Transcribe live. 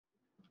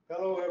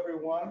Hello,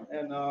 everyone,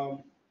 and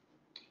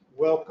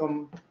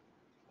welcome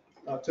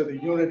to the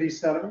Unity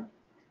Center.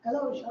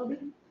 Hello, Shelby.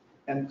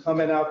 And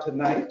coming out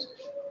tonight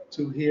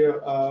to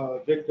hear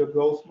Victor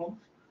Grossman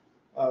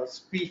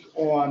speak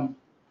on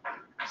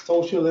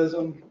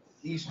socialism,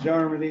 East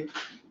Germany,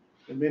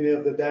 and many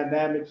of the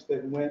dynamics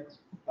that went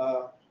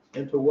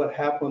into what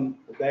happened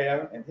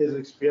there and his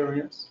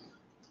experience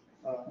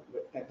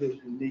and his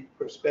unique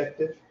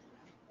perspective.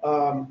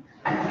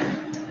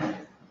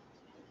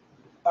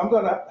 I'm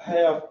going to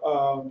have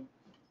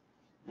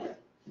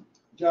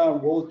John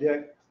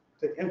Wojciech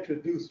to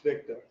introduce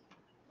Victor.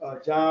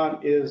 John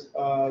is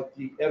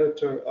the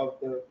editor of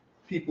the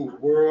People's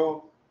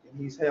World,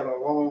 and he's had a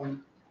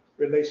long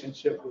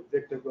relationship with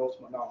Victor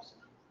Grossman also.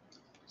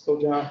 So,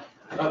 John.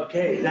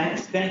 Okay,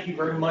 thanks. Thank you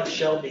very much,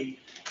 Shelby.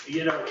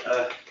 You know,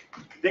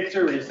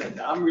 Victor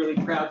I'm really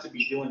proud to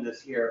be doing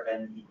this here,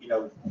 and, you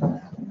know,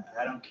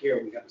 I don't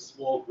care. We have a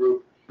small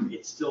group.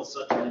 It's still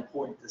such an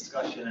important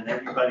discussion, and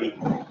everybody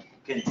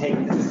can take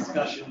the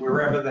discussion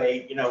wherever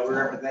they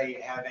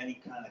have any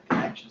kind of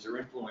connections or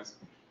influence.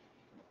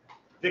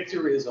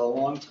 Victor is a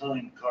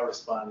longtime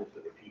correspondent for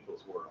the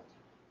People's World,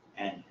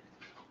 and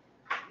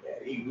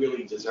he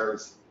really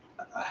deserves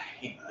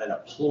an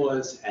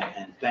applause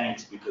and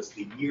thanks, because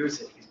the years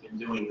that he's been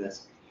doing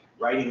this,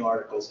 writing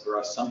articles for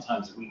us,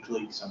 sometimes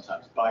weekly,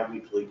 sometimes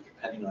bi-weekly,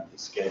 depending on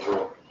his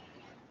schedule.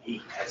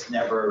 He has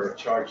never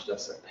charged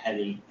us a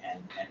penny,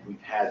 and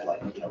we've had,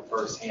 like, you know,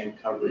 first-hand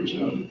coverage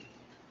of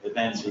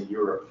events in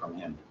Europe from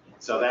him.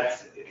 So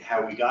that's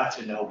how we got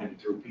to know him,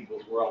 through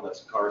People's World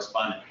as a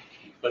correspondent.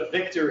 But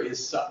Victor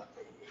is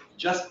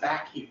just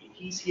back.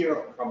 He's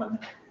here from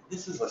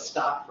this is a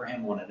stop for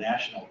him on a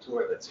national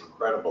tour that's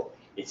incredible.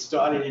 It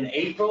started in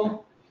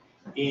April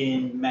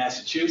in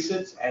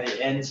Massachusetts, and it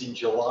ends in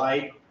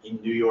July in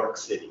New York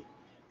City,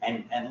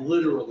 and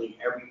literally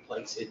every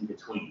place in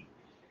between.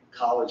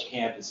 College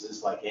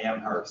campuses like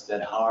Amherst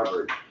and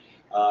Harvard,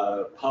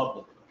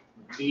 public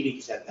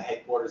meetings at the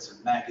headquarters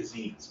of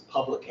magazines,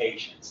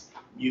 publications,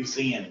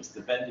 museums,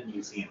 the Bender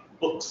Museum,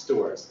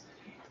 bookstores,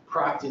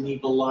 Procter &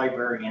 Gamble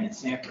Library in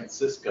San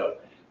Francisco,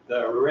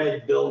 the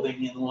Red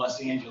Building in Los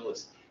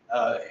Angeles,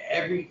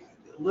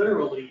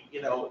 literally,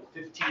 you know,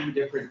 16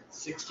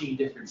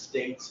 different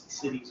states,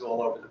 cities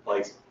all over the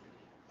place.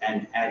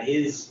 And at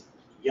his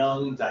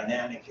young,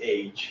 dynamic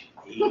age,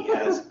 he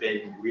has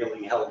been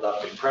really held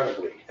up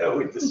incredibly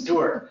with this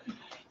tour.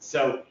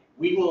 So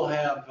we will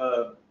have,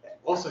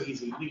 also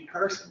he's a unique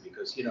person,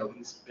 because, you know,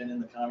 he's been in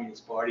the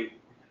Communist Party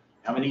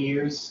how many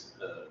years?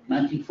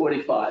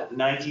 1945.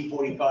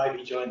 1945,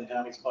 he joined the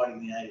Communist Party in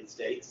the United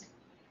States,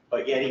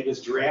 but yet he was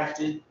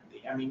drafted.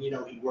 I mean, you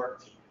know,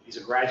 he's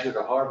a graduate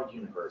of Harvard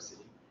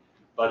University,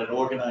 but an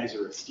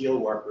organizer of steel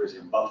workers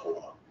in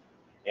Buffalo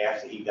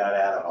after he got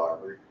out of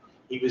Harvard.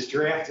 He was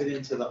drafted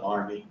into the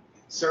Army,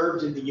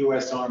 served in the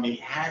U.S. Army,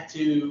 had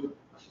to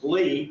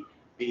flee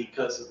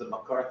because of the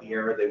McCarthy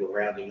era. They were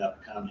rounding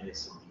up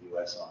communists in the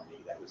U.S. Army.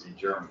 That was in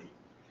Germany.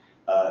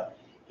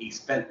 He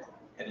spent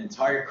an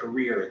entire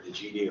career at the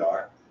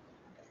GDR,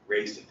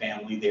 raised a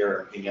family there,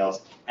 everything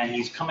else, and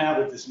he's come out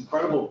with this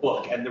incredible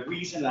book. And the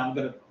reason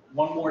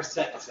one more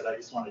sentence that I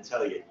just want to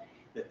tell you.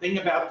 The thing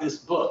about this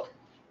book,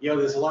 you know,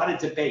 there's a lot of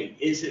debate.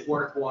 Is it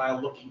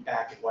worthwhile looking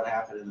back at what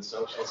happened in the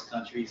socialist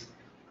countries?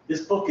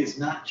 This book is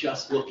not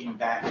just looking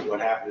back at what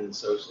happened in the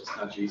socialist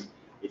countries.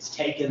 It's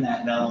taking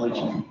that knowledge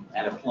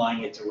and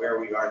applying it to where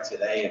we are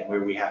today and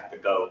where we have to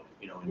go,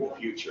 you know, in the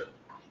future.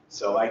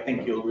 So I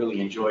think you'll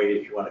really enjoy it.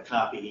 If you want a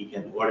copy, he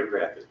can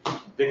autograph it.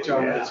 Victor,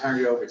 I'm going to turn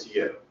it over to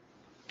you.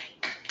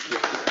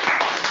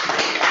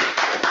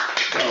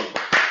 So,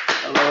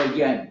 hello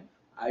again.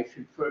 I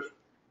should first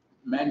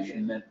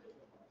mention that,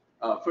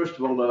 first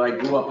of all, that I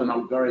grew up in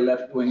a very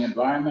left-wing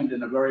environment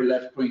in a very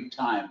left-wing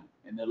time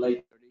in the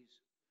late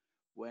 30s,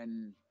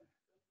 when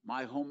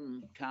my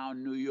hometown,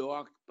 New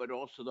York, but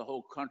also the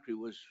whole country,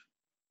 was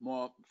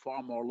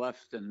far more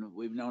left than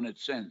we've known it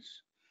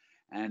since.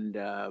 And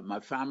my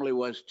family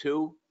was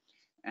too.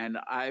 And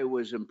I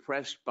was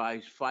impressed by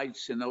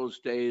fights in those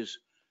days,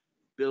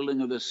 building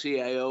of the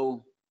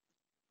CIO.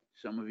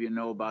 Some of you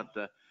know about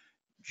the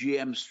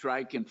GM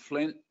strike in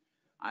Flint.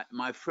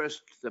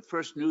 The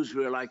first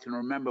newsreel I can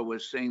remember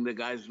was seeing the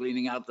guys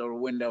leaning out the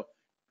window,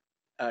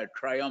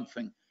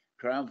 triumphant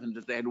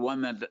that they had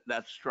won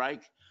that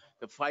strike.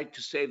 The fight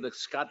to save the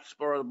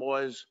Scottsboro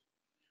boys,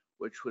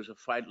 which was a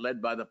fight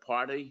led by the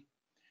party.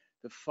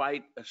 The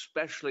fight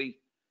especially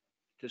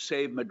to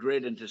save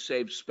Madrid and to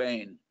save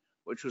Spain,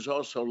 which was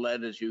also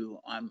led, as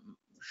you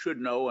should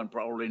know and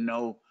probably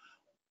know,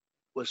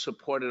 was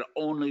supported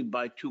only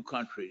by two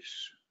countries,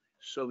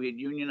 Soviet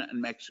Union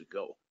and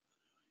Mexico.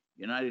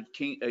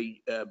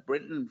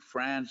 Britain,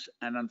 France,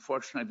 and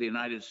unfortunately the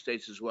United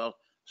States as well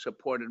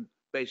supported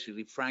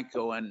basically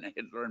Franco and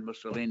Hitler and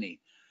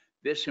Mussolini.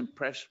 This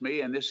impressed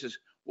me, and this is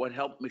what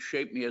helped me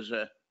shape me as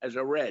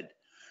a Red.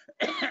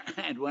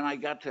 And when I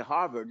got to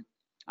Harvard,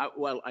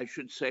 I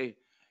should say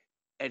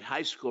at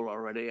high school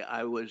already,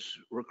 I was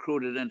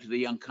recruited into the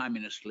Young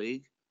Communist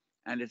League,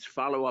 and its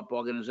follow-up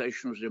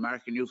organization was the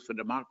American Youth for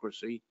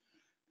Democracy,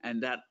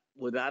 and that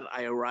with that,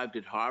 I arrived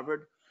at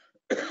Harvard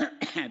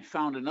and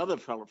found another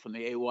fellow from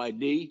the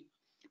AYD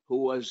who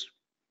was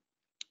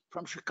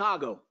from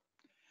Chicago.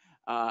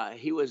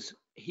 He was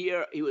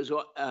here. He was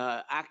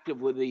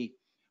active with the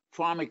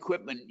Farm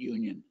Equipment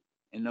Union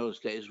in those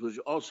days, which was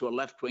also a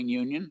left-wing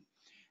union.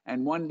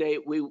 And one day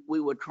we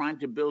were trying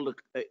to build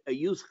a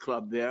youth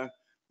club there.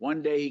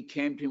 One day he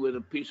came to me with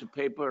a piece of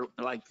paper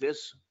like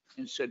this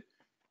and said,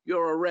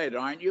 "You're a Red,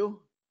 aren't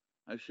you?"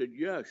 I said,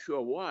 "Yeah,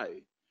 sure.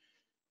 Why?"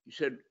 He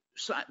said,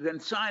 "Then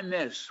sign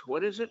this."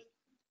 What is it?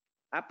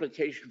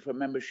 Application for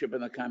membership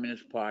in the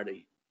Communist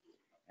Party.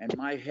 And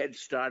my head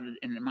started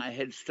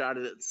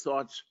at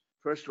thoughts.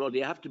 First of all, do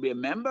you have to be a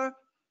member?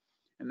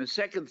 And the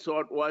second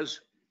thought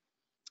was,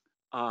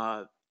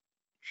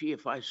 gee,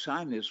 if I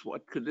sign this,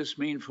 what could this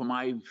mean for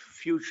my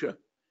future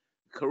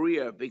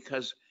career?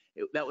 Because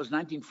that was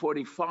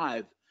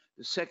 1945.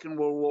 The Second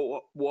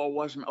World War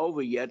wasn't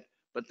over yet,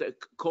 but the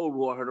Cold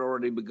War had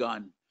already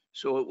begun.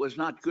 So it was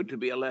not good to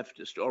be a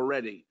leftist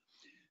already.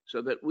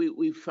 So that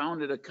we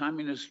founded a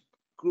communist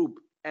group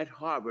at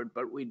Harvard,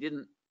 but we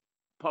didn't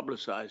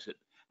publicize it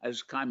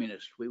as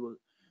communists. We were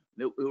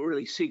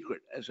really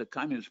secret as a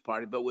communist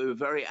party, but we were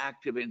very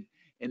active in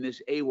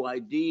this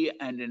AYD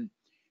and in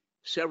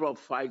several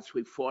fights.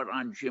 We fought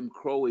on Jim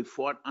Crow. We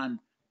fought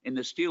in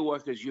the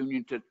Steelworkers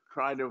Union to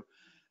try to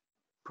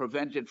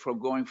prevent it from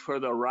going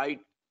further right.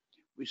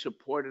 We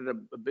supported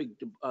a big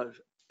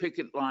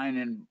picket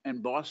line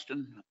in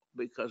Boston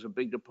because a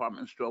big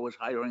department store was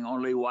hiring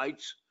only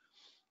whites.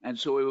 And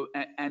so,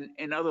 and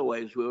in other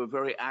ways, we were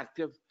very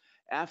active.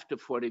 After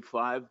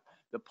 45,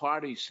 the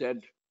party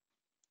said,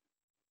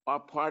 our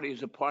party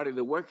is a party of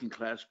the working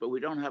class, but we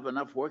don't have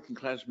enough working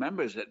class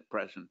members at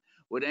present.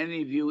 Would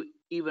any of you,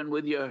 even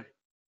with your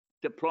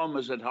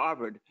diplomas at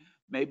Harvard,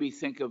 maybe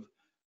think of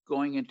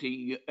going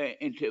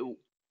into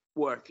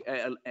work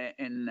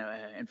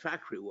in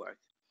factory work?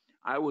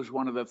 I was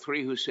one of the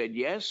three who said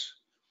yes.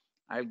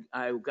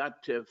 I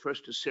got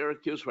first to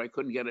Syracuse, where I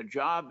couldn't get a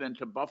job, then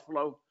to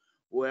Buffalo,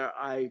 where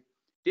I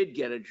did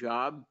get a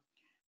job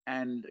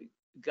and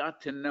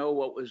got to know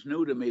what was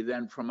new to me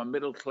then from a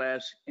middle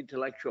class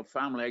intellectual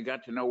family. I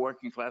got to know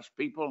working class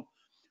people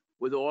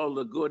with all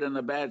the good and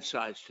the bad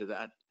sides to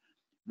that.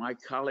 My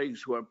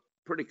colleagues were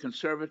pretty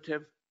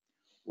conservative,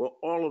 were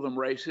all of them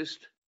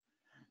racist,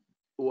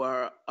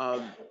 were,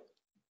 well,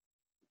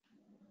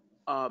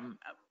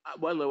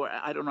 they were,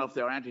 I don't know if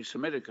they were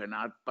anti-Semitic or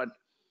not, but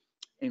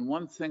in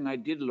one thing I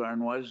did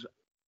learn was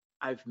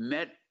I've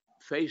met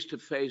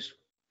face-to-face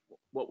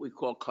what we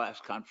call class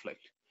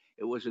conflict.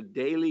 It was a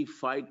daily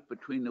fight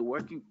between the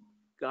working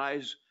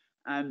guys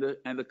and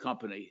the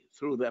company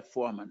through their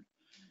foreman,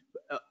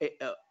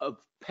 of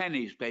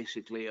pennies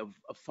basically, of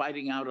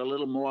fighting out a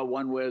little more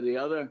one way or the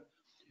other.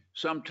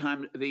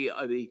 Sometimes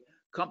the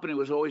company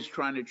was always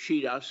trying to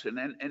cheat us in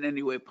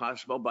any way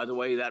possible. By the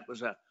way, that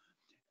was an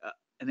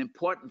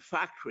important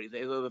factory.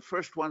 They were the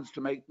first ones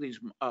to make these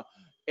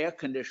air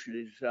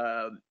conditioners,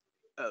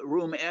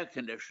 room air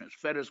conditioners,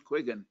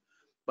 Fetters-Quiggin,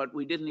 but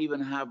we didn't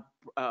even have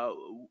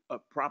a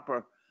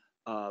proper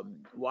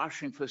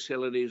washing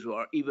facilities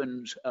or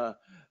even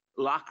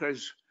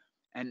lockers,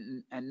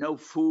 and no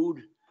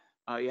food.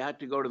 You had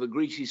to go to the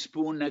Greasy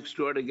Spoon next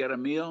door to get a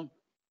meal.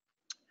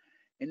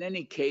 In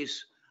any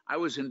case, I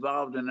was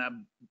involved in a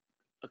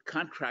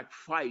contract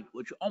fight,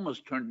 which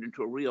almost turned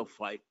into a real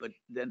fight, but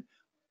then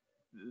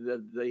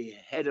the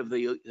heads of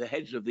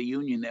the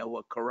union there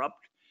were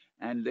corrupt,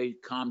 and they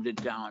calmed it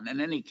down.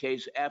 In any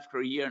case, after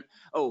a year,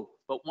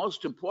 but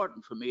most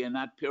important for me in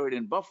that period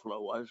in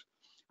Buffalo was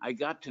I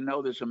got to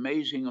know this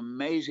amazing,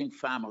 amazing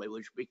family,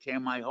 which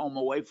became my home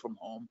away from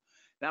home.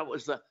 That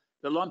was the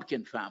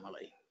Lumpkin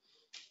family.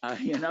 I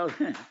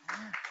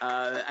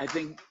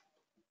think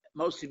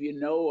most of you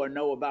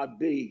know about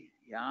Bee.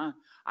 Yeah,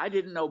 I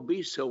didn't know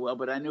Bee so well,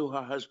 but I knew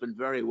her husband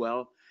very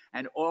well,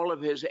 and all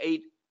of his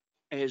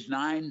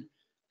 9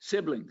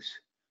 siblings,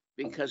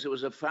 because it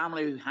was a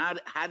family.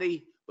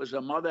 Hattie was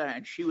a mother,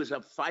 and she was a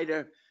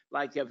fighter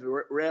like I've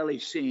rarely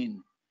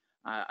seen.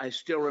 I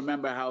still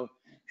remember how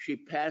she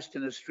passed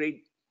in the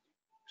street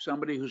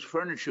somebody whose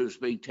furniture was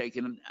being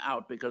taken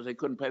out because they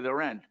couldn't pay the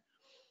rent.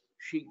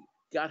 She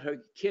got her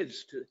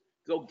kids to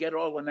go get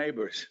all the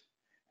neighbors,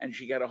 and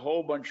she got a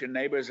whole bunch of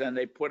neighbors, and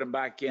they put them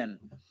back in.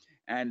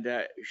 And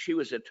she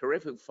was a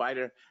terrific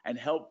fighter and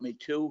helped me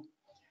too.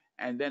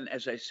 And then,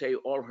 as I say,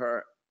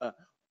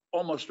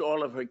 almost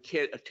all of her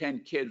 10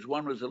 kids,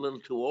 one was a little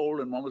too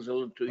old and one was a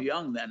little too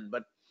young then,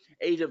 but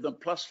 8 of them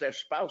plus their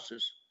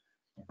spouses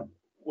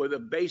were the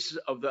basis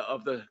of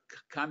the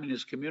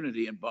communist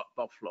community in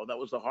Buffalo. That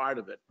was the heart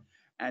of it.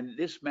 And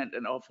this meant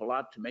an awful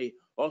lot to me.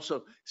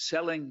 Also,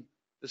 selling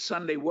the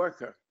Sunday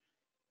Worker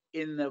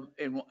in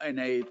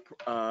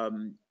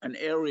an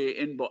area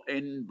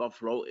in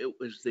Buffalo. It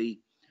was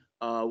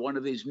one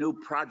of these new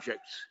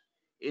projects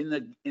in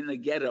the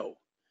ghetto.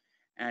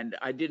 And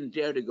I didn't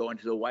dare to go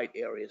into the white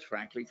areas,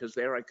 frankly, because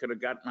there I could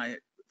have got my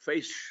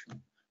face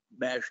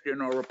bashed in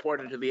or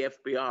reported to the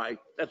FBI.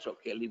 That's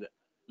okay, leave it.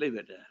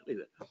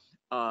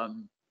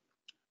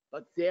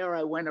 But there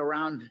I went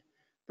around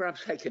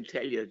Perhaps I can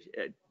tell you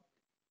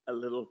a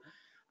little.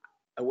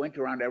 I went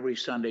around every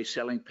Sunday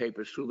selling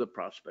papers through the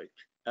project.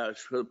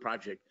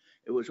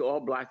 It was all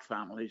black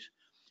families.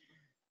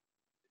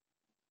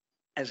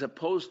 As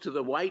opposed to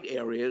the white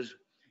areas,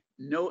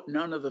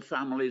 none of the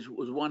families,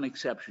 was one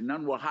exception,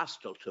 none were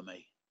hostile to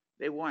me.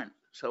 They weren't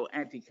so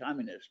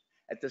anti-communist.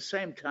 At the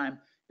same time,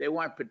 they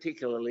weren't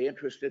particularly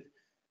interested.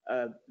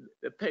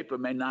 The paper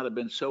may not have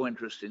been so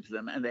interesting to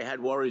them, and they had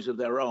worries of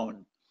their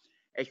own,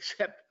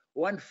 except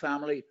one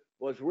family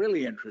was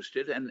really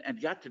interested and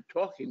got to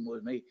talking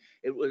with me.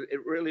 It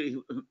really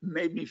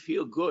made me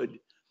feel good.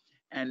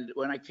 And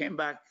when I came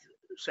back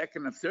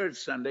second and third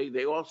Sunday,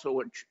 they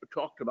also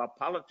talked about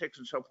politics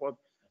and so forth.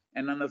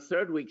 And on the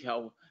third week,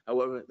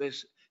 however,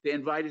 they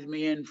invited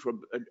me in for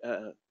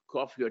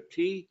coffee or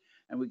tea,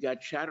 and we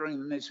got chattering.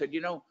 And they said,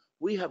 you know,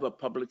 we have a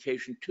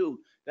publication too.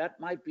 That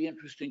might be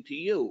interesting to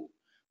you.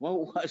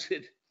 What was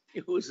it?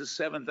 It was the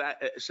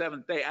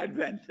Seventh-day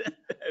Advent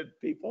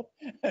people.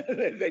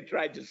 They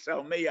tried to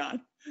sell me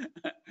on.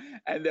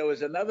 And there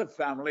was another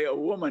family, a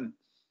woman,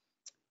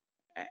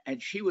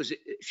 and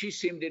she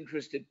seemed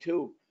interested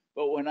too.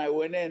 But when I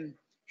went in,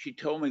 she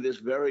told me this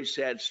very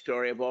sad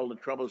story of all the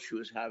trouble she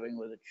was having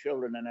with the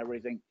children and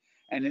everything.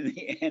 And in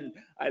the end,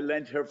 I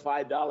lent her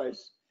 $5.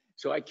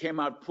 So I came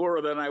out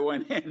poorer than I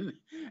went in.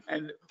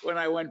 And when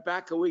I went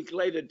back a week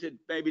later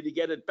to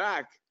get it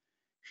back,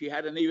 she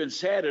had an even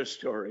sadder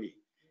story.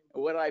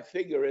 And what I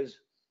figure is,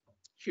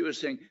 she was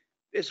saying,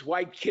 this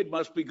white kid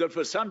must be good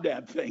for some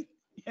damn thing.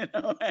 You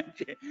know?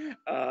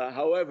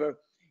 However,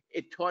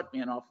 it taught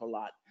me an awful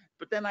lot.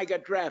 But then I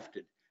got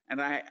drafted,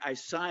 and I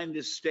signed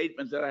this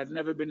statement that I'd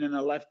never been in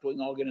a left-wing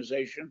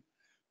organization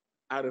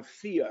out of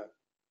fear,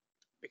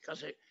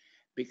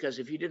 because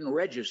if you didn't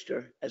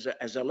register as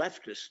a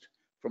leftist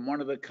from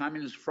one of the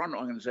Communist Front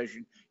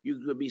organizations,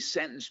 you could be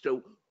sentenced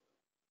to,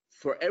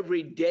 for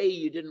every day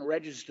you didn't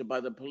register by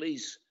the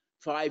police,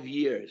 5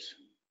 years.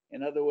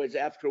 In other words,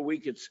 after a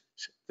week, it's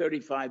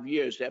 35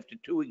 years. After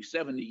 2 weeks,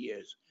 70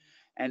 years.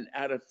 And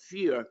out of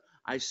fear,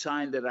 I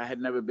signed that I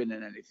had never been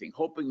in anything,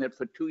 hoping that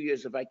for 2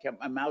 years, if I kept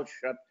my mouth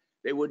shut,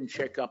 they wouldn't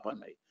check up on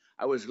me.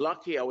 I was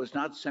lucky. I was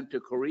not sent to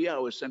Korea. I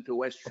was sent to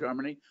West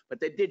Germany, but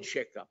they did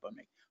check up on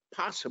me.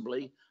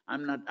 Possibly,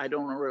 I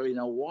don't really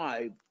know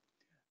why,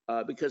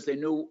 because they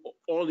knew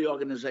all the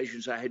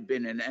organizations I had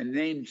been in and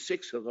named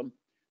 6 of them: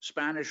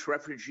 Spanish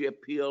Refugee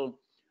Appeal,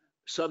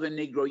 Southern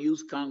Negro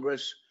Youth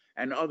Congress,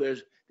 and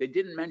others. They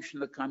didn't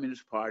mention the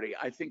Communist Party.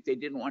 I think they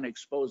didn't want to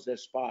expose their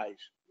spies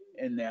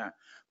in there.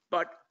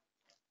 But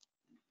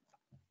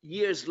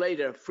years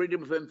later,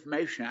 Freedom of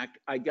Information Act,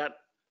 I got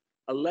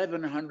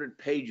 1,100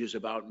 pages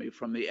about me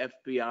from the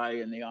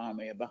FBI and the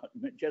Army, about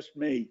just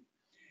me,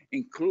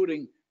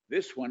 including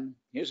this one.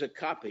 Here's a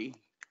copy.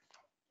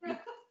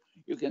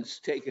 You can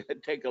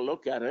take a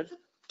look at it.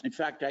 In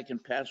fact, I can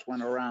pass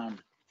one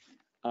around.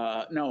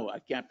 No, I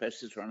can't pass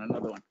this around,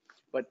 another one.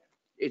 But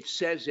it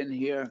says in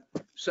here,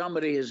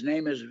 somebody, his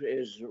name is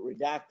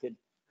redacted.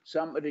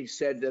 Somebody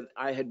said that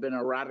I had been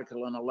a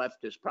radical and a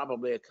leftist,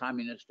 probably a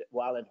communist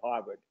while at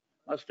Harvard.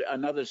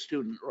 Another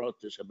student wrote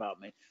this about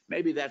me.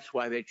 Maybe that's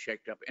why they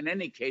checked up. In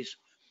any case,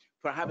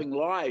 for having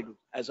lied,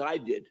 as I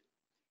did,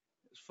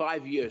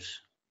 5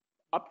 years,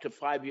 up to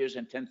 5 years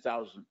and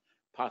 10,000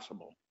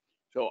 possible.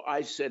 So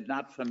I said,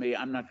 not for me.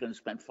 I'm not going to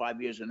spend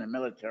 5 years in a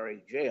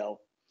military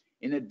jail.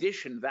 In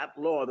addition, that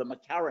law, the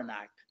McCarran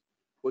Act,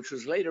 which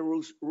was later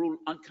ruled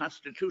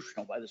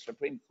unconstitutional by the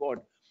Supreme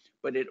Court,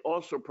 but it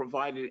also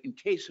provided, in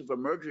case of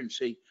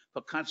emergency,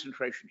 for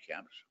concentration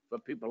camps for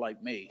people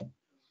like me.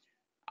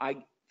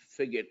 I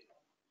figured,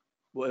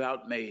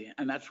 without me,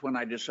 and that's when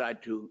I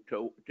decided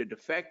to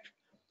defect.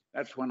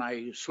 That's when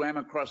I swam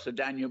across the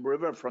Danube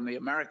River from the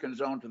American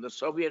zone to the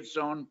Soviet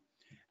zone,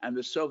 and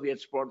the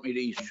Soviets brought me to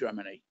East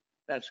Germany.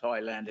 That's how I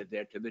landed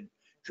there, to the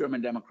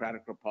German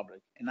Democratic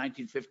Republic in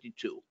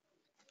 1952.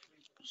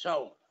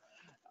 So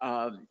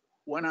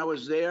when I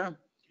was there,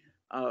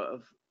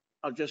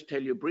 I'll just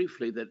tell you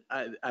briefly that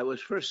I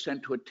was first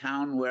sent to a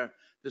town where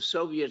the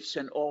Soviets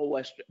sent all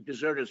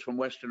deserters from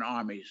Western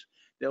armies.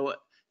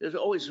 There's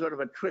always sort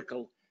of a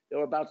trickle. There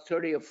were about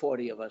 30 or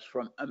 40 of us.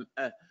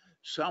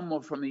 Some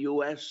were from the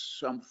US,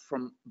 some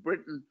from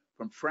Britain,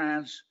 from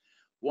France.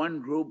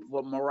 One group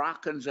were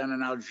Moroccans and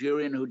an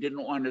Algerian who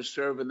didn't want to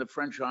serve in the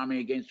French army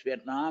against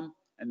Vietnam,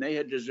 and they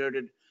had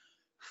deserted.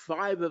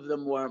 5 of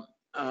them were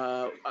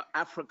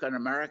African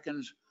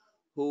Americans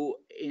who,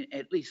 in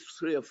at least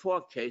 3 or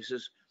 4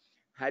 cases,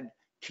 had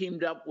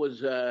teamed up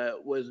with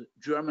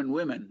German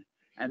women,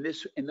 and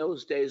this, in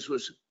those days,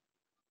 was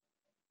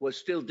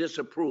still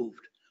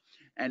disapproved.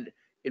 And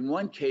in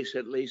one case,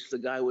 at least, the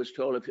guy was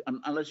told,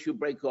 unless you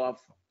break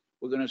off,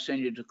 we're going to send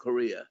you to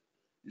Korea.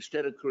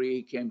 Instead of Korea,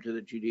 he came to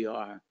the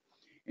GDR.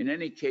 In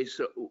any case,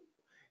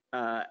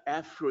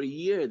 after a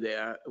year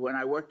there, when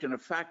I worked in a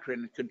factory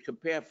and could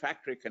compare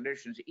factory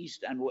conditions,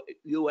 East and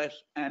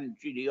US and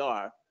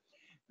GDR,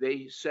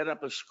 they set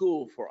up a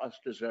school for us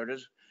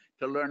deserters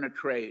to learn a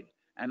trade.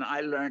 And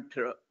I learned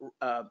to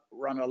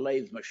run a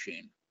lathe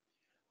machine.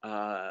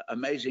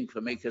 Amazing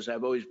for me, because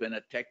I've always been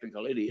a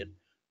technical idiot.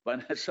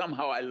 but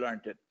somehow I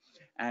learned it.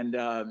 And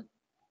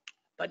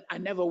but I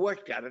never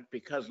worked at it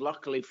because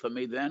luckily for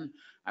me then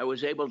I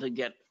was able to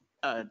get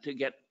an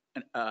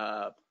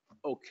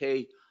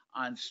okay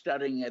on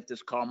studying at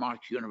this Karl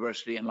Marx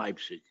University in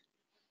Leipzig.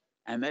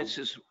 And this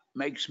is,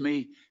 makes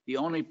me the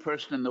only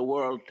person in the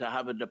world to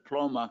have a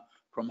diploma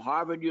from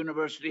Harvard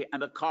University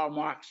and the Karl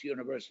Marx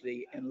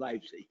University in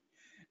Leipzig.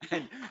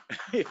 And,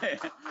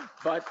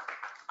 but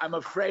I'm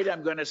afraid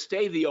I'm going to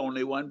stay the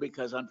only one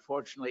because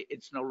unfortunately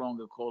it's no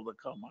longer called the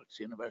Karl Marx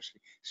University.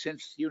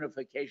 Since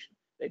unification,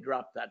 they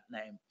dropped that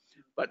name.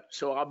 But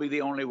so I'll be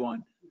the only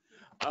one.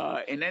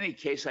 In any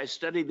case, I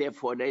studied there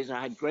 4 days.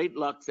 I had great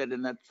luck that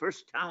in that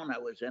first town I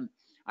was in,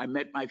 I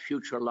met my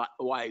future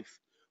wife,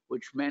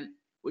 which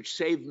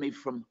saved me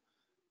from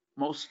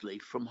mostly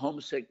from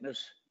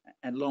homesickness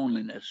and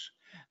loneliness.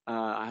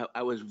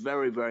 I was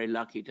very, very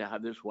lucky to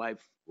have this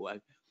wife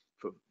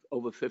for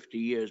over 50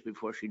 years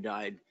before she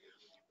died,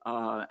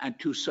 and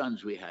 2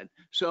 sons we had.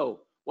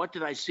 So what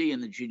did I see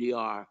in the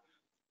GDR?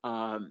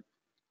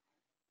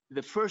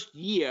 The first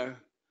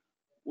year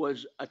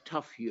was a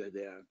tough year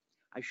there.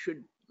 I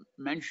should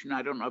mention,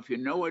 I don't know if you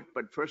know it,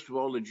 but first of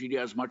all, the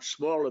GDR is much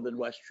smaller than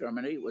West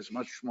Germany. It was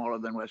much smaller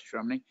than West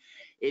Germany.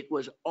 It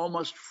was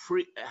almost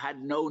free,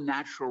 had no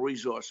natural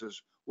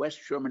resources. West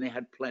Germany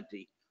had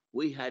plenty.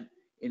 We had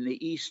in the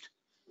East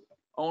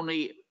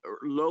only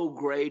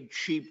low-grade,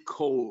 cheap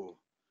coal,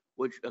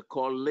 which are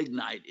called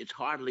lignite. It's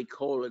hardly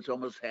coal, it's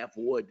almost half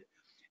wood.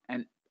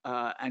 And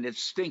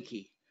it's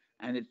stinky,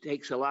 and it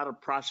takes a lot of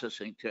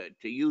processing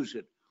to use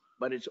it.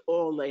 But it's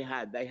all they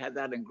had. They had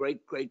that in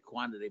great, great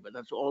quantity, but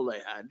that's all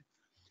they had.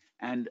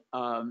 And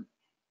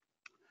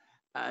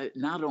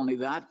not only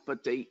that,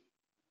 but they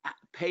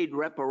paid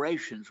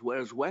reparations,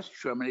 whereas West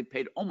Germany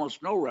paid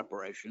almost no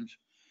reparations.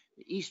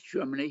 East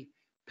Germany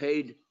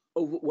paid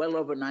well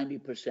over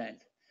 90%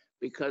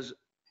 because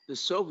the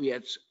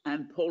Soviets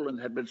and Poland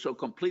had been so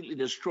completely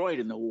destroyed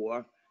in the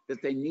war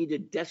that they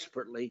needed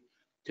desperately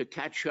to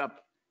catch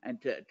up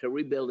and to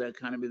rebuild their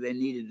economy. They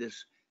needed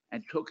this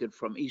and took it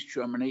from East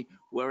Germany,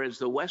 whereas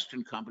the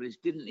Western companies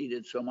didn't need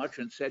it so much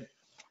and said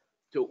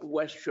to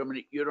West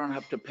Germany, you don't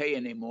have to pay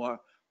anymore,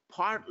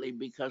 partly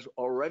because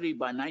already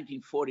by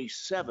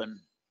 1947,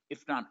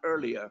 if not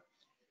earlier,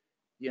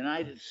 the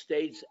United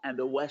States and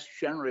the West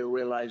generally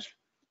realized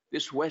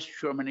this West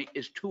Germany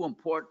is too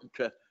important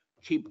to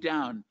keep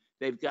down.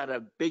 They've got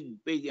a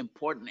big, big,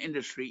 important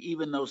industry,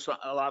 even though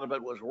a lot of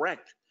it was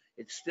wrecked.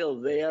 It's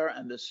still there,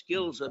 and the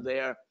skills are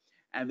there,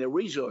 and the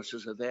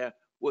resources are there.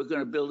 We're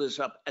going to build this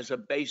up as a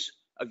base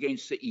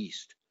against the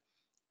East.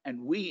 And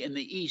we in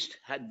the East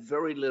had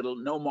very little,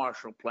 no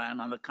Marshall Plan,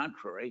 on the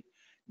contrary,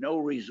 no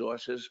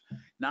resources.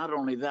 Not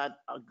only that,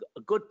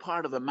 a good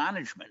part of the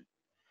management,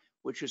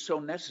 which is so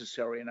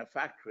necessary in a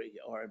factory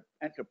or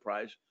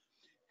enterprise,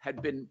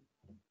 had been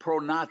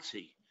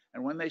pro-Nazi.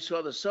 And when they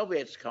saw the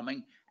Soviets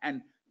coming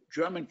and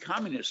German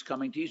communists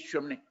coming to East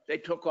Germany, they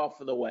took off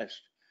for the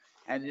West.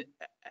 And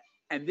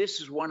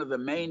this is one of the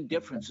main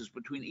differences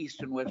between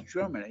East and West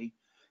Germany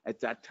at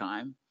that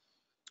time.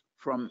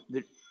 From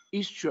the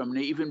East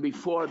Germany, even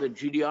before the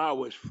GDR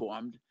was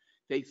formed,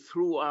 they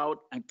threw out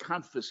and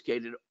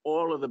confiscated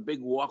all of the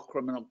big war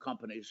criminal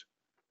companies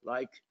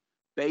like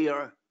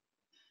Bayer,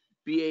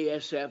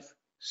 BASF,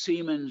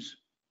 Siemens,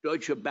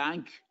 Deutsche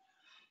Bank,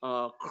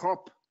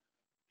 Krupp,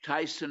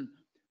 Tyson,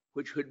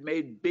 which had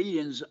made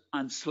billions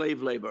on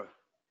slave labor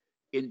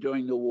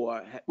during the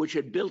war, which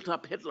had built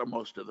up Hitler,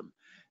 most of them.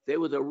 They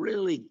were the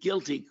really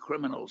guilty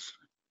criminals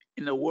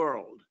in the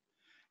world.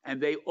 And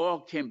they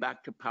all came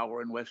back to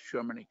power in West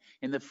Germany.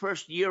 In the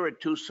first year or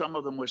two, some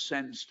of them were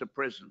sentenced to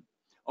prison.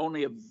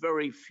 Only a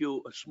very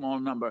few, a small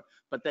number,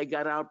 but they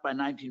got out by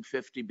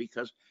 1950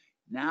 because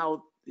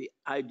now the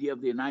idea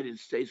of the United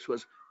States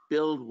was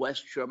build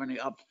West Germany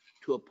up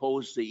to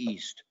oppose the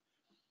East.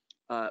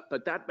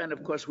 But that meant,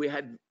 of course, we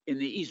had in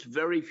the East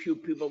very few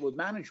people with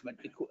management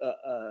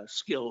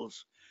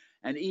skills.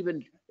 And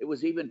even it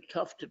was even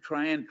tough to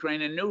try and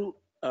train a new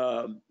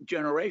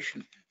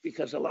generation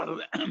because a lot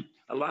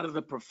of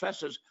the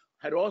professors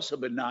had also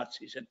been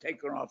Nazis and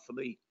taken off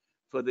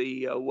for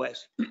the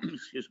West.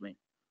 Excuse me.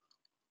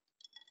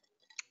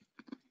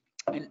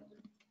 And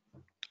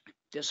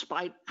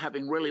despite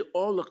having really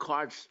all the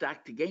cards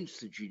stacked against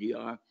the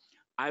GDR,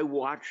 I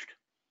watched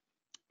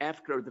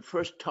after the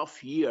first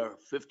tough year,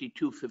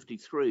 52,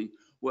 53,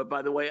 where,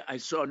 by the way, I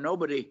saw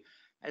nobody,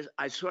 as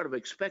I sort of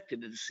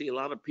expected to see a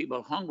lot of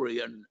people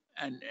hungry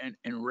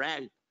and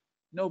rag.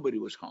 Nobody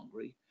was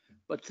hungry,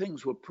 but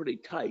things were pretty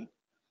tight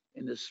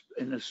in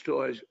the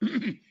stores.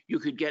 You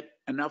could get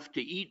enough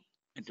to eat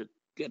and to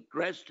get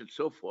dressed and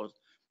so forth,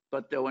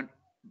 but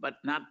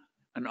not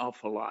an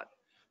awful lot.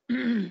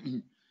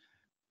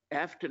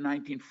 After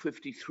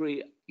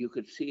 1953, you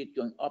could see it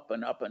going up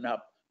and up and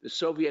up. The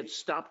Soviets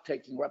stopped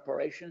taking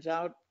reparations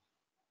out,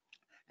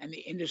 and the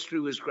industry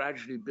was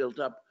gradually built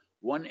up.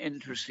 One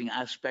interesting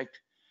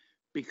aspect,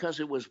 because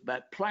it was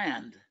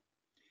planned,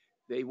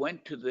 they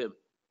went to the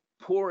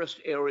poorest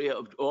area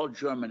of all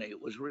Germany.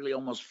 It was really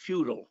almost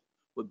feudal,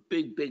 with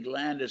big, big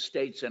land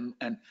estates and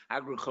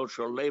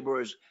agricultural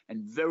laborers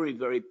and very,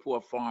 very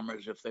poor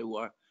farmers if they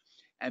were.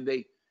 And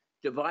they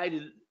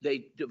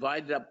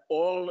divided up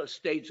all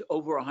estates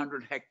over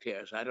 100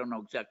 hectares. I don't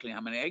know exactly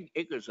how many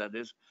acres that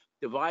is,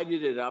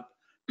 divided it up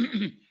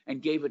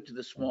and gave it to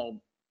the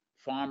small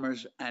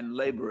farmers and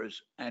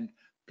laborers and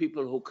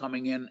people who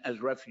coming in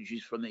as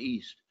refugees from the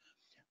East.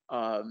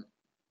 But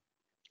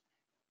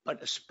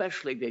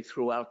especially they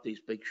threw out these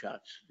big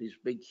shots, these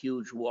big,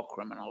 huge war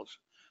criminals,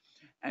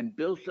 and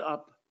built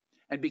up.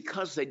 And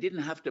because they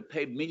didn't have to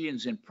pay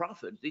millions in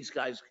profit, these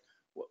guys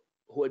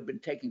who had been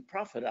taking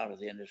profit out of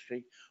the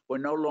industry were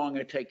no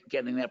longer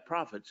getting their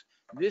profits.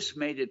 This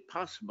made it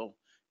possible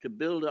to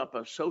build up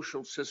a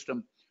social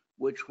system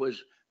which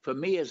was, for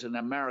me as an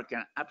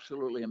American,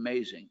 absolutely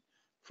amazing.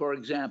 For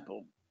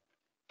example,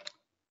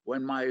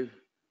 when my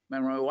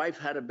wife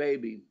had a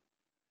baby,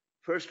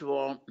 first of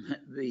all,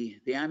 the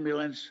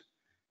ambulance,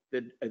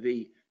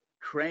 the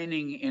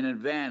training in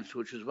advance,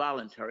 which is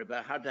voluntary,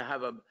 about how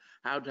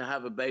to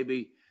have a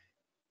baby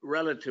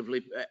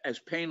relatively as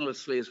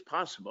painlessly as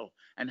possible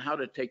and how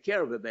to take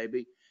care of a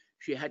baby.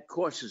 She had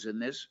courses in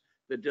this.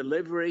 The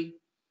delivery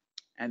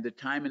and the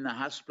time in the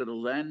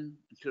hospital then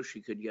until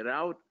she could get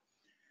out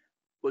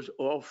was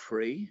all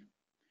free.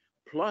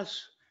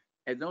 Plus,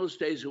 in those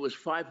days, it was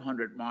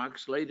 500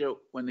 marks. Later,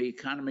 when the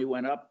economy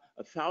went up,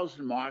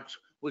 1,000 marks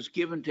was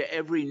given to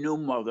every new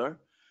mother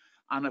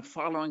on a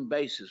following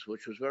basis,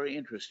 which was very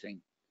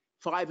interesting.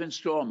 5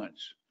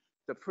 installments.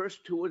 The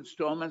first 2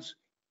 installments,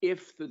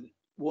 if the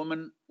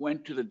woman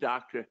went to the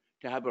doctor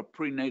to have a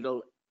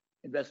prenatal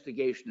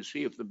investigation to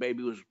see if the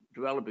baby was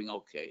developing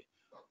okay.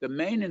 The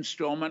main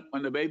installment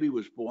when the baby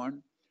was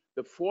born,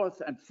 the 4th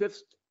and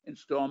 5th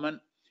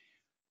installment,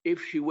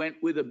 if she went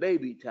with a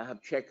baby to have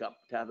a checkup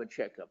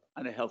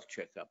and a health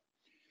checkup,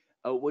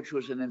 which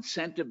was an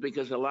incentive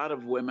because a lot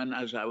of women,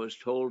 as I was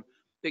told,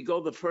 they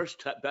go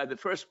by the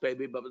first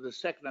baby, but with the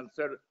second and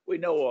third, we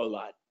know all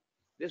that.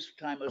 This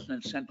time was an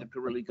incentive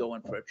to really go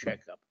in for a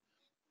checkup.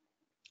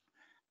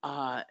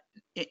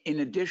 In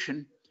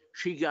addition,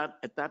 she got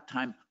at that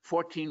time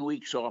 14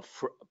 weeks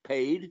off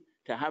paid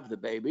to have the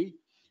baby,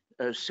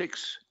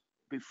 6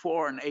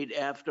 before and 8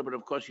 after, but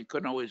of course you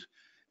couldn't always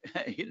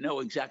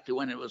know exactly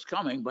when it was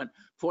coming, but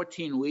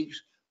 14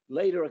 weeks,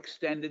 later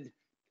extended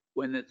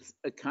when the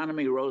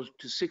economy rose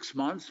to 6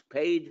 months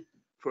paid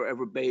for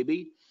every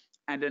baby,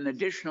 and an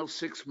additional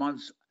 6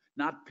 months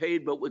not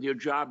paid, but with your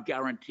job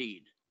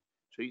guaranteed.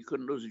 So you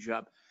couldn't lose a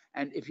job.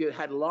 And if you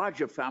had a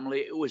larger family,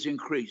 it was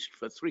increased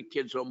for 3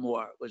 kids or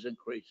more. It was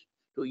increased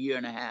to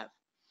 1.5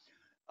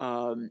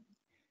 years.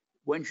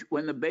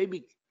 When the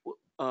baby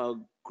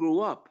grew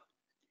up,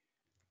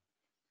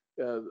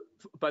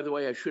 by the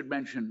way, I should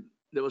mention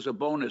there was a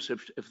bonus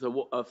if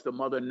the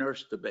mother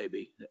nursed the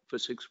baby for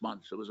 6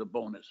 months. There was a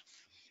bonus.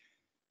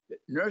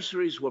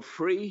 Nurseries were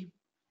free,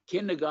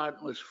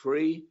 kindergarten was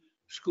free,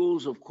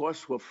 schools, of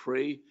course, were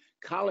free,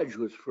 college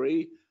was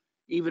free.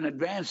 Even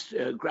advanced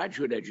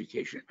graduate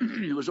education,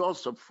 it was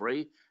also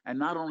free, and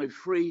not only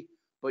free,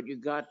 but you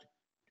got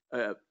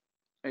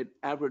it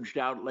averaged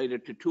out later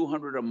to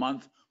 $200 a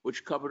month,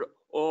 which covered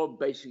all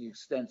basic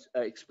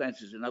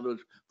expenses. In other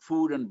words,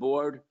 food and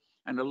board,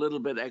 and a little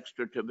bit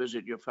extra to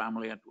visit your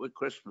family at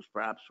Christmas,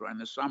 perhaps, or in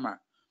the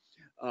summer.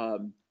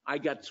 I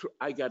got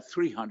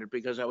 $300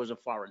 because I was a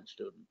foreign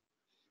student,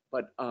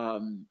 but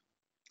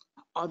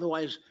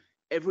otherwise,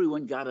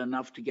 everyone got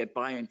enough to get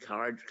by in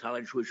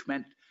college, which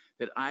meant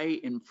that I,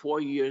 in 4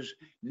 years,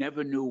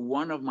 never knew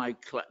one of my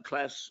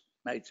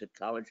classmates at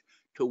college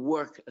to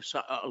work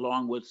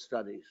along with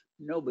studies.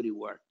 Nobody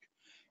worked.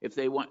 If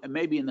they want,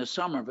 maybe in the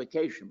summer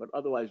vacation, but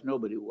otherwise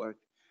nobody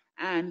worked.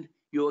 And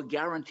you were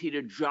guaranteed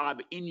a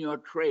job in your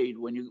trade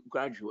when you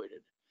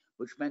graduated,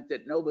 which meant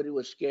that nobody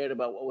was scared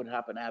about what would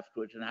happen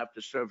afterwards and have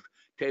to serve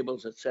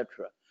tables,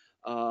 etc.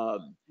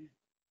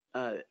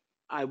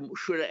 I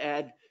should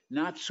add,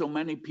 not so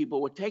many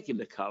people were taken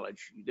to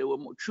college. They were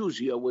more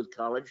choosier with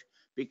college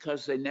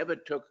because they never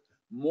took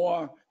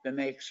more than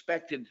they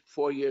expected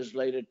 4 years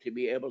later to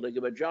be able to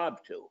give a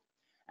job to.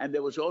 And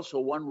there was also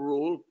one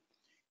rule: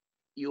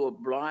 you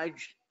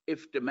obliged,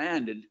 if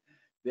demanded,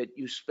 that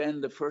you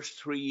spend the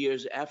first 3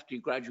 years after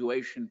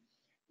graduation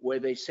where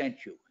they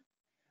sent you,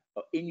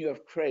 in your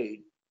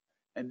trade.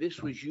 And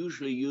this was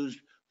usually used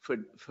for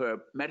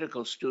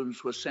medical students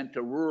who were sent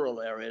to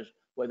rural areas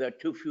where there are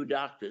too few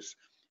doctors,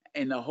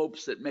 in the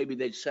hopes that maybe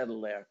they'd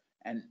settle there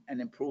and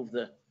improve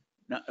the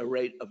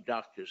rate of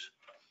doctors.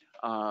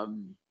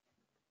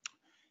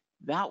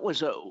 That was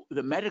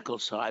the medical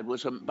side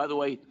was, by the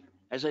way,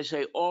 as I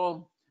say,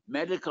 all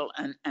medical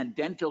and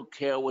dental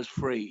care was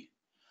free.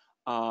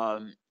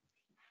 I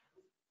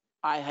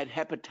had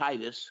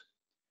hepatitis.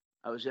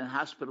 I was in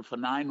hospital for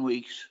 9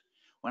 weeks.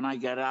 When I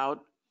got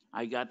out,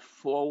 I got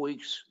 4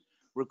 weeks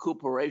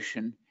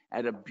recuperation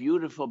at a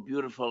beautiful,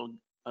 beautiful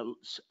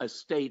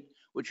estate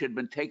which had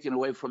been taken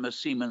away from the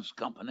Siemens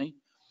company,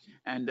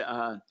 and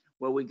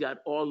where we got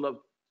all the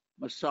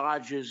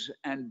massages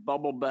and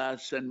bubble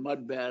baths and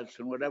mud baths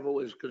and whatever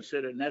was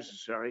considered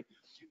necessary.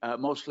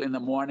 mostly in the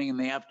morning. In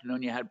the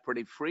afternoon, you had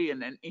pretty free,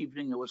 and then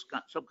evening there was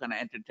some kind of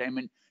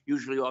entertainment,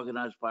 usually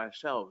organized by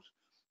ourselves.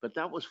 But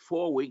that was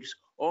 4 weeks,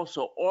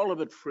 also all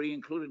of it free,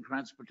 including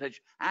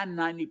transportation, and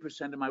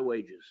 90% of my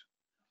wages.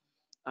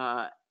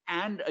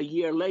 And a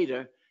year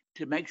later,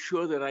 to make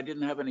sure that I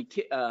didn't have any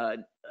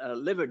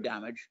liver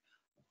damage,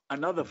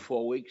 another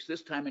 4 weeks,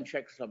 this time in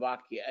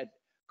Czechoslovakia at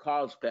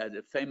Carlsbad,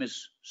 a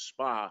famous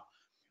spa.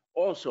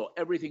 Also,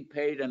 everything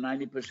paid and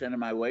 90% of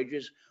my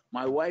wages.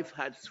 My wife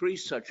had 3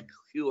 such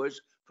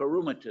cures for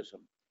rheumatism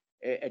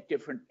at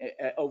different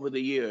over the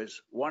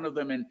years. One of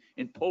them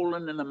in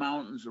Poland in the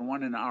mountains, and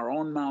one in our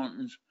own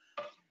mountains.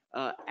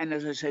 And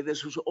as I say,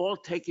 this was all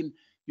taken.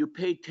 You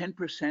paid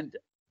 10%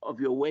 of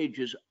your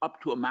wages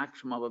up to a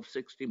maximum of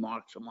 60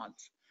 marks a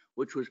month,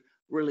 which was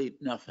really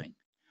nothing,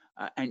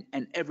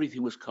 and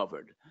everything was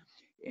covered.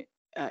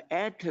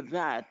 Add to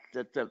that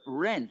the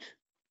rent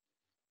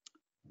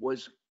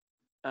was.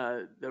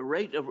 The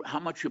rate of how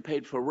much you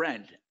paid for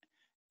rent,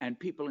 and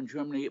people in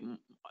Germany,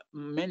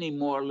 many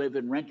more live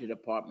in rented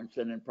apartments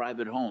than in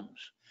private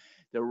homes.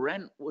 The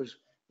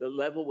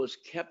level was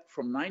kept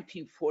from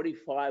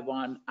 1945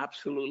 on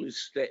absolutely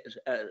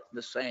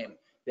the same.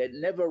 They'd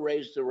never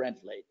raised the rent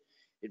rate.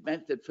 It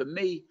meant that for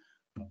me,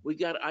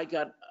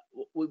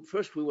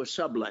 first we were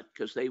sublet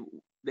because they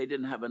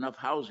didn't have enough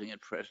housing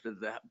at first.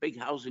 The big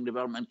housing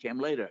development came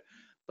later,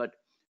 but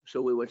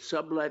so we were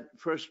sublet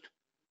first.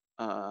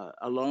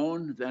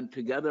 Alone, then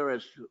together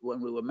as when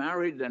we were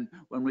married, then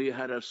when we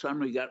had a son,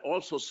 we got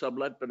also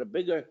sublet, but a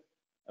bigger,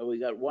 we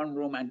got 1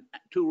 room and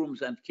 2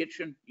 rooms and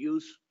kitchen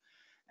use.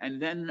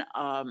 And then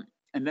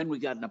we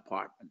got an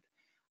apartment.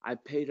 I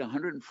paid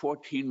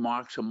 114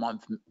 marks a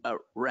month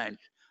rent.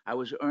 I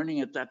was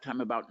earning at that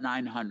time about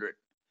 900,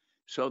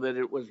 so that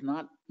it was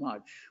not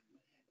much.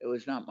 It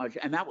was not much.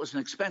 And that was an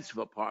expensive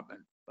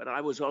apartment, but I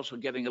was also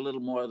getting a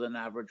little more than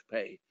average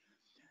pay.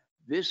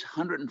 This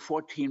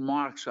 114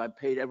 marks I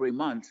paid every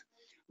month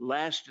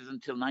lasted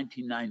until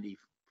 1990,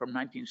 from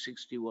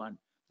 1961,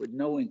 with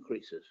no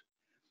increases.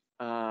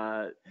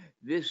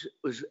 This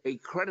was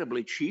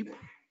incredibly cheap.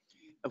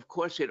 Of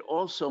course, it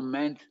also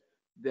meant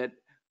that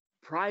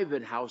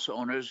private house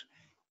owners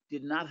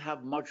did not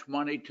have much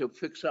money to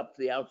fix up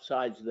the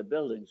outsides of the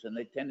buildings, and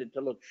they tended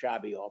to look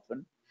shabby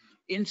often.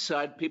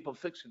 Inside, people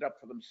fixed it up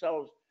for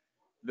themselves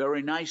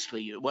very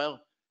nicely.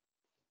 Well,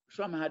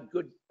 some had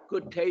good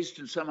taste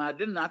and some had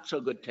not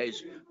so good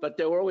taste, but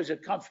they were always a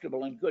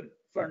comfortable and good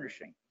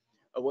furnishing.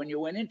 When you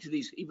went into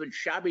these even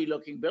shabby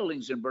looking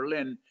buildings in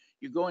Berlin,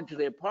 you go into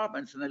the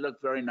apartments and they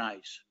look very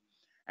nice.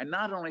 And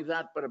not only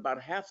that, but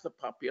about half the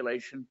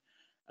population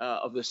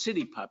of the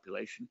city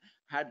population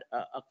had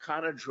a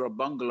cottage or a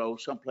bungalow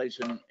someplace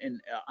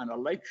on a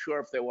lake shore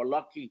if they were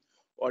lucky,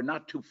 or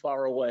not too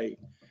far away.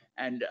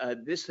 And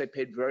this they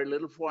paid very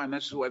little for, and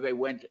this is where they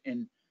went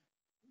in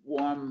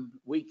warm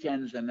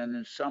weekends, and then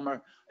in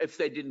summer, if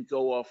they didn't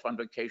go off on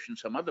vacation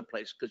some other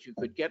place, because you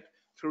could get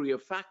through your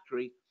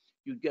factory,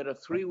 you'd get a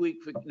 3-week,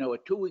 no, a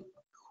 2-week,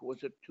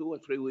 was it 2 or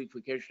 3 week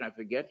vacation, I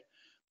forget,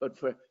 but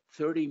for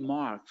 30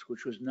 marks,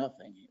 which was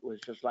nothing. It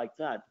was just like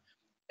that.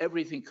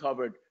 Everything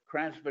covered: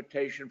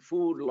 transportation,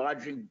 food,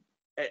 lodging.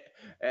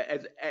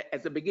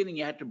 At the beginning,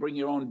 you had to bring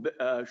your own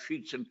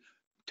sheets and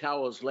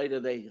towels. Later,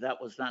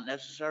 that was not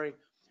necessary.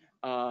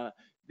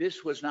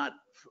 This was not,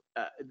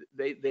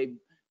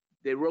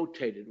 they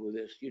rotated with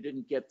this. You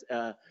didn't get,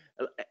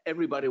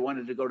 everybody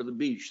wanted to go to the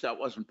beach. That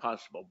wasn't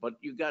possible, but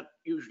you got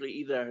usually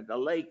either the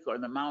lake or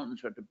the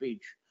mountains or the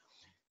beach.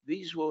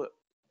 These were,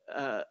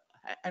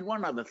 and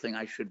one other thing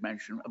I should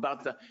mention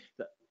about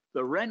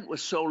the rent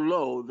was so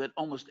low that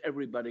almost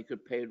everybody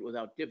could pay it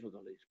without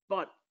difficulties.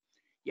 But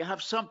you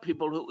have some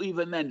people who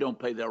even then don't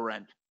pay their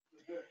rent,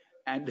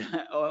 and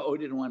or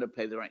didn't want to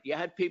pay the rent. You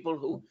had people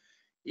who,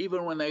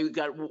 even when they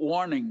got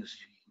warnings,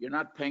 you're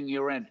not paying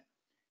your rent,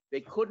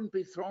 they couldn't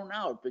be thrown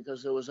out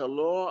because there was a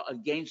law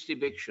against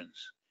evictions.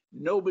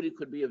 Nobody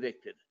could be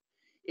evicted.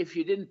 If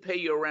you didn't pay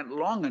your rent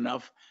long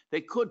enough,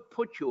 they could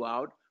put you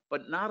out,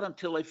 but not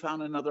until they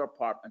found another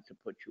apartment to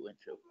put you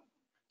into.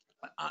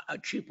 A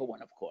cheaper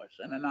one, of course,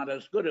 and a not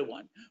as good a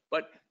one.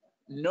 But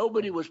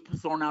nobody was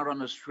thrown out on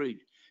the street.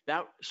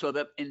 So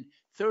that in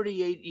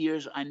 38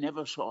 years, I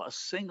never saw a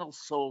single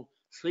soul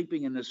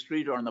sleeping in the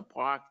street or in the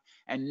park,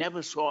 and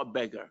never saw a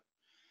beggar.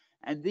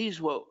 And these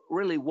were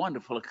really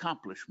wonderful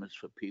accomplishments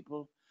for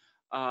people,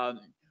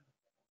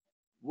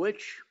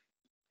 which,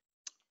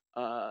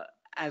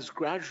 as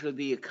gradually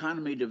the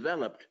economy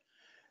developed,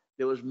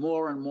 there was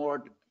more and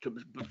more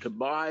to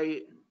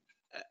buy,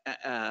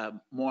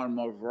 more and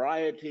more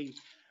variety.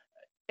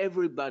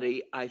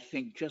 Everybody, I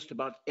think just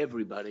about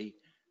everybody,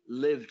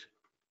 lived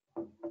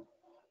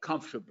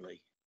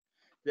comfortably.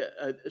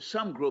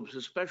 Some groups,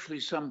 especially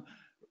some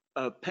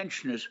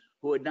pensioners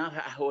who had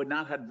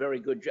not had very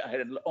good jobs,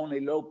 had only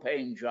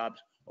low-paying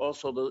jobs.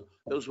 Also,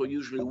 those were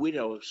usually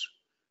widows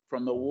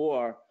from the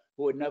war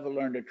who had never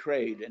learned a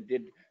trade and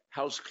did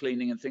house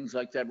cleaning and things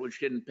like that, which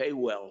didn't pay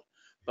well.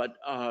 But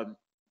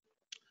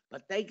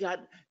they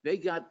got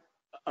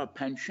a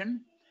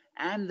pension,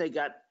 and they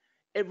got,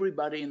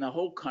 everybody in the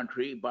whole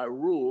country by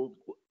rule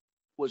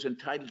was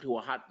entitled to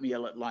a hot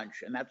meal at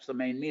lunch, and that's the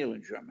main meal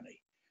in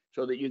Germany.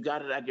 So that you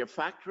got it at your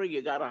factory,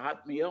 you got a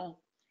hot meal,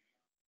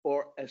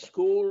 or at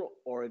school,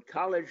 or at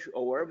college,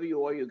 or wherever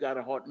you are, you got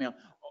a hot meal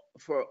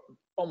for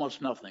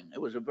almost nothing.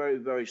 It was a very,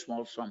 very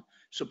small sum,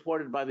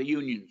 supported by the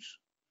unions.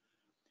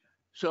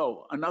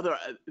 So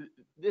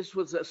this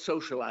was a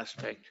social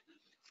aspect.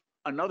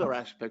 Another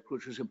aspect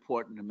which was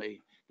important to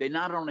me, they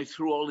not only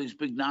threw all these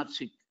big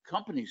Nazi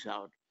companies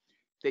out,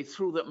 they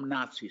threw the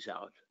Nazis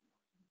out.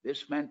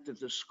 This meant that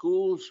the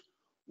schools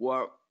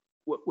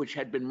which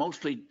had been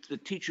mostly, the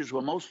teachers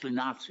were mostly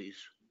Nazis,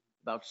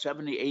 about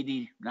 70,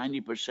 80,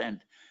 90%,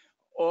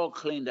 all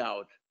cleaned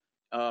out.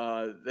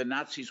 The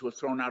Nazis were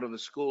thrown out of the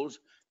schools.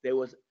 There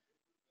was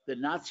the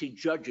Nazi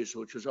judges,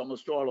 which was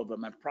almost all of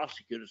them, and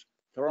prosecutors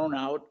thrown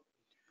out.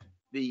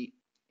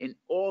 In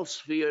all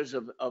spheres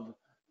of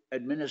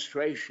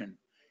administration,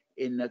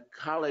 in the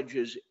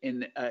colleges,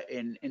 in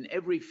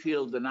every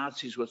field, the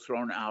Nazis were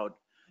thrown out.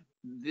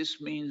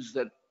 This means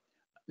that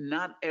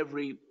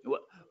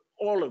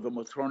all of them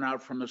were thrown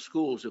out from the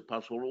schools, if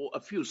possible. A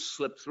few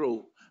slipped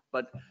through,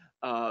 but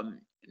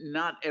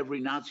not every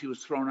Nazi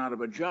was thrown out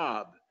of a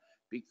job,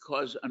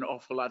 because an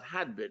awful lot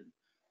had been.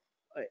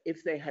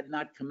 If they had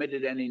not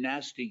committed any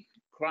nasty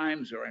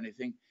crimes or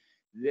anything,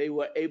 they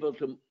were able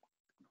to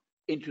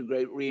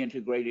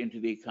reintegrate into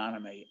the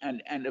economy,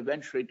 and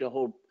eventually to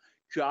hold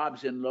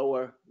jobs in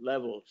lower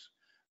levels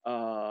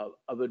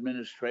of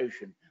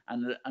administration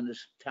and the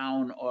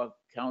town or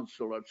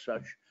council or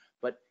such.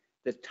 But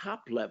the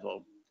top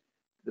level,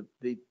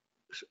 the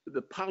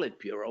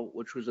Politburo,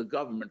 which was a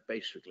government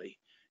basically,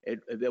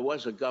 there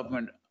was a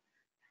government,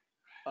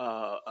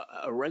 a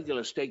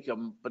regular state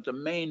government, but the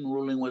main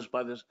ruling was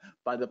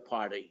by the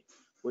party,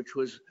 which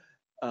was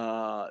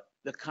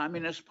the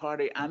Communist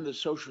Party and the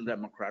Social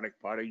Democratic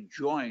Party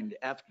joined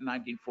after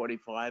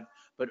 1945,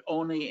 but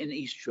only in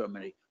East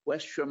Germany.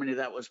 West Germany,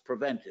 that was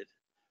prevented.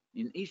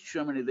 In East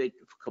Germany, they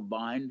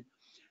combined,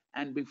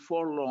 and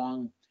before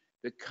long,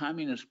 the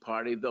Communist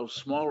Party, though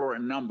smaller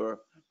in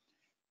number,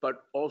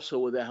 but also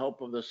with the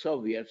help of the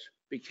Soviets,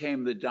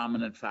 became the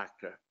dominant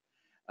factor.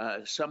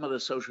 Some of the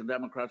Social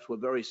Democrats were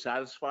very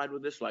satisfied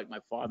with this, like my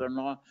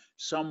father-in-law.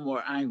 Some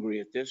were angry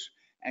at this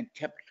and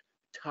kept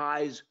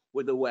ties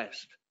with the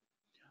West,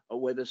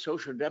 where the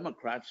Social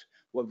Democrats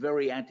were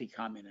very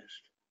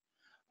anti-communist.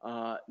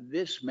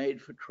 This made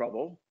for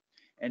trouble,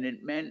 and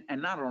it meant,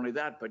 and not only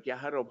that, but you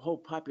had a whole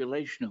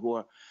population who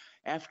were,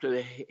 after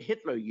the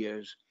Hitler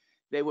years,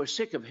 they were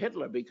sick of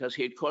Hitler because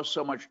he had caused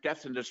so much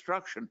death and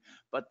destruction,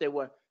 but they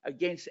were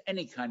against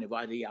any kind of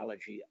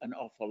ideology, an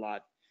awful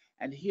lot.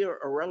 And here,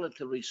 a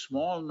relatively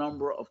small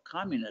number of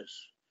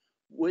communists,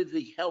 with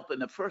the help in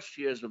the first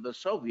years of the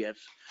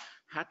Soviets,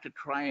 had to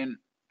try and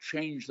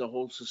change the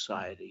whole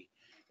society.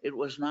 It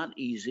was not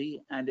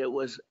easy, and it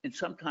was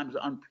sometimes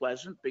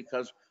unpleasant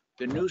because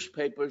the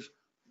newspapers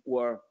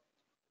were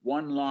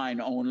one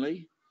line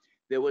only.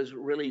 There was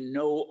really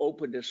no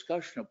open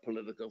discussion of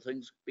political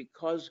things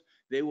because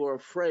they were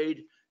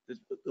afraid that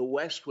the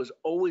West was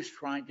always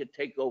trying to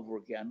take over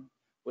again,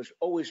 was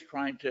always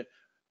trying to,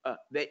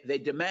 they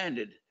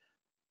demanded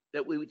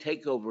that we would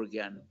take over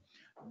again.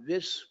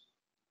 This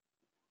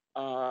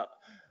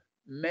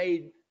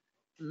made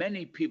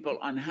many people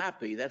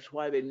unhappy. That's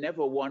why they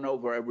never won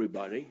over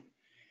everybody.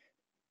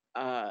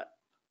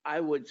 I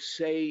would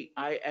say,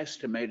 I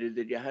estimated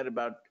that you had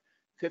about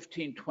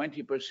 15,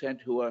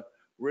 20% who are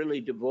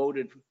really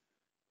devoted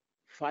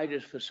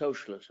fighters for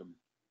socialism.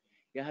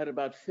 You had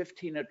about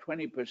 15 or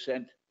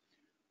 20%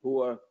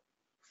 who are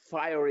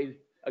fiery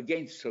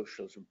against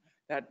socialism.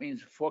 That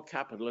means for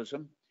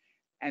capitalism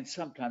and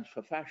sometimes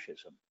for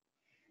fascism.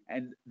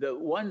 And the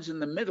ones in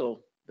the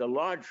middle, the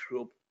large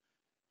group,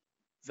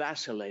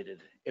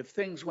 vacillated. If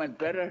things went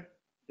better,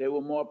 they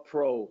were more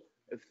pro.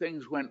 If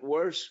things went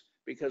worse,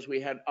 because we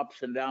had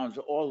ups and downs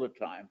all the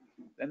time,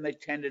 then they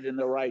tended in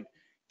the right.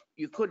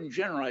 You couldn't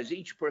generalize,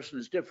 each person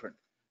is different,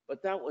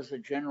 but that was the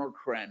general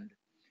trend.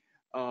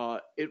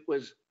 It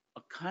was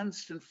a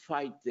constant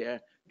fight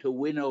there to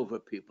win over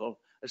people,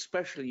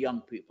 especially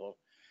young people.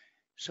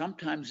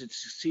 Sometimes it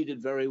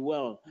succeeded very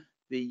well.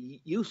 The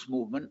youth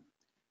movement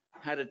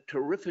had a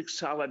terrific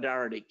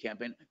solidarity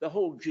campaign. The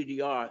whole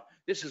GDR,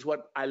 this is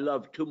what I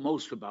love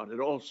most about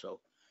it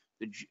also.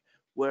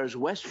 Whereas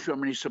West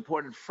Germany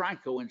supported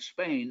Franco in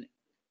Spain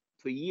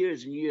for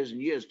years and years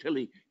and years till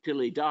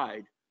he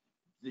died,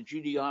 the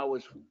GDR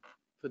was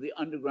for the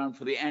underground,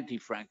 for the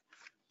anti-Frank.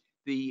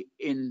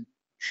 In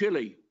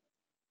Chile,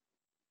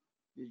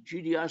 the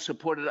GDR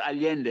supported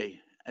Allende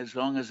as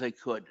long as they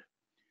could.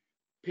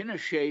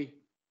 Pinochet,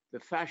 the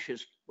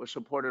fascist, was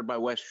supported by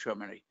West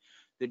Germany.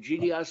 The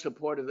GDR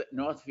supported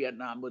North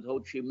Vietnam with Ho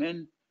Chi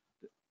Minh.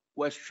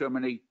 West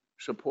Germany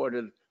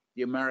supported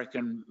the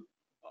American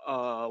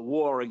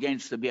war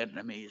against the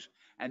Vietnamese.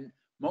 And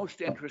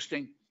most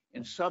interesting,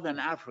 in Southern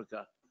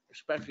Africa,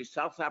 especially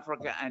South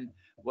Africa and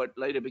what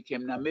later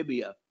became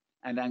Namibia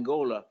and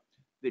Angola,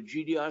 the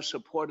GDR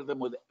supported them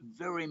with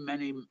very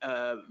many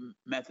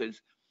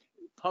methods,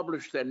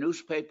 published their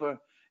newspaper,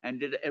 and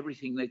did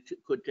everything they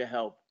could to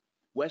help.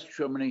 West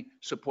Germany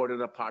supported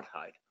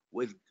apartheid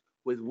with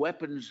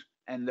weapons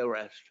and the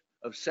rest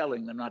of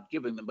selling them, not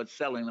giving them, but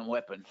selling them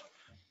weapons.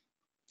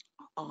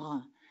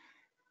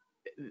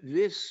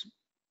 This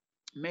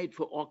made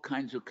for all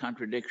kinds of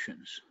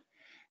contradictions.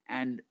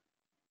 And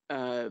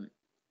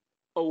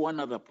one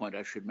other point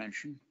I should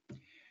mention.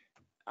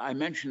 I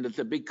mentioned that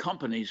the big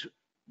companies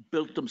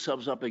built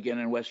themselves up again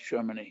in West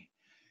Germany.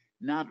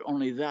 Not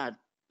only that,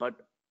 but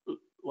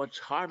what's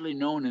hardly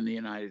known in the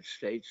United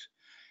States,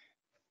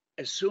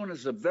 as soon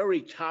as the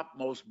very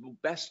topmost,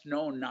 best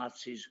known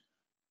Nazis,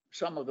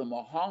 some of them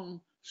are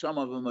hung, some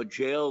of them are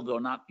jailed, or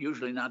not,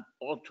 usually not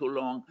all too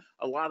long.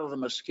 A lot of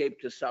them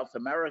escaped to South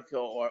America,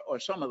 or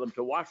some of them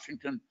to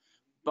Washington.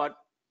 But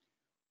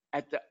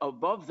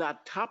above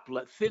that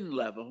thin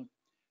level,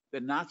 the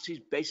Nazis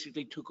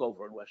basically took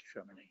over in West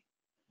Germany.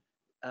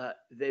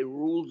 They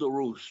ruled the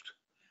roost.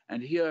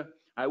 And here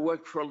I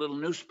worked for a little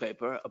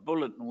newspaper, a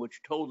bulletin,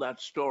 which told that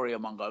story,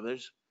 among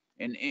others,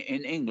 in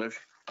English.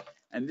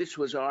 And this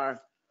was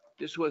our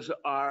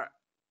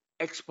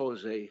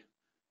expose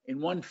in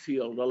one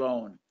field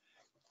alone,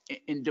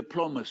 in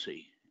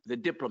diplomacy, the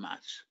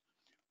diplomats.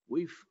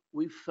 We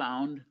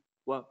found,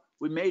 well,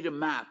 we made a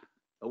map,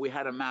 or we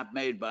had a map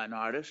made by an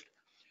artist,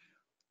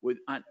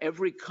 on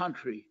every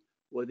country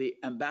where the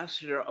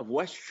ambassador of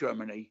West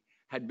Germany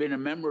had been a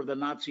member of the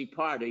Nazi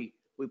Party,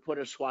 we put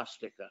a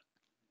swastika.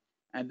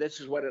 And this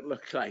is what it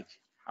looked like.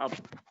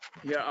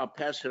 I'll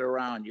pass it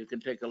around. You can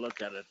take a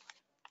look at it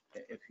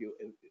if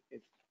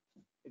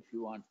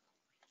you want.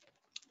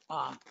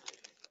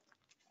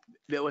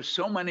 There were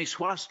so many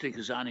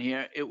swastikas on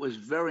here, it was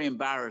very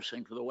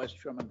embarrassing for the West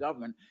German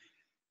government.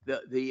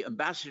 The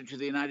ambassador to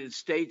the United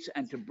States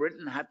and to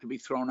Britain had to be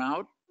thrown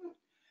out.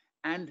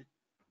 And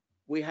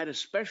we had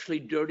especially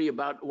dirty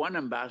about one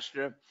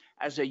ambassador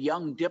as a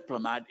young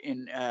diplomat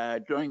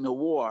during the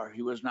war.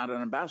 He was not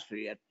an ambassador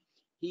yet.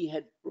 He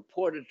had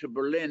reported to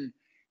Berlin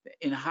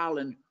in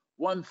Holland,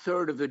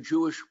 1/3 of the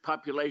Jewish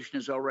population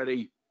is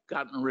already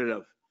gotten rid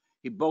of.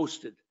 He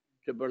boasted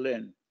to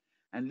Berlin.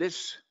 And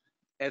this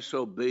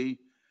SOB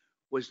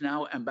was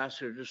now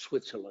ambassador to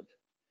Switzerland.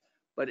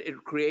 But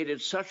it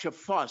created such a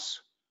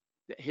fuss,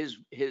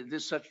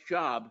 such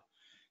job,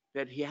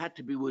 that he had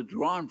to be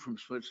withdrawn from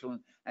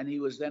Switzerland, and he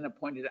was then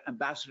appointed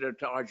ambassador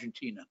to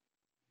Argentina,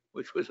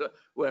 which was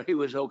where he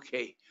was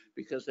okay,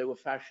 because they were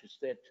fascists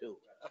there too.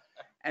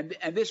 And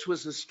this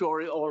was the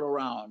story all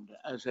around.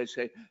 As I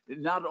say,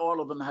 not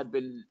all of them had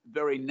been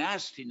very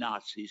nasty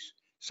Nazis.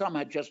 Some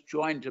had just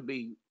joined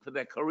for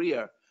their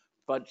career,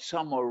 but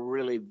some were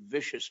really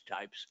vicious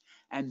types.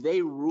 And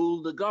they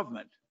ruled the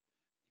government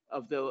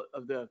of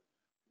the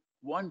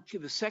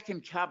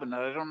second cabinet.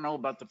 I don't know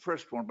about the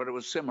first one, but it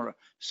was similar.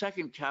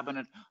 Second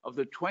cabinet of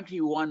the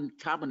 21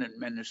 cabinet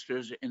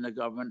ministers in the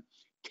government,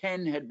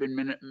 10 had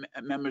been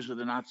members of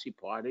the Nazi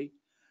Party.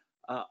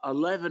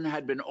 11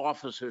 had been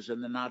officers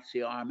in the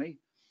Nazi army,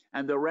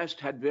 and the rest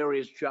had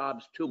various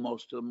jobs too,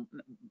 most of them,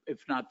 if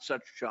not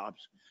such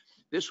jobs.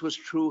 This was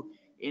true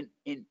in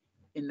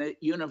the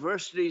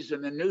universities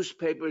and the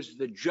newspapers.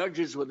 The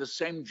judges were the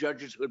same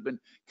judges who had been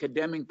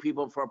condemning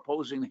people for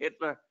opposing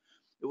Hitler.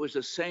 It was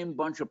the same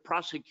bunch of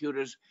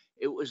prosecutors.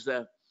 It was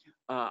in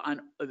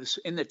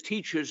the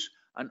teachers,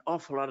 an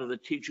awful lot of the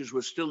teachers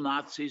were still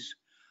Nazis.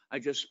 I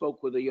just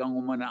spoke with a young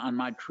woman on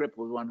my trip,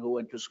 with one who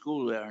went to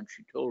school there, and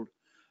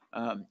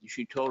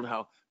she told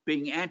how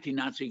being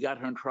anti-Nazi got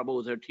her in trouble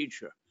with her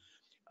teacher.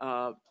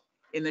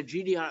 In the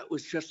GDR, it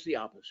was just the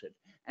opposite.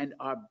 And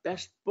our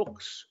best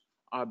books,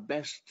 our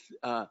best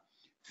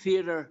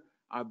theater,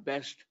 our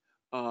best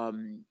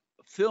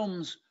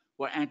films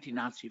were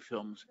anti-Nazi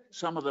films.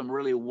 Some of them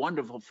really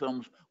wonderful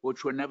films,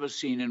 which were never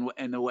seen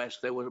in the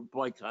West. They were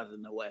boycotted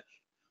in the West.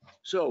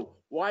 So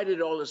why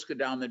did all this go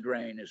down the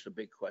drain is the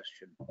big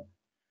question.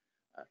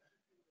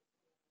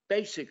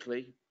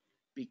 Basically,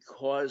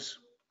 because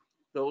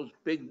those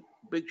big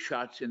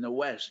shots in the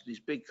West,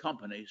 these big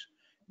companies,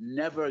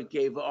 never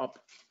gave up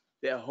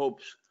their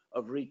hopes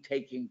of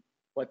retaking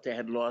what they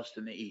had lost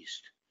in the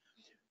East.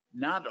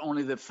 Not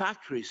only the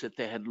factories that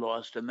they had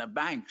lost and the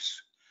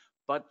banks,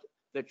 but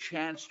the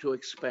chance to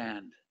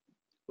expand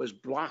was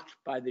blocked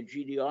by the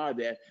GDR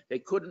there. They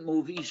couldn't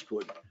move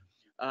eastward.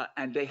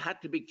 And they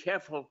had to be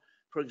careful,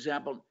 for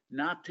example,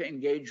 not to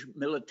engage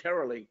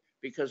militarily,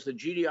 because the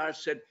GDR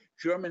said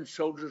German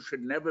soldiers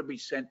should never be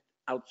sent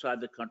outside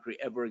the country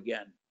ever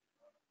again.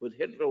 With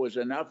Hitler was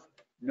enough,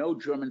 no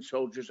German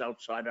soldiers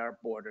outside our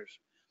borders.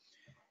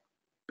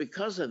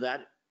 Because of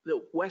that,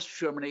 the West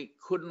Germany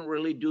couldn't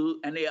really do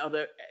any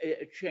other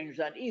change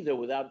that either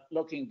without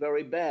looking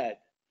very bad.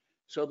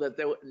 So that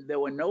there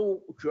were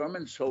no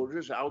German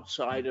soldiers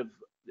outside of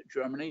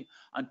Germany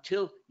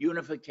until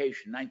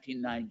unification,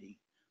 1990.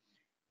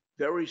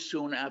 Very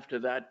soon after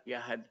that, you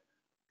had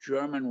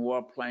German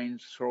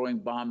warplanes throwing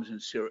bombs in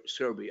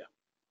Serbia.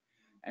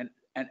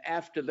 And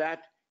after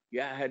that,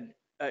 you had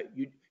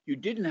you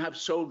didn't have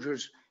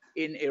soldiers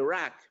in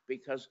Iraq,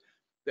 because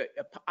the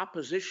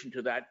opposition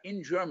to that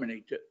in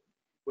Germany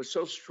was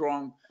so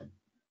strong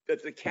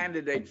that the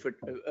candidate for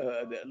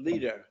the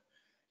leader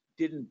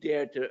didn't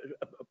dare to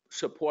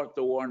support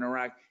the war in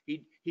Iraq.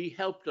 He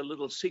helped a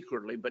little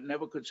secretly, but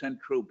never could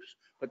send troops.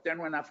 But then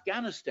when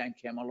Afghanistan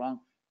came along,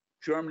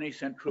 Germany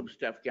sent troops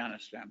to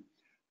Afghanistan.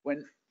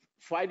 When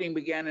fighting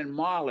began in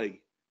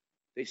Mali,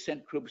 they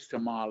sent troops to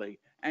Mali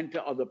and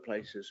to other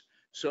places.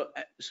 So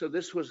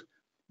this was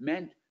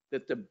meant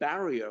that the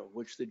barrier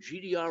which the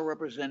GDR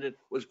represented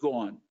was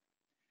gone.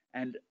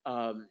 And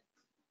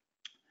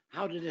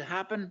how did it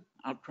happen?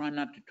 I'll try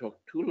not to talk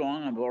too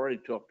long. I've already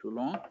talked too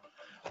long.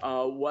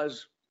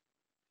 Was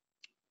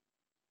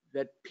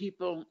that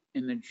people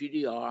in the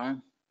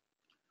GDR,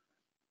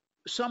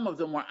 some of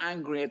them were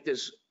angry at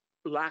this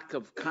lack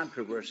of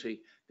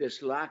controversy,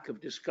 this lack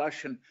of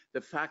discussion,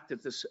 the fact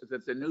that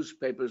the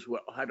newspapers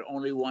had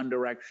only one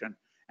direction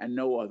and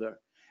no other.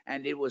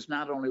 And it was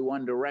not only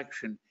one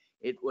direction,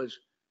 it was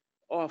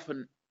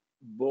often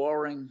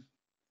boring,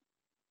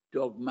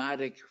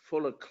 dogmatic,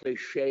 full of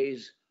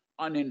cliches,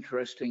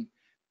 uninteresting.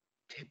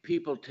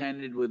 People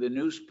tended with the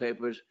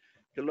newspapers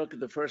to look at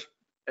the first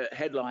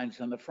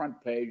headlines on the front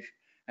page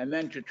and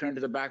then to turn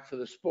to the back for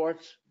the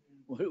sports,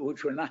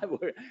 which were not,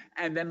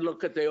 and then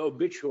look at the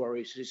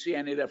obituaries to see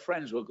any of their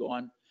friends were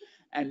gone.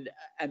 And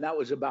that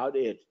was about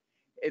it.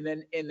 And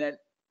then in the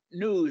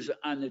news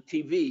on the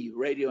TV,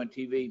 radio and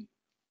TV,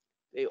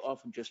 they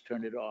often just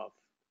turned it off.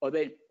 Or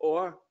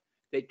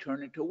they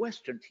turned it to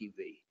Western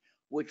TV,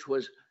 which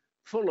was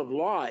full of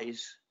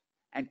lies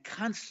and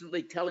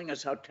constantly telling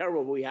us how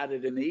terrible we had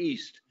it in the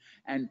East,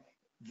 and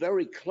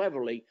very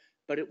cleverly,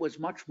 but it was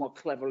much more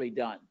cleverly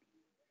done.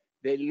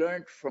 They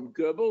learned from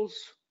Goebbels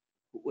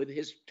with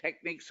his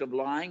techniques of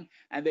lying,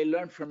 and they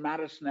learned from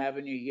Madison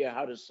Avenue here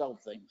how to sell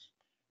things.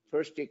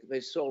 First,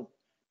 they sold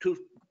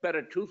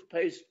better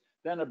toothpaste,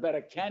 then a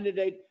better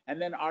candidate,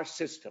 and then our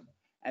system.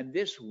 And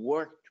this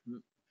worked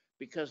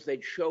because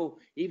they'd show,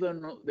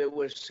 even though they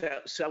were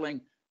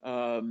selling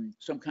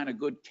some kind of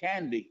good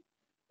candy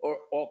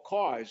or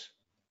cars,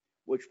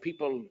 which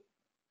people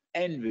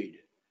envied.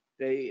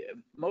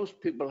 Most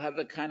people have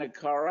the kind of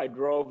car I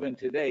drove in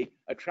today,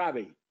 a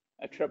Trabant.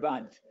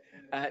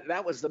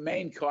 That was the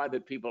main car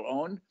that people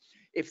owned.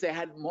 If they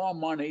had more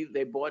money,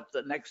 they bought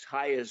the next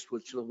highest,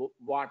 which was the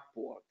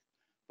Wartburg.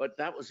 But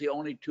that was the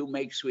only two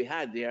makes we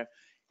had there.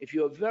 If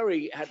you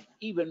had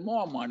even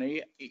more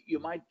money, you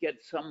might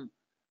get some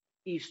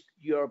East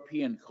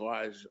European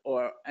cars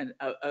and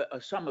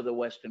some of the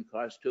Western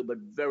cars too, but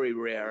very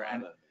rare,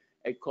 and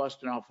it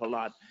cost an awful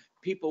lot.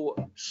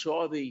 People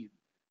saw the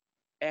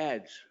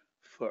ads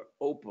for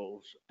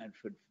Opels and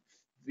for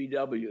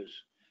VWs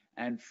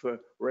and for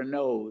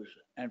Renaults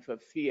and for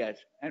Fiat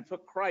and for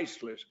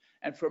Chryslers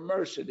and for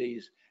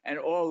Mercedes and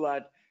all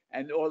that.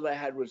 And all they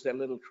had was their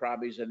little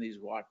Trabis and these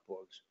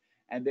Wartburgs.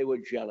 And they were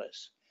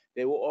jealous.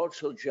 They were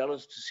also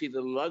jealous to see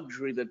the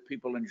luxury that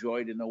people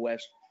enjoyed in the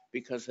West,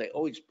 because they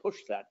always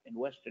pushed that in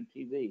Western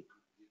TV.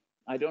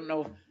 I don't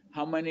know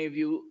how many of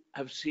you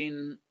have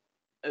seen,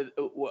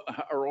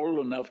 are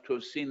old enough to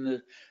have seen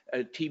the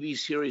TV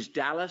series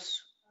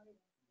Dallas.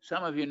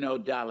 Some of you know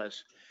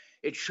Dallas.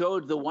 It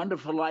showed the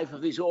wonderful life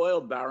of these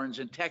oil barons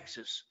in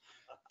Texas.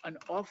 An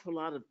awful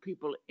lot of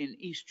people in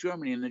East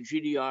Germany, in the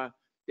GDR,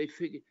 they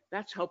figured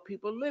that's how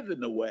people live in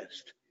the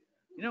West,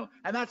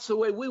 and that's the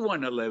way we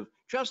want to live,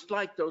 just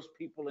like those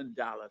people in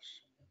Dallas.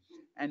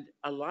 And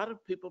a lot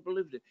of people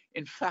believed it.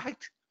 In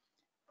fact,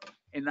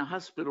 in the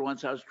hospital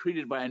once, I was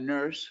treated by a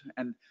nurse,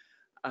 and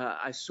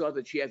I saw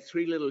that she had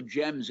 3 little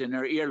gems in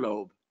her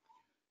earlobe.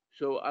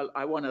 So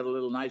I wanted a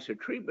little nicer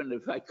treatment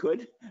if I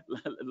could,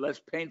 less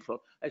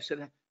painful. I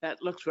said,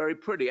 that looks very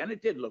pretty. And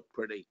it did look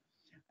pretty.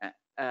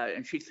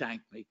 And she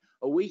thanked me.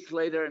 A week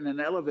later in an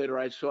elevator,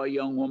 I saw a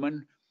young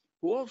woman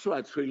who also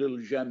had 3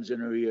 little gems in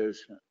her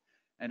ears.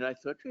 And I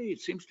thought, hey,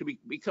 it seems to be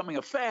becoming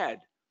a fad.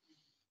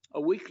 A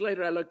week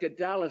later, I looked at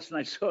Dallas and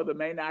I saw the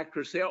main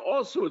actress there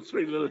also with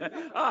 3 little,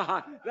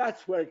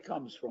 that's where it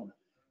comes from.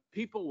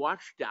 People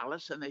watched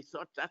Dallas and they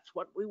thought that's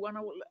what we want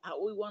to,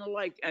 how we want to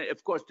like. And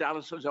of course,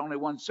 Dallas was only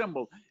one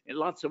symbol and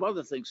lots of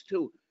other things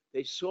too.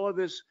 They saw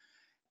this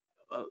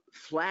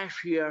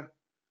flashier,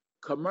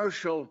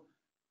 commercial,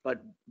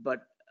 but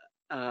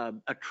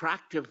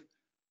attractive.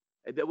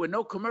 There were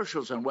no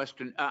commercials on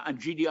on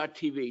GDR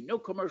TV, no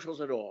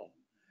commercials at all,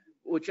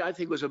 which I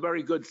think was a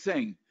very good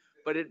thing.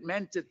 But it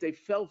meant that they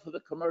fell for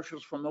the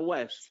commercials from the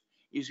West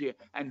easier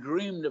and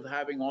dreamed of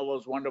having all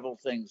those wonderful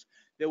things.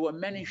 There were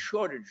many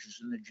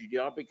shortages in the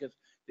GDR because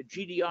the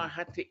GDR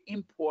had to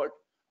import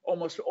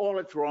almost all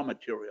its raw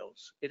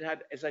materials. It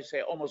had, as I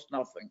say, almost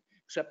nothing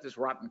except this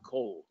rotten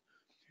coal.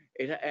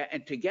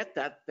 And to get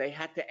that, they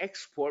had to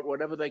export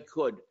whatever they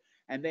could.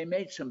 And they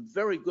made some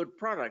very good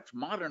products,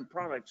 modern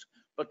products,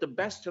 but the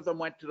best of them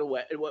went to the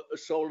West,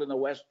 sold in the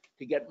West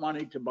to get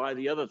money to buy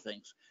the other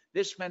things.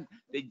 This meant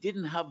they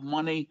didn't have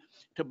money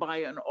to buy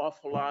an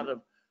awful lot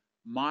of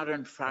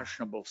modern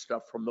fashionable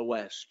stuff from the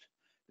West.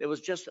 There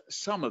was just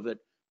some of it,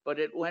 but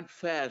it went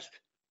fast.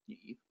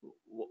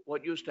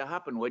 What used to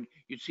happen when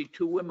you'd see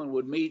 2 women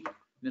would meet,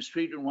 in the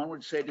street, and one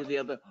would say to the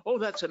other, "Oh,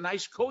 that's a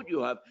nice coat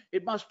you have.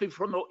 It must be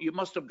you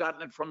must have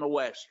gotten it from the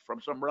West,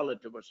 from some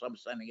relative or some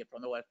sending it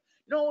from the West."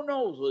 "No,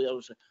 no," the other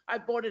would say, "I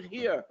bought it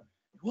here."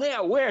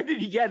 Where did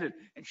he get it?"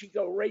 And she'd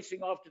go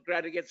racing off to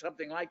try to get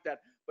something like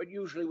that, but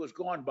usually was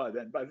gone by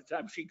then, by the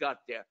time she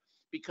got there,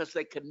 because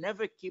they could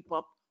never keep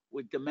up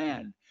with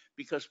demand,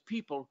 because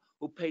people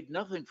who paid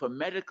nothing for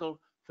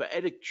medical, for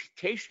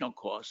educational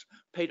costs,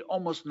 paid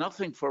almost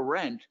nothing for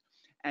rent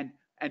and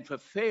for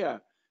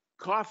fare,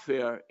 car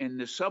fare in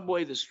the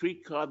subway, the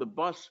streetcar, the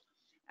bus,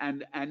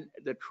 and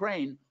the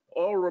train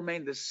all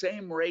remained the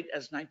same rate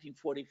as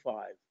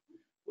 1945,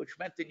 which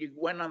meant that you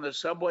went on the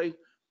subway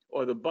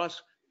or the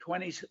bus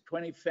 20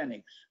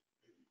 pfennigs.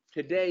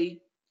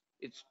 Today,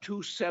 it's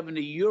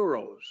 270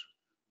 euros,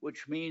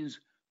 which means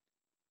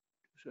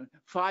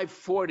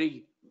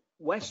 540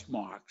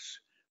 Westmarks,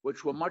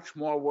 which were much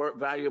more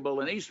valuable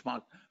than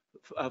Eastmarks.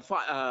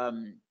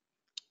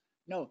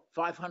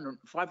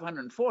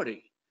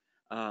 540.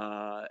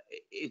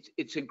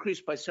 It's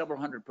increased by several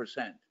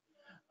hundred%,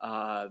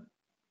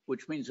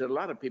 which means that a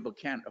lot of people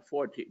can't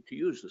afford to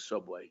use the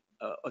subway,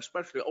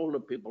 especially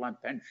older people on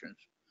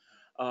pensions.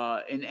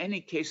 In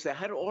any case, they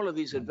had all of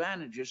these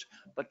advantages,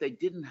 but they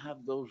didn't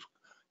have those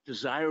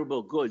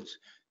desirable goods.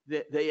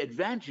 The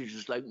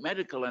advantages like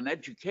medical and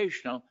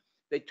educational,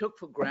 they took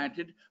for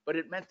granted, but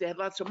it meant they had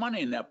lots of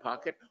money in their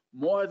pocket,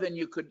 more than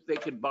they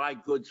could buy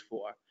goods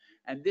for.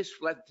 And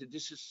this led to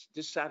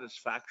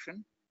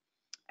dissatisfaction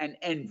and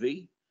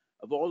envy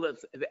of all that,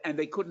 and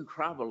they couldn't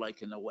travel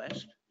like in the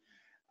West,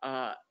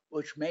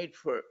 which made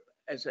for,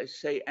 as I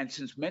say, and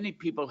since many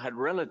people had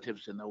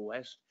relatives in the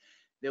West,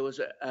 there was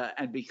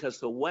and because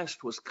the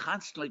West was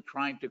constantly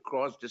trying to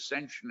cause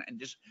dissension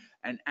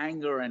and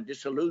anger and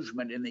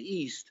disillusionment in the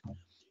East,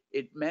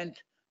 it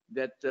meant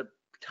that the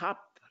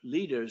top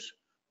leaders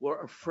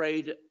were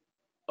afraid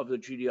of the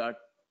GDR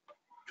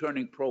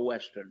turning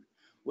pro-Western,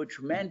 which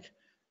meant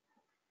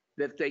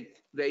that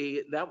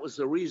that was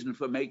the reason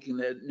for making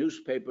the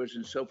newspapers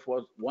and so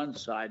forth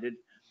one-sided,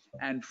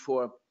 and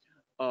for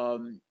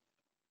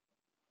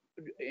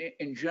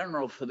in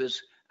general for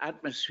this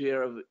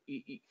atmosphere of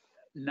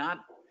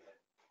not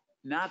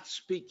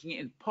speaking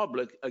in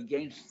public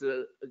against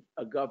a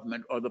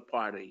government or the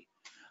party.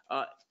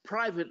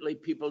 Privately,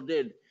 people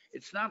did.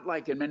 It's not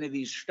like in many of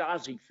these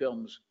Stasi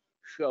films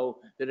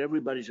show that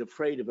everybody's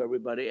afraid of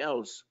everybody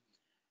else.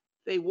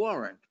 They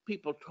weren't.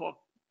 People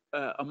talked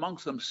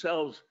amongst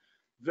themselves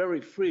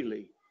very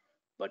freely,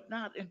 but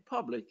not in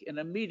public. In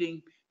a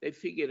meeting, they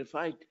figured if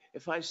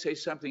I say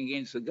something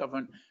against the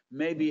government,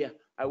 maybe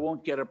I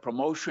won't get a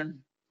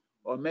promotion,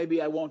 or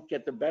maybe I won't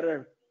get the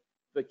better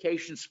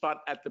vacation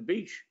spot at the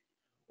beach,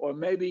 or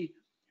maybe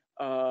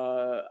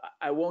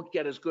I won't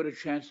get as good a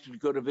chance to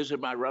go to visit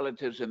my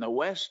relatives in the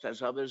West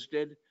as others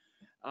did.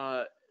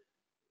 Why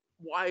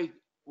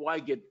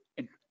get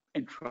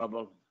in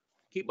trouble?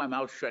 Keep my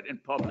mouth shut in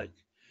public.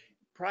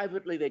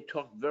 Privately, they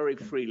talked very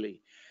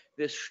freely.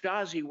 This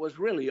Stasi was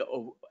really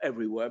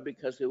everywhere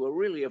because they were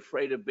really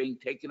afraid of being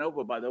taken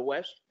over by the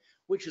West,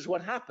 which is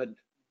what happened.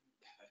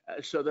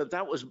 So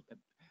that was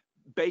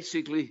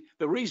basically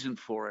the reason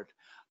for it.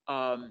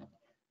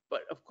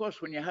 But of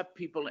course, when you have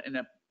people in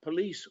a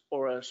police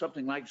or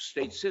something like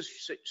state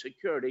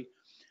security,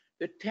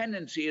 the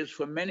tendency is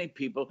for many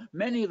people,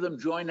 many of them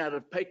join out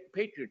of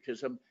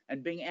patriotism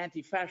and being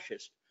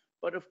anti-fascist.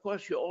 But of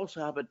course, you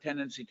also have a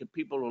tendency to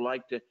people who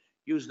like to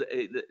use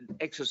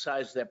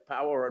exercise their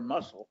power and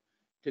muscle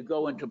to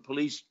go into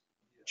police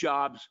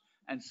jobs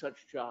and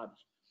such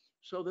jobs,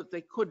 so that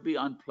they could be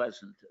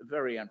unpleasant,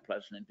 very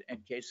unpleasant in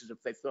cases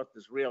if they thought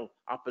there's real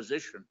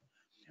opposition.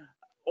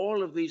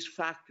 All of these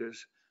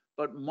factors,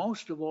 but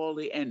most of all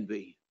the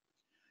envy,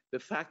 the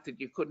fact that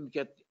you couldn't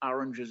get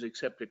oranges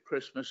except at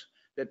Christmas,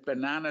 that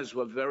bananas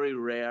were very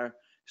rare,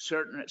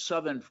 certain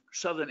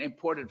southern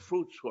imported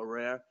fruits were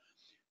rare,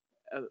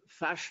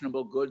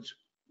 fashionable goods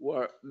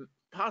were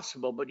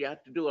possible, but you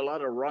had to do a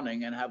lot of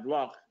running and have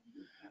luck,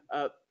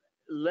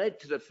 led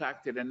to the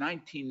fact that in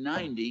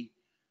 1990,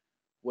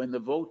 when the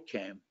vote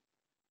came,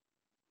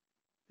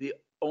 the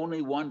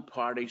only one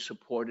party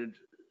supported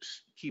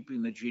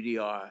keeping the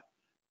GDR.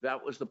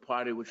 That was the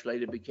party which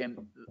later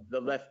became the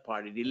left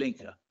party, Die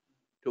Linke,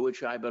 to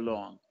which I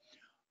belong.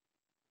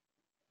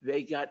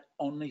 They got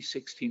only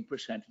 16%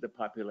 of the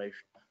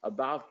population,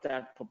 about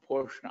that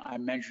proportion I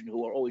mentioned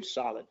who were always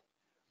solid.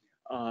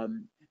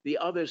 The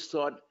others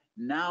thought,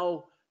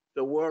 now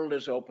the world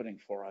is opening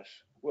for us.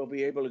 We'll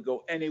be able to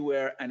go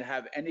anywhere and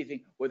have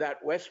anything. With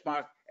that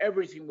Westmark,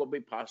 everything will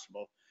be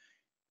possible.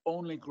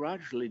 Only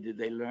gradually did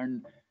they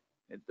learn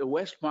that the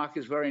Westmark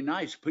is very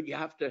nice, but you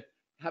have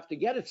to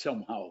get it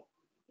somehow.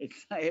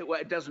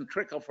 It doesn't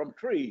trickle from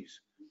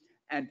trees.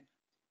 And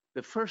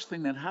the first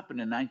thing that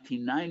happened in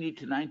 1990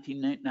 to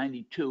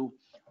 1992,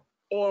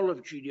 all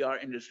of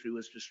GDR industry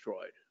was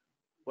destroyed.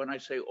 When I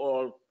say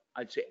all,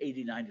 I'd say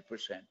 80, 90%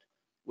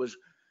 was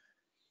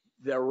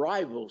their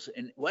rivals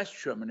in West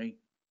Germany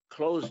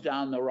closed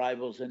down the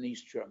rivals in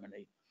East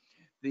Germany.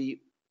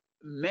 The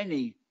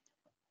many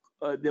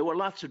there were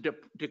lots of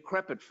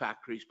decrepit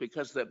factories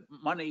because the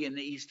money in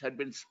the East had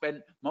been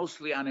spent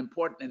mostly on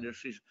important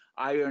industries,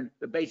 iron,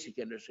 the basic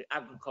industry,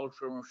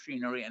 agricultural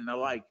machinery, and the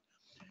like,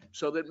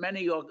 so that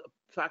many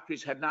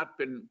factories had not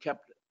been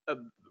kept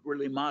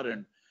really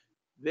modern.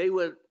 They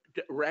were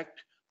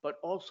wrecked, but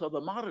also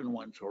the modern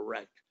ones were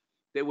wrecked.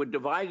 They were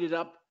divided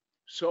up,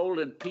 sold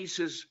in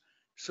pieces,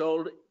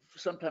 sold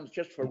sometimes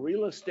just for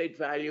real estate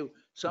value.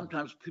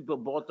 Sometimes people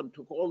bought them,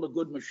 took all the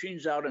good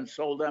machines out and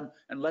sold them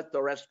and let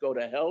the rest go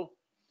to hell.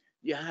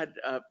 You had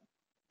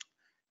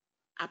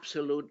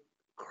absolute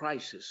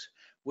crisis,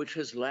 which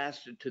has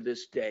lasted to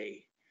this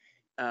day.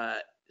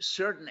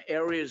 Certain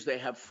areas they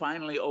have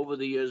finally over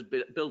the years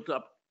built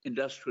up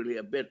industrially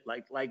a bit,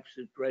 like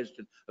Leipzig,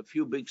 Dresden, a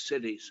few big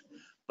cities.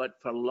 But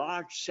for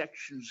large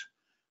sections,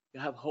 you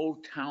have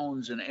whole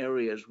towns and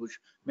areas which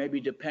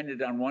maybe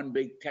depended on one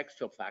big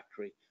textile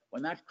factory.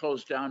 When that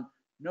closed down,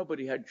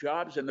 nobody had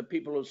jobs, and the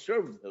people who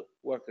served the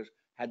workers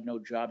had no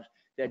jobs.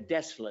 They're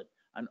desolate.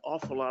 An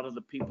awful lot of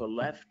the people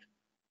left.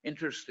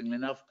 Interestingly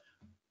enough,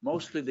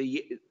 mostly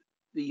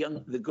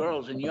the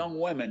girls and young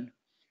women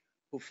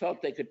who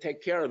felt they could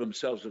take care of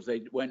themselves if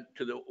they went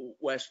to the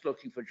West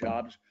looking for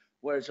jobs,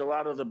 whereas a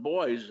lot of the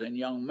boys and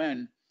young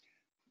men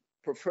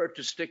preferred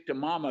to stick to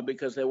mama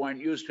because they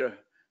weren't used to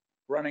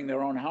running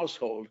their own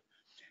household.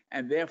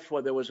 And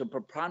therefore, there was a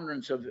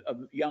preponderance of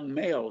young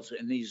males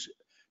in these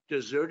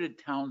deserted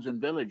towns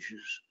and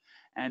villages,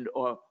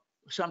 or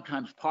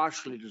sometimes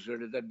partially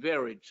deserted, that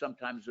varied.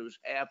 Sometimes it was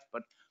half,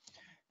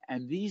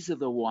 and these are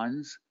the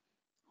ones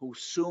who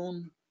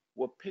soon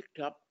were picked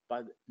up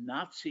by the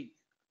Nazi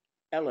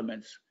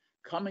elements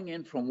coming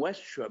in from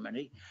West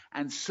Germany,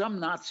 and some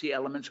Nazi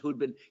elements who'd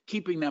been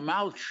keeping their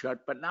mouths shut,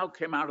 but now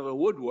came out of the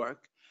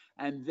woodwork,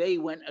 and they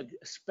went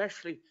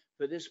especially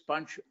for this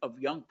bunch of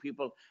young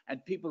people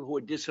and people who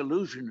were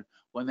disillusioned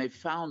when they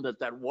found that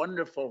that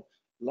wonderful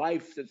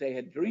life that they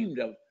had dreamed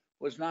of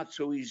was not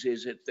so easy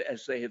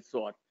as they had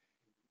thought.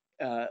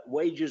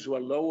 Wages were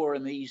lower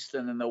in the East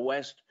than in the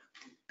West.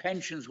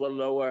 Pensions were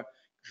lower.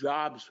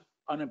 Jobs,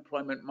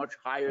 unemployment much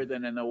higher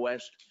than in the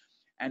West,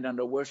 and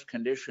under worse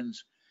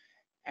conditions.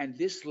 And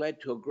this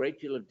led to a great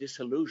deal of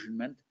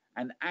disillusionment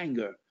and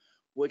anger,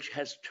 which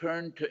has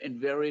turned in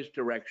various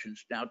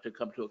directions. Now, to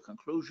come to a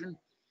conclusion,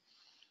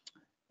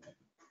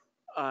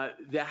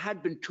 there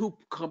had been two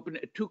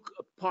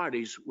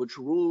parties which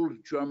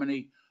ruled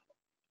Germany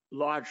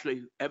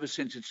largely ever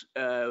since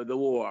the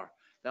war.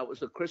 That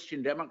was the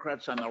Christian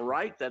Democrats on the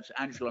right, that's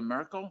Angela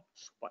Merkel,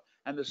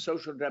 and the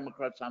Social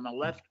Democrats on the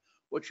left,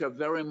 which are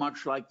very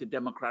much like the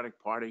Democratic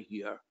Party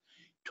here.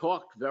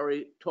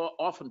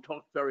 Often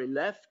talked very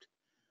left,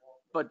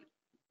 but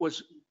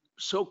was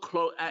so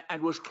close,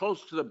 and was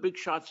close to the big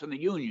shots in the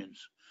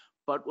unions,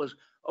 but was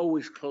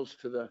always close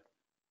to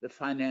the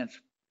finance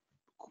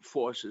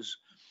forces.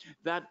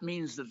 That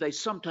means that they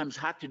sometimes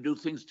had to do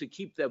things to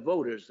keep their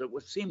voters that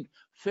seemed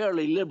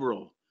fairly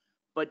liberal,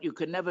 but you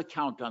could never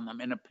count on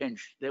them in a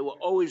pinch. They were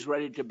always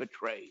ready to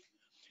betray.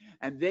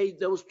 And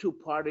those two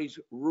parties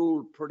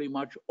ruled pretty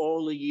much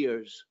all the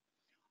years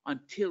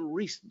until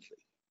recently.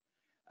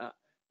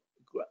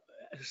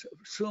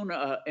 Soon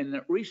in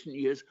the recent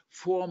years,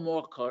 four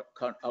more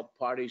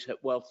parties,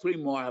 three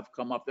more have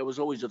come up. There was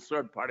always a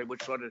third party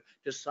which sort of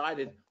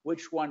decided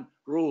which one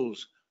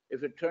rules.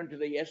 If it turned to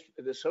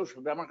the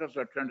Social Democrats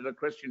or turned to the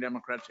Christian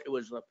Democrats, it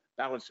was a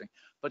balancing.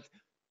 But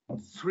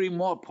three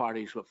more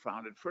parties were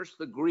founded. First,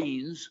 the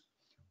Greens,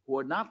 who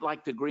are not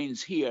like the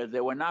Greens here.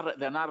 They're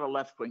not a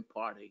left-wing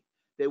party.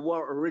 They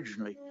were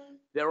originally.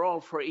 They're all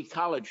for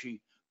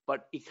ecology,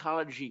 but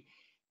ecology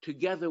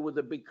together with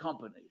the big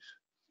companies.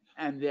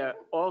 And they're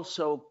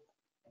also,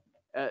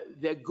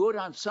 they're good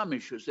on some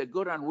issues. They're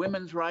good on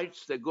women's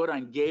rights. They're good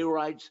on gay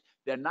rights.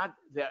 They're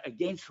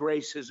against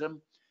racism.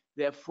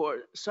 They're for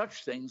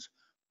such things,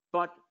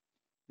 but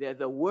they're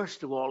the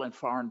worst of all in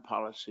foreign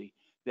policy.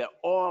 They're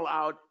all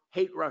out,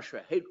 hate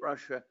Russia,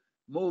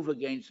 move,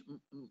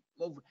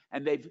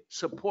 and they've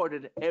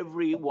supported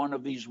every one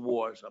of these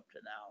wars up to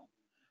now.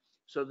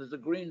 So that the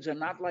Greens are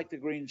not like the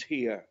Greens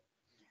here.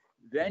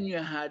 Then you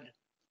had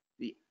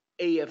the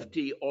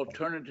AfD,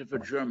 Alternative for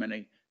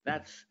Germany.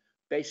 That's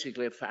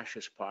basically a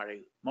fascist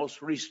party.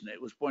 Most recent,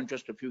 it was born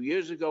just a few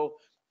years ago,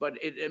 but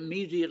it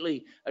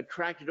immediately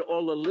attracted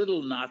all the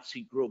little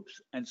Nazi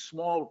groups and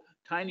small,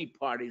 tiny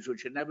parties,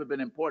 which had never been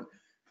important,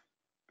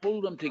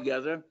 pulled them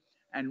together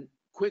and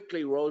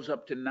quickly rose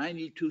up to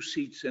 92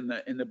 seats in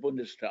the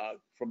Bundestag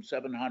from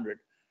 700,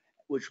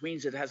 which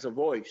means it has a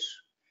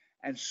voice.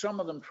 And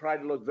some of them try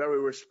to look very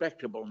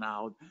respectable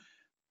now,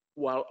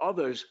 while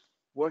others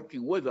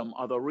working with them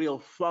are the real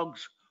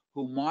thugs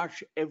who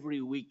march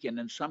every weekend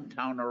in some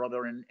town or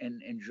other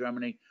in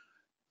Germany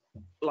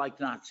like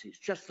Nazis,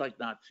 just like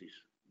Nazis.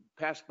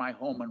 Past my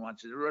home and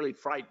once, it's really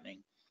frightening.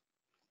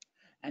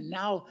 And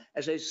now,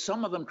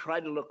 some of them try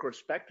to look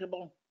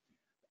respectable,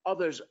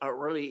 others are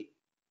really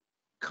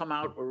come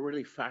out with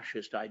really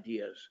fascist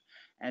ideas.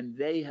 And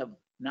they have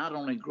not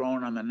only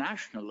grown on the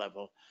national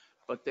level,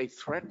 but they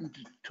threatened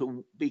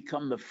to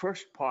become the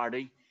first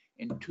party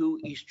in two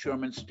East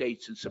German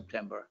states in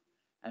September.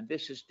 and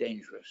this is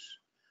dangerous.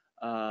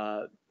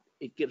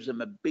 It gives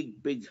them a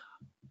big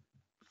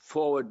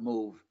forward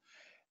move.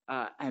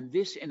 And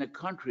this in a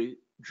country,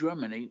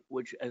 Germany,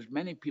 which, as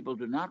many people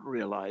do not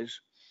realize,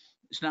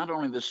 is not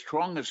only the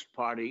strongest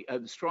party,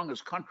 the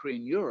strongest country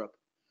in Europe,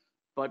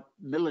 but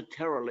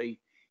militarily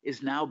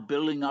is now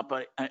building up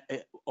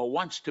or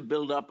wants to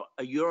build up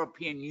a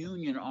European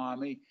Union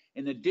army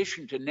in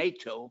addition to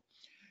NATO,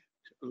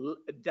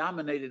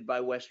 dominated by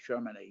West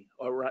Germany,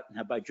 or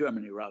by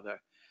Germany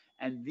rather.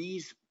 And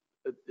these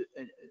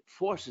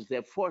forces,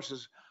 their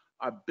forces,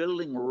 are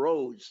building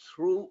roads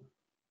through,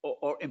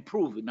 or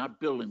improving, not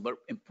building, but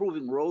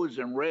improving roads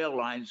and rail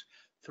lines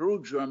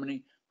through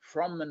Germany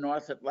from the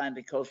North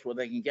Atlantic coast, where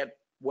they can get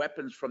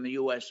weapons from the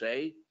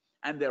USA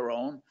and their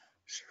own,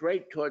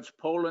 straight towards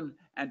Poland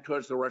and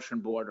towards the Russian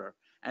border.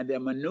 And they're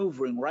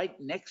maneuvering right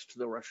next to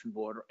the Russian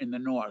border in the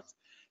north.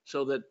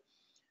 So that,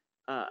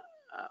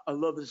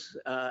 although this,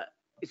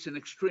 it's an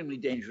extremely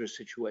dangerous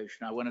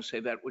situation, I want to say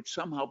that, which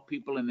somehow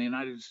people in the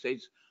United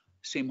States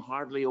seem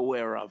hardly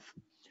aware of.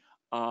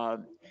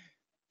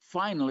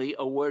 Finally,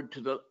 a word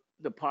to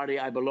the party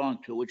I belong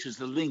to, which is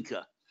the Linke,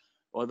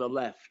 or the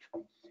left,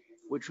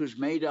 which was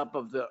made up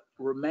of the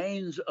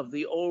remains of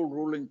the old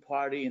ruling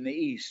party in the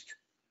East,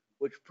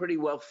 which pretty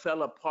well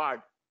fell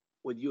apart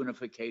with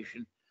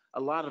unification. A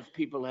lot of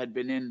people had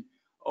been in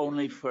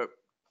only to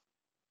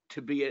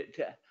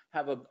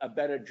have a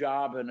better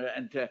job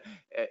and to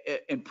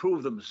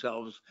improve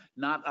themselves,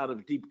 not out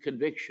of deep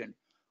conviction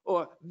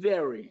or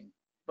varying.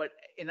 But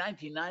in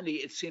 1990,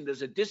 it seemed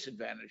as a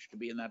disadvantage to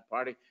be in that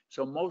party.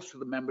 So most of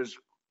the members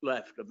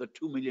left, of the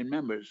 2 million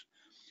members.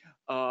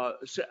 But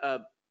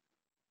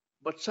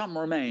some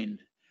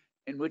remained,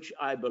 in which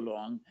I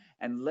belong.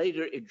 And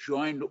later it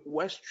joined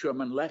West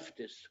German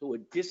leftists who were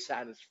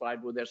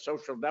dissatisfied with their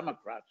Social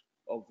Democrats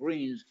or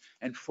Greens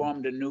and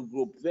formed a new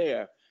group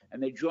there.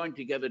 And they joined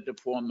together to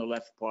form the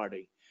Left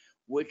Party,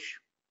 which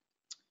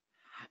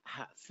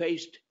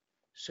faced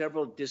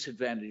several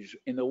disadvantages.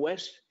 In the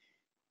West,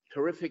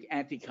 terrific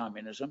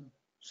anti-communism,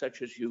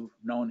 such as you've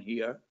known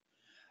here.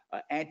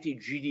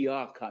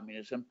 Anti-GDR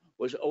communism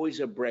was always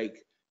a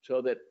break,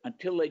 so that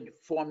until they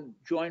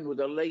joined with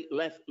the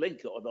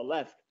Linke, or the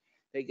left,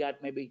 they got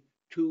maybe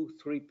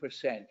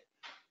 2-3%.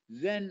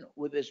 Then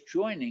with this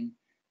joining,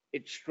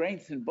 it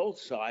strengthened both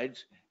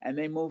sides, and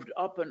they moved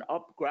up and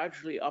up,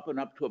 gradually up and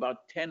up to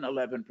about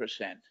 10-11%,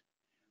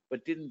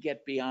 but didn't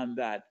get beyond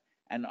that.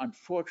 And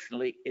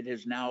unfortunately, it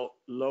is now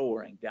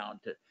lowering down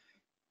to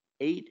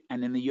 8%,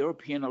 and in the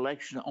European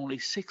election, only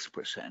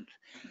 6%.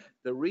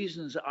 The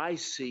reasons I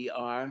see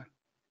are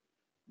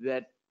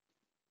that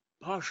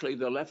partially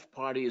the left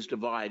party is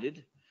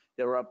divided.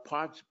 There are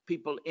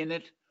people in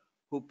it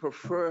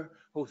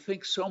who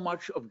think so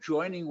much of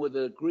joining with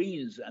the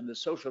Greens and the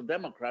Social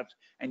Democrats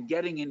and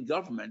getting in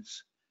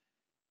governments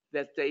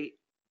that they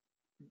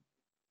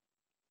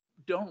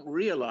don't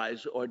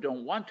realize, or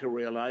don't want to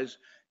realize,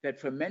 that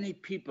for many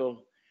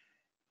people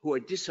who are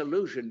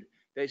disillusioned,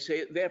 they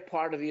say they're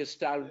part of the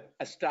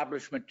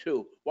establishment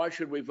too. Why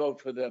should we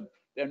vote for them?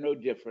 They're no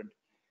different.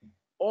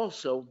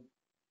 Also,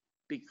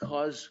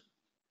 because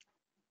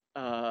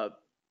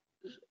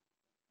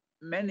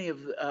many of,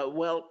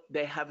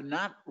 they have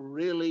not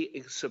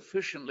really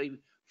sufficiently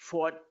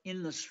fought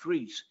in the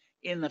streets,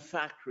 in the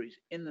factories,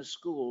 in the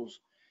schools.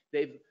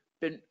 They've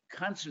been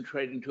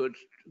concentrating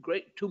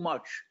too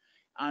much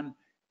on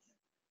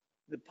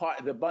the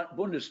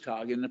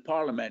Bundestag, in the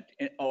parliament,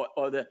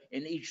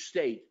 in each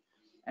state,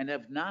 and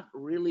have not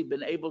really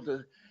been able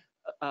to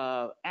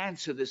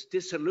answer this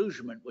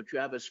disillusionment, which you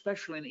have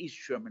especially in East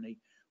Germany,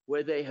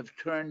 where they have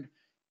turned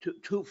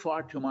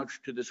far too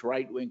much to this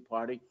right-wing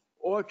party,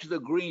 or to the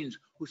Greens,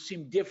 who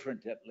seem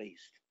different at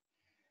least.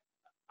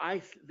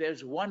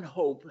 There's one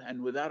hope,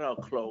 and with that I'll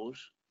close.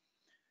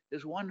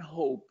 There's one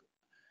hope.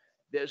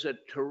 There's a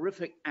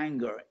terrific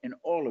anger in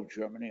all of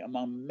Germany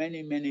among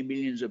many, many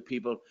millions of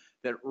people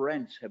that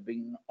rents have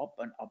been up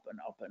and up and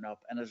up and up.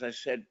 And as I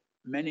said,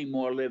 many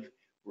more live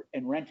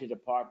in rented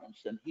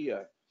apartments than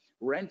here.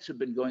 Rents have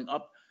been going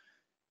up.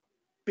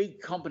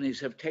 Big companies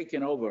have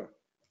taken over,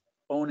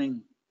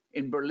 owning.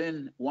 In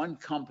Berlin, one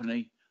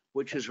company,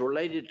 which is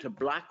related to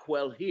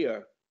Blackwell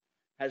here,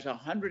 has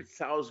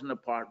 100,000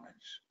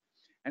 apartments.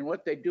 And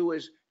what they do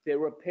is they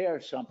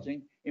repair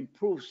something,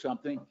 improve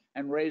something,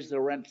 and raise the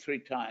rent 3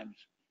 times,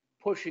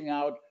 pushing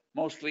out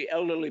mostly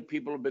elderly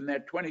people who've been there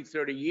 20,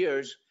 30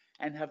 years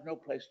and have no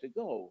place to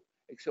go,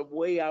 except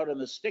way out in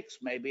the sticks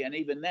maybe, and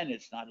even then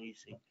it's not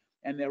easy.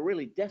 And they're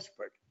really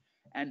desperate.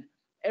 And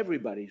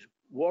everybody's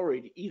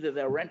worried either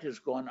their rent has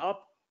gone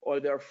up or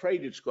they're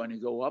afraid it's going to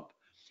go up.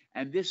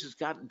 And this has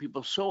gotten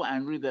people so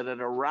angry that at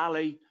a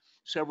rally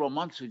several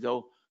months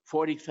ago,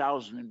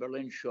 40,000 in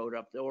Berlin showed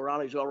up. There were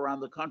rallies all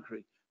around the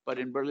country, but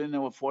in Berlin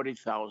there were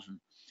 40,000.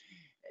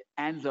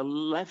 And the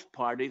left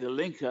party, the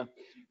Linke,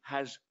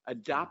 has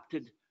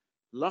adopted,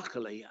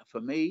 luckily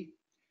for me,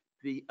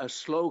 a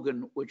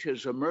slogan which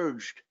has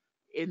emerged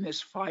in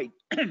this fight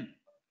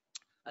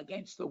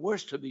against the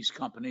worst of these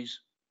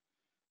companies,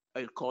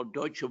 called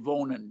Deutsche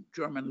Wohnen,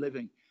 German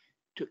living.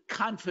 to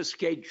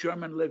confiscate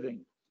German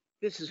living.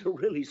 This is a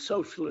really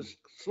socialist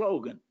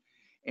slogan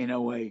in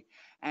a way.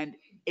 And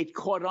it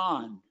caught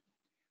on.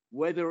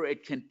 Whether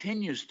it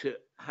continues to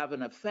have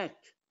an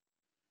effect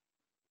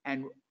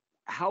and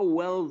how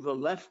well the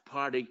left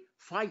party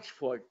fights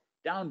for it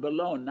down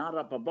below, not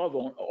up above,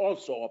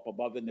 also up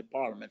above in the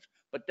parliaments,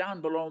 but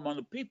down below among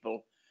the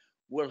people,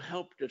 will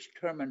help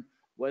determine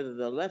whether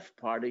the left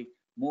party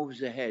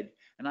moves ahead.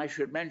 And I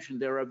should mention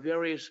there are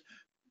various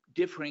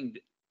differing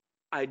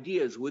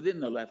ideas within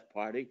the left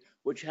party,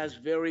 which has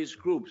various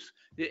groups.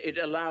 It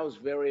allows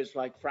various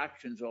like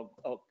fractions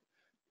of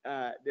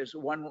there's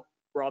one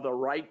rather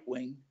right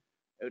wing,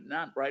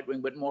 not right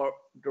wing, but more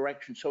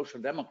direction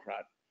social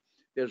democrat.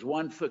 There's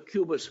one for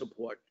Cuba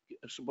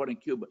supporting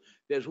Cuba.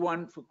 There's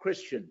one for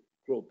Christian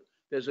group.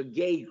 There's a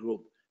gay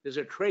group. There's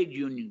a trade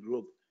union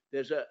group.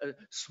 There's a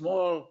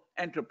small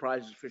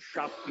enterprises for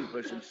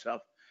shopkeepers and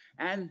stuff.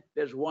 And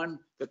there's one,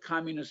 the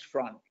Communist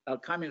Front,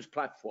 Communist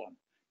Platform,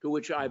 to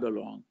which I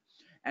belong,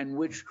 and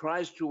which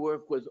tries to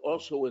work with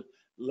also with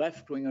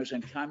left-wingers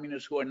and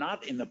communists who are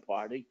not in the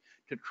party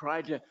to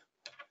try to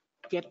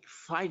get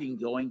fighting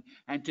going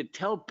and to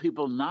tell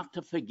people not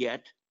to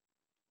forget,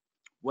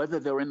 whether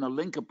they're in the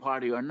Linke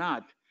Party or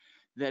not,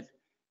 that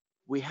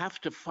we have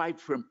to fight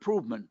for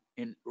improvement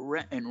in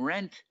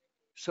rent,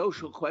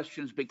 social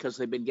questions, because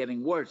they've been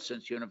getting worse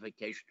since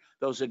unification.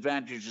 Those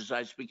advantages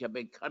I speak have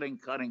been cutting,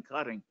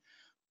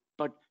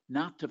 but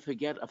not to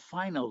forget a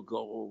final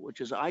goal, which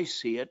is I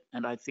see it,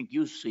 and I think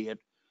you see it,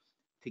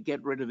 to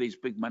get rid of these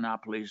big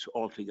monopolies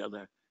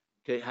altogether,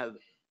 to have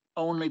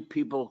only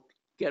people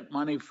get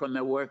money from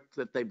their work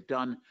that they've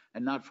done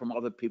and not from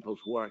other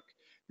people's work.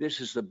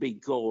 This is the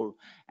big goal.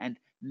 And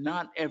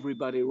not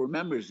everybody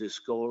remembers this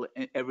goal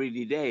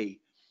every day,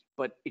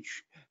 but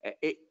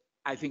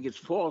I think it's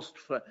false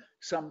for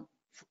some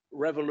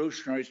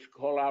revolutionaries to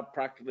call out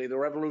practically the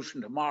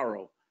revolution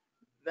tomorrow.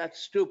 That's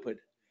stupid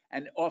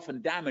and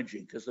often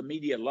damaging because the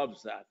media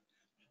loves that.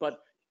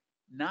 But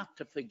not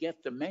to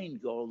forget the main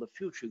goal, the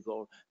future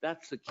goal.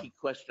 That's the key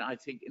question, I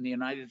think, in the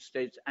United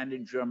States and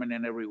in Germany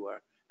and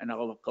everywhere. And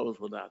I'll close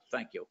with that.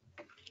 Thank you.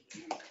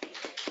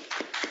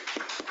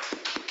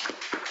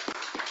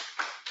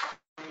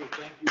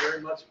 Thank you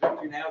very much,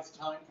 Victor. Now it's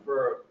time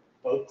for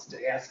folks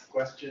to ask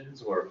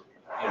questions or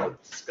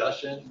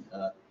discussion.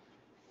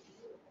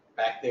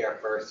 Back there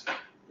first.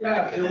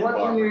 Yeah, so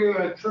what do you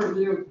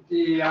attribute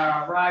the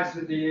rise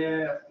of the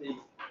AFD?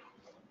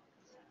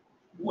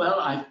 Well,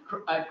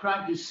 I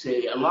tried to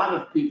say a lot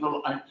of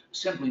people are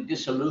simply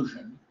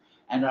disillusioned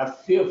and are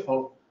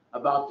fearful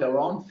about their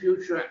own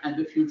future and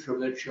the future of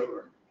their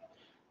children.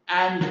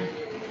 And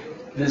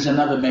there's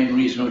another main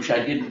reason which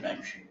I didn't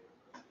mention.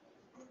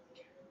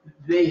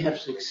 They have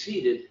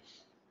succeeded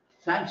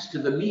thanks to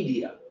the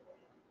media,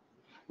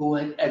 who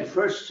had at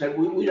first said,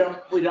 we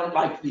don't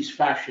like these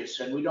fascists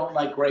and we don't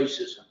like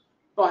racism.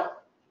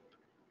 But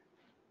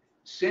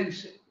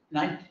since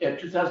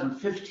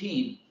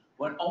 2015,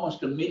 when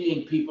almost 1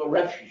 million people,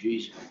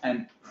 refugees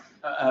and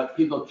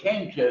people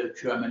came to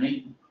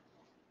Germany,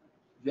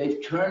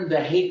 they've turned the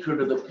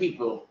hatred of the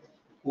people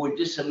who are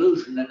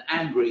disillusioned and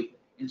angry,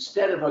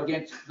 instead of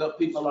against the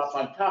people up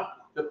on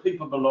top, the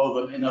people below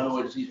them. In other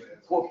words, these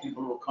poor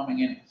people who are coming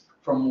in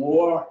from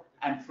war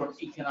and from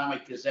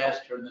economic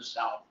disaster in the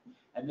South.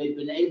 And they've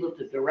been able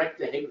to direct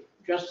the hate,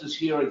 just as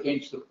here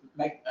against the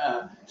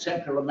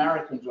Central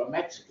Americans or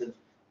Mexicans,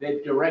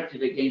 they've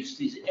directed against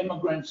these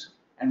immigrants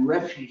and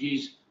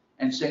refugees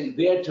and saying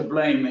they're to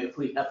blame if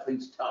we have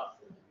things tough.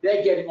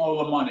 They're getting all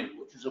the money,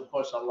 which is of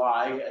course a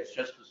lie, as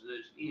just as it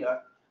is here.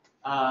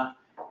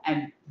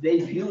 And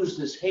they've used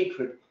this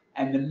hatred,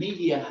 and the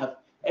media have,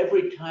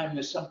 every time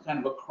there's some kind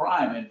of a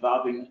crime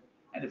involving,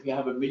 and if you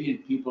have 1 million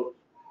people,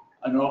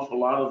 an awful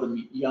lot of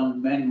them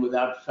young men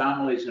without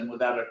families and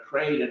without a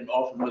trade and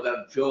often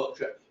without a job,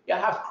 you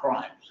have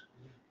crimes.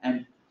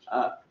 And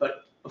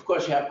but of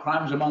course you have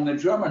crimes among the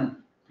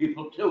German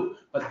people too,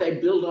 but they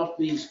build up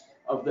these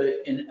of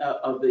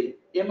the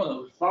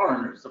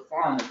foreigners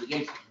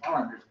against the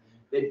foreigners.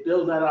 They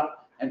build that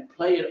up and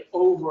play it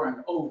over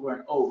and over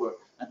and over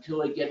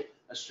until they get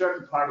a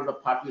certain part of the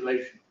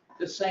population,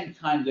 the same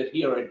kind that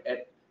here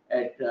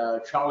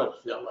at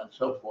Charlottesville and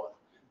so forth.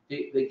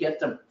 They get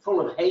them full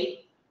of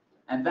hate,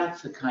 and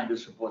that's the kind who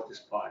support this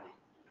party.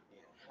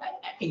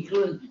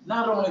 Including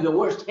not only the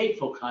worst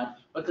hateful kind,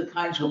 but the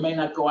kinds who may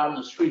not go out in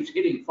the streets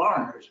hitting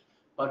foreigners,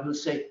 but who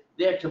say,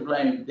 they're to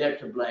blame,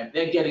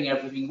 they're getting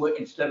everything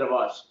instead of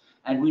us.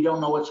 And we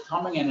don't know what's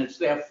coming, and it's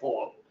their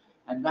fault.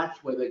 And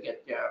that's where they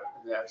get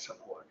their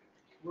support.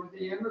 Were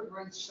the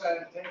immigrants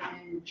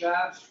taking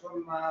jobs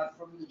from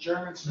the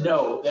Germans?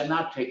 No, they're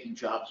not taking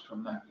jobs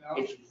from them. No?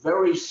 It's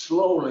very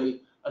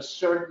slowly, a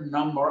certain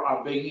number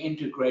are being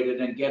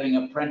integrated and getting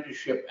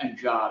apprenticeship and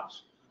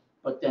jobs,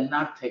 but they're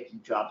not taking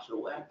jobs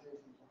away.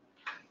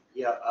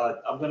 Yeah,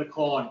 I'm going to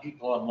call on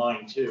people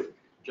online too.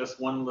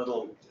 Just one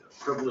little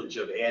privilege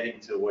of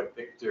adding to what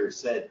Victor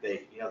said.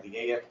 The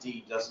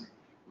AFD doesn't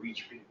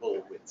reach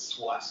people with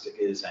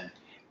swastikas. And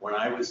when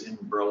I was in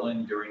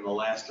Berlin during the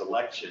last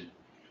election,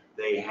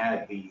 they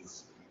had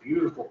these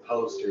beautiful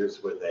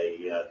posters with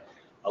a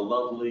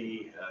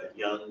lovely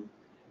young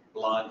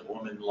blonde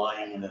woman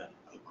lying in a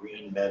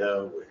green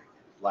meadow with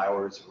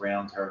flowers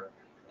around her,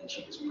 and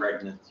she was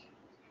pregnant.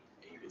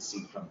 You could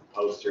see from the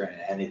poster,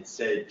 and it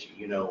said,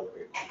 you know,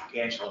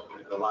 Angela,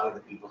 a lot of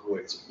the people who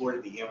had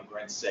supported the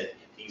immigrants said,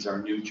 these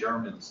are new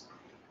Germans.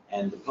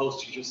 And the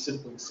poster just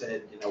simply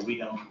said, you know, we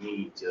don't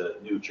need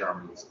new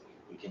Germans.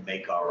 We can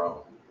make our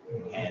own.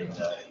 And,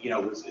 you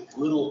know, it's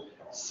little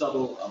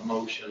subtle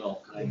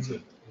emotional kinds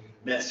of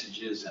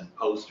messages and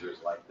posters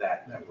like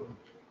that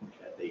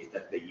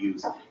that they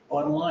use.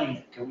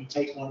 Online, can we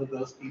take one of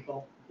those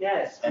people?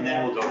 Yes. And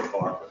then we'll go to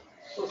Barbara.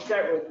 We'll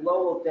start with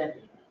Lowell then.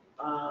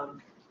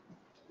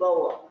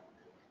 Lowell.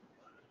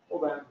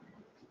 Hold on.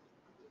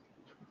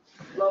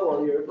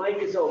 Lowell, your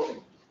mic is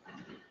open.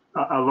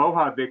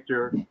 Aloha,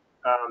 Victor.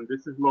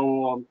 This is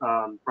Lowell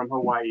from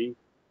Hawaii.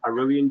 I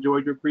really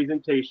enjoyed your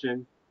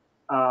presentation.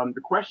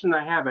 The question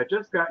I have, I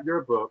just got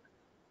your book.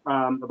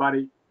 About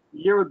a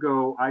year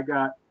ago, I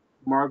got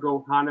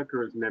Margot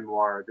Honecker's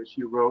memoir that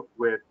she wrote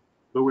with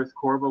Louis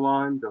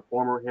Corvalon, the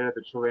former head of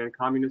the Chilean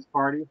Communist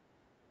Party.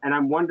 And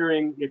I'm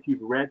wondering if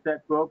you've read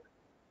that book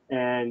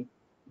and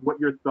what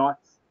your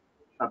thoughts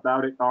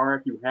about it are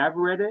if you have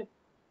read it,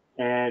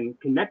 and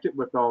connected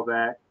with all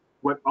that,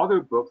 what other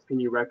books can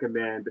you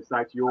recommend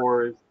besides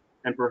yours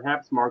and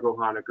perhaps Margot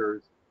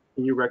Honecker's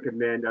can you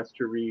recommend us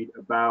to read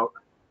about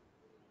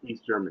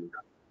East Germany?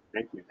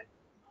 Thank you.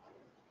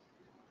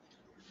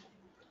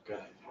 Go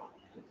ahead.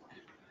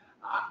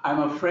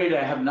 I'm afraid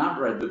I have not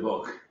read the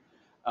book.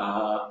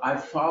 I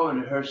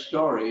followed her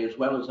story as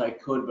well as I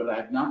could, but I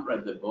have not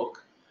read the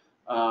book.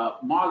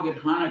 Margaret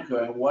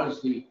Honecker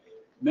was the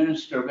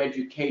Minister of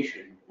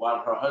Education while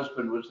her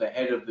husband was the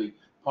head of the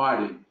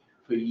party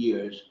for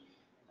years.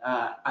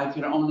 I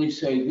can only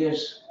say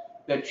this,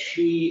 that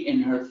she,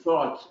 in her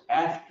thoughts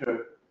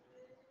after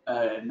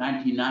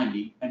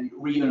 1990 and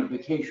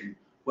reunification,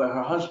 where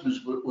her husband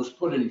was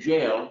put in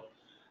jail,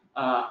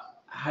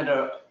 had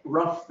a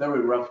rough,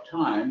 very rough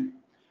time,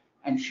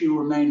 and she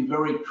remained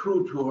very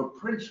true to her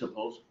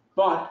principles,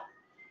 but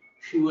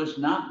she was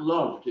not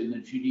loved in the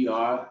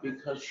GDR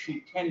because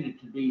she tended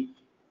to be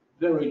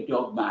very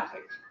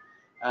dogmatic.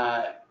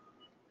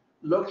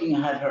 Looking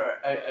at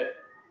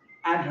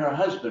her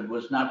husband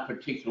was not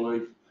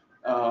particularly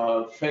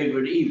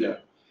favored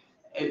either.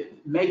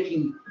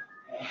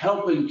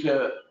 Helping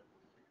to,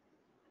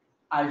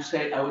 I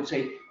would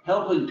say,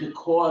 helping to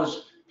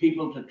cause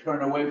people to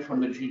turn away from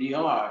the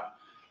GDR.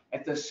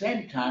 At the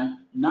same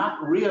time,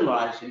 not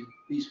realizing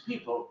these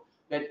people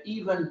that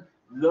even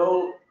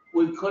though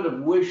we could have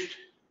wished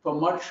for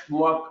much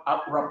more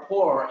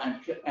rapport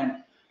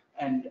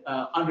and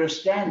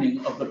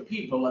understanding of the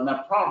people and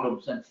their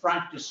problems and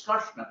frank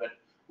discussion of it,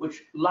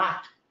 which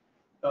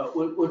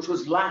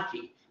was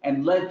lacking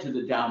and led to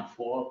the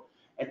downfall.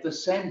 At the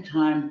same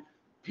time,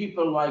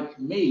 people like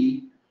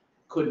me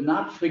could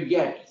not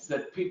forget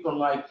that people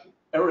like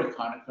Erich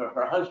Honecker,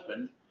 her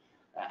husband,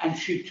 and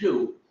she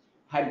too,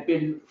 had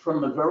been from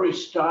the very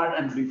start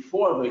and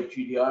before the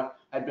GDR,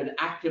 had been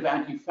active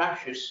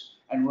anti-fascists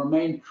and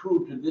remained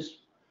true to this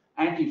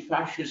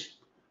anti-fascist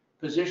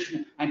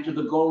position and to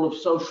the goal of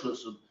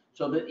socialism.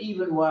 So that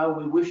even while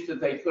we wish that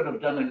they could have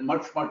done it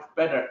much, much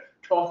better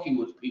talking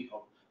with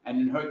people,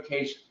 and in her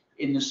case,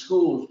 in the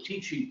schools,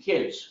 teaching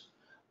kids,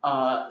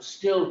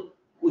 still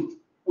we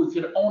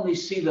could only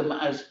see them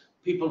as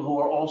people who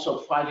are also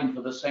fighting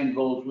for the same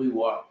goals we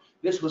were.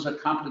 This was a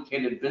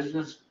complicated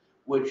business,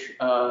 which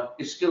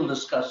is still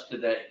discussed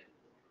today.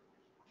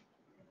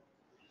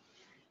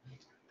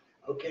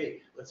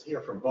 Okay, let's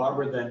hear from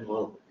Barbara, then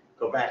we'll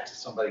go back to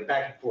somebody,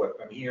 back and forth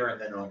from here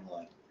and then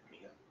online.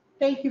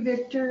 Thank you,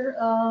 Victor.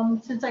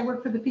 Since I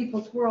work for the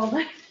People's World,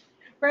 I've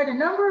read a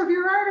number of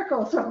your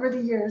articles over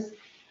the years.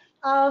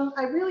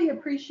 I really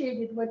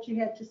appreciated what you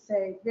had to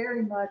say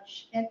very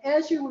much. And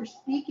as you were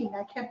speaking,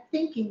 I kept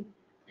thinking,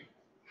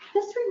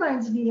 this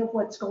reminds me of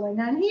what's going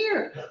on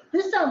here.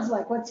 This sounds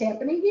like what's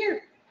happening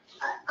here.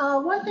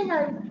 One thing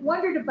I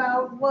wondered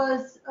about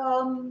was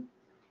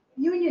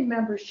union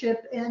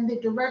membership and the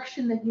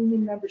direction that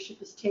union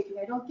membership is taking.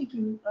 I don't think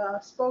you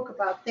spoke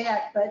about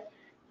that, but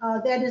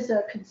that is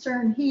a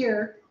concern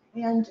here.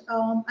 And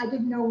I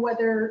didn't know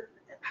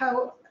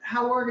how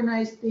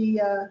organized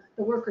the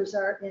workers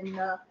are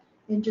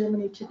in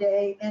Germany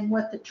today, and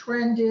what the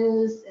trend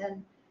is,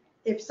 and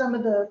if some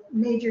of the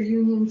major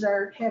unions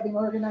are having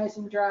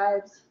organizing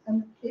drives.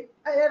 And you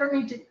don't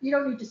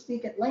need to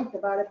speak at length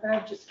about it, but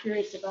I'm just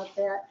curious about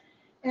that.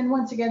 And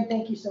once again,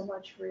 thank you so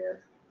much for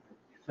your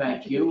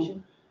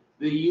contribution.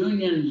 The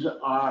unions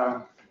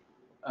are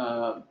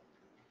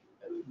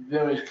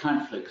various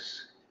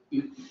conflicts.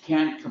 You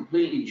can't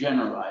completely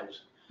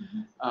generalize.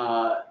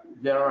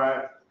 They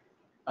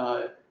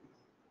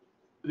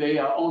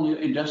are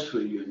only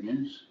industrial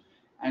unions,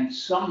 and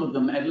some of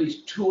them, at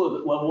least two of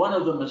them, well, one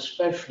of them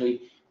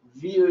especially,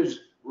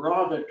 veers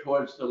rather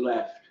towards the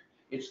left.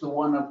 It's the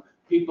one of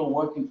people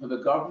working for the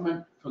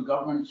government, for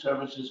government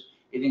services.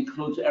 It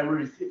includes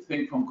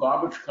everything from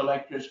garbage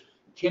collectors,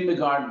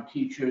 kindergarten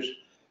teachers,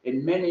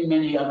 in many,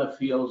 many other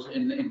fields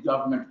in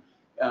government.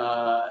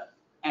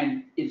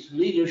 And its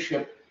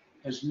leadership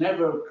has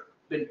never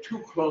been too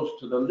close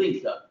to the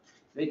Linke.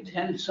 They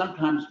tend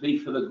sometimes to be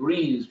for the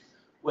Greens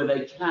where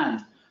they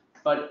can,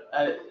 but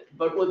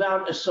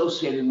without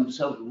associating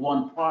themselves with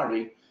one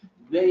party.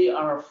 They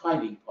are a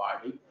fighting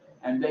party,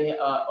 and they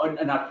are,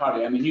 not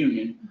party, I mean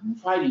union,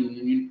 fighting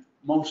union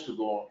most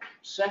of all.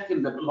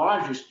 Second, the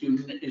largest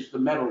union is the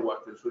metal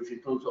workers, which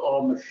includes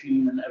all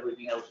machine and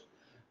everything else.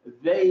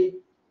 Their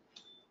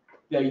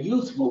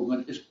youth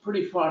movement is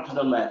pretty far to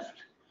the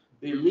left.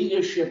 The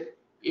leadership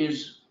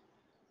is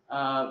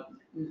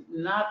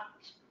not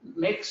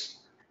mixed,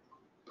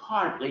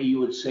 partly, you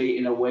would say,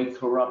 in a way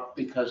corrupt,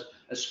 because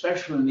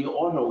especially in the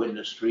auto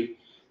industry,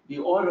 the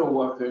auto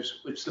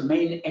workers, which is the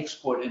main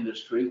export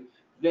industry,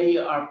 they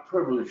are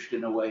privileged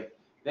in a way.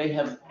 They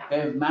have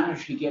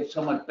managed to get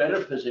somewhat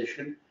better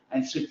position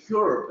and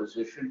secure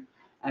position,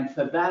 and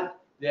for that,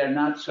 they're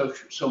not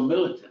so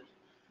militant.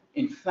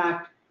 In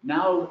fact,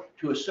 now,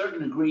 to a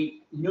certain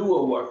degree,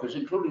 newer workers,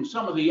 including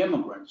some of the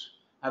immigrants,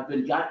 have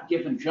been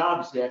given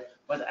jobs there,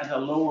 but at a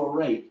lower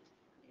rate.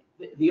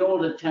 The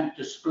old attempt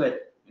to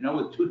split,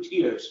 with two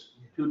tiers,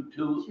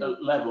 two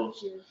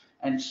levels.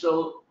 And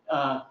so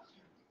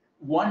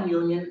one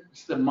union,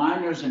 the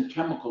miners and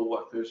chemical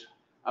workers,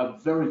 are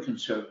very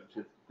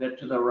conservative. They're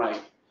to the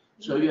right.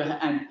 So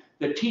and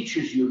the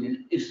teachers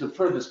union is the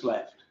furthest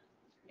left,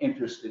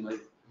 interestingly,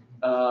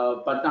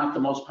 but not the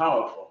most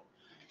powerful.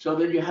 So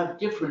then you have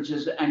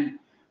differences, and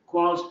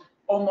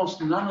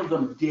almost none of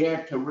them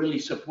dare to really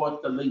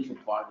support the Linke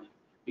Party,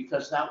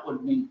 because that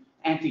would mean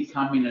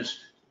anti-communist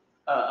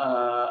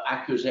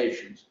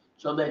accusations.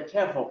 So they're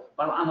careful.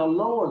 But on a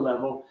lower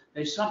level,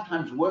 they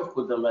sometimes work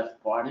with the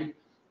left party,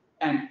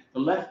 and the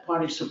left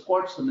party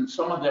supports them in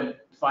some of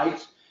their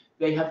fights.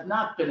 They have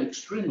not been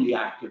extremely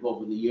active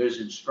over the years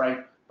in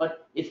strike,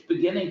 but it's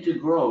beginning to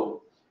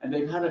grow. And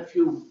they've had a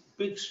few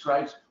big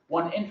strikes.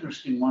 One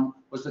interesting one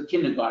was the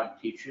kindergarten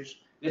teachers.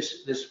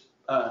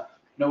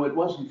 No, it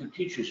wasn't the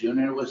teachers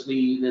union, it was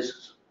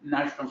this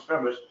national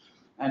service.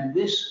 And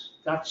this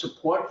got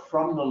support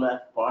from the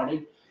left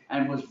party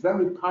and was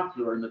very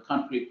popular in the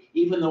country,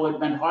 even though it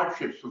meant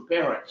hardships for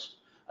parents.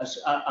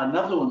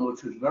 Another one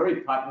which was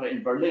very popular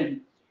in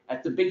Berlin,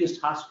 at the biggest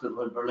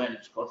hospital in Berlin,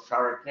 it's called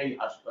Charité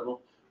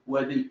Hospital,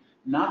 where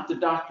not the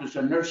doctors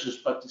or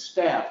nurses, but the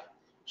staff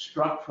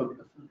struck for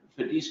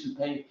decent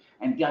pay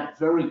and got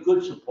very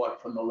good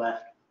support from the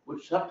left,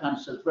 which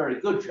sometimes does very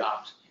good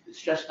jobs.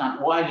 It's just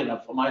not wide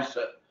enough for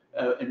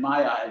in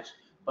my eyes,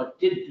 but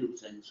did do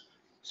things.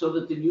 So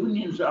that the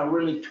unions are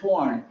really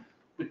torn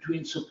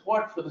between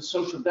support for the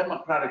Social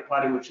Democratic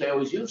Party, which they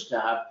always used to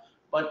have,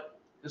 but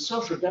the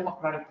Social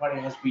Democratic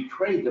Party has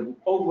betrayed them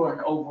over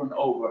and over and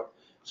over.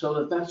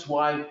 So that's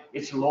why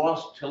it's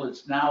lost till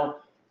it's now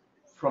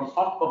from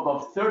up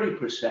above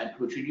 30%,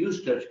 which it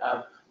used to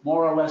have,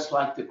 more or less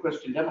like the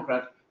Christian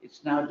Democrats,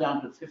 it's now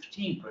down to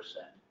 15%.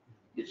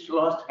 It's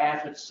lost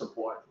half its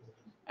support.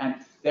 And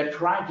they're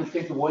trying to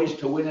think of ways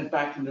to win it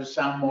back and to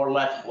sound more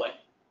left-wing.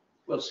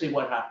 We'll see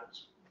what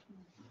happens.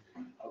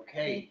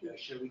 Okay,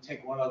 should we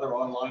take one other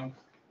online?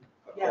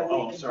 Yeah,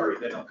 Oh, I'm sorry,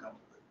 they don't come.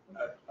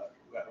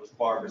 That was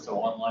Barbara, so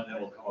online,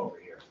 then we'll come over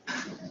here.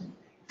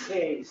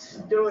 Okay,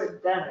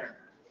 Stuart Denner.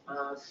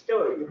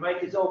 Stuart, your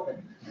mic is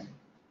open.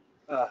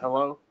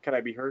 Hello, can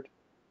I be heard?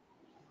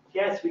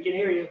 Yes, we can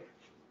hear you.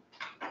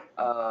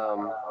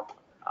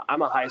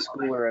 I'm a high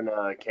schooler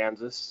in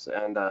Kansas,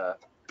 and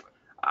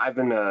I've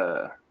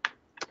been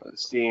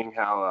seeing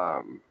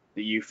how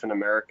the youth in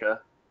America,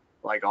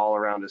 like all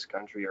around this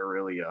country, are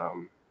really,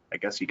 I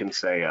guess you can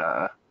say,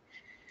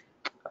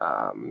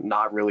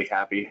 not really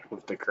happy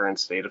with the current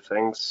state of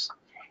things.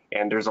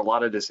 And there's a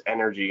lot of this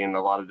energy and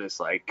a lot of this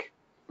like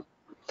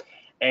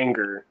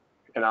anger,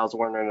 and I was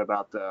wondering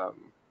about the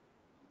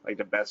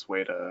best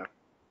way to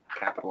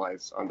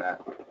capitalize on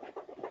that.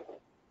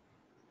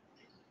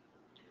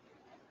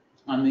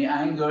 On the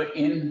anger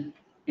in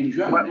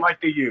Germany.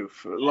 Like the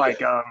youth,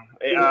 like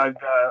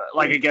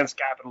against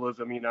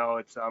capitalism,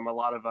 it's a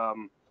lot of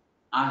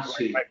I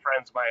see. Like my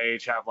friends my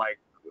age have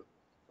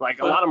like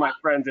a lot of my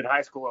friends in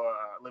high school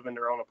live in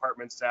their own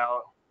apartments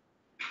now.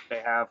 They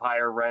have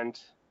higher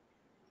rent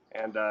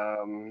and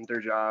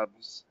their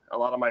jobs. A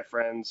lot of my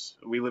friends,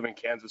 we live in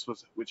Kansas,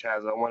 which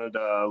has one of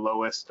the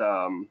lowest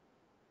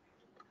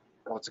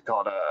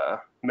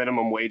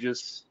minimum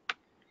wages.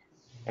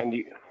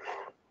 And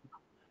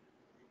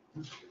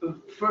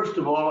First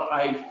of all,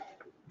 I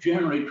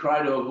generally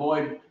try to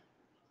avoid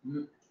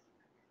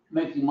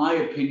making my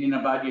opinion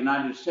about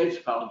United States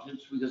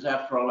politics because,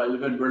 after all, I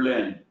live in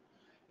Berlin.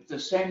 At the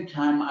same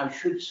time, I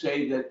should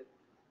say that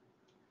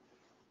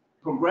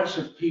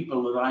progressive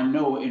people that I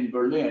know in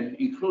Berlin,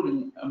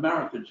 including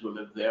Americans who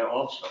live there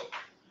also,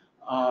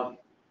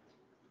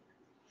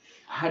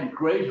 had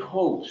great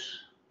hopes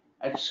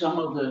at some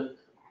of the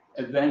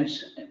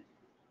events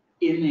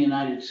in the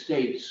United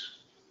States.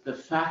 The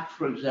fact,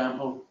 for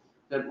example,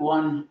 that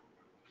one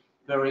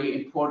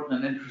very important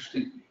and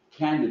interesting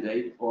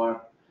candidate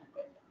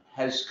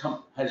has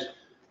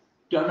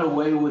done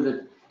away with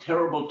the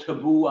terrible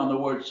taboo on the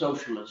word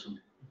socialism.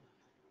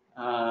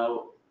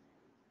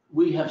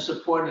 We have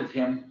supported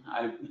him.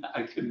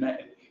 I can,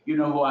 you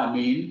know who I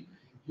mean,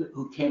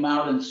 who came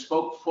out and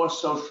spoke for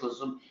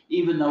socialism,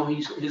 even though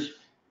his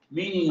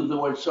meaning of the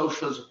word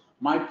socialism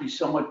might be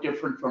somewhat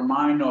different from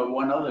mine or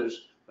one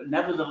other's, but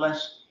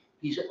nevertheless,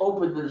 he's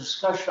opened the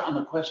discussion on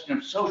the question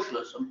of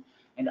socialism.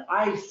 And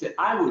I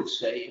would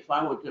say, if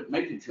I were to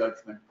make a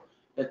judgment,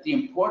 that the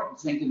important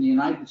thing in the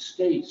United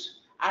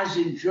States, as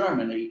in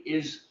Germany,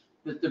 is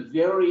that the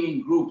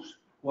varying groups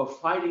who are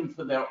fighting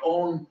for their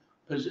own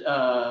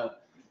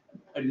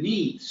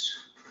needs,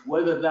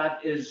 whether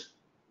that is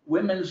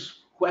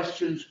women's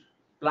questions,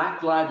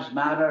 Black Lives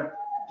Matter,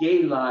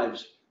 gay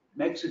lives,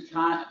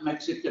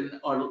 Mexican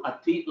or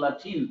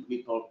Latin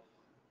people,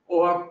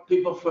 or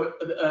people for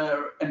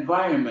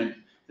environment,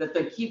 that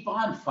they keep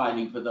on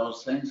fighting for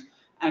those things,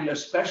 and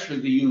especially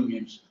the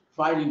unions,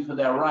 fighting for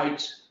their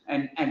rights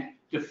and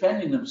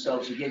defending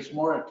themselves against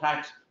more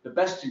attacks. The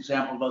best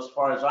example, as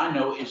far as I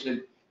know, is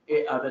in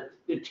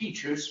the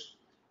teachers,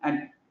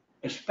 and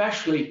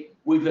especially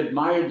we've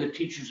admired the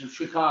teachers of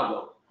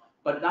Chicago,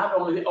 but not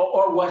only,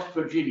 or West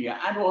Virginia,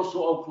 and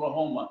also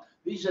Oklahoma.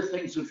 These are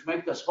things which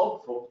make us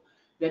hopeful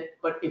that,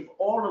 but if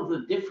all of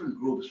the different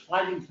groups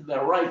fighting for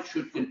their rights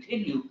should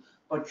continue,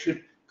 but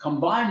should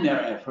combine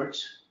their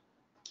efforts,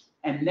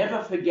 and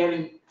never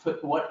forgetting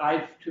what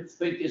I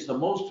think is the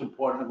most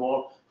important of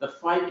all, the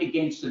fight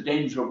against the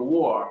danger of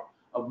war,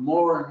 of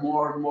more and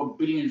more and more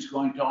billions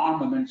going to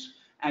armaments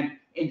and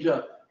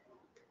into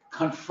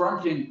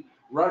confronting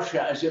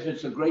Russia as if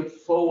it's a great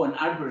foe and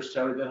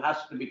adversary that has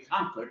to be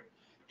conquered,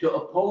 to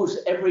oppose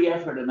every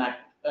effort in that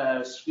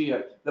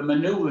sphere, the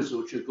maneuvers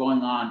which are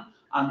going on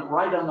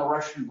right on the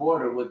Russian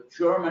border with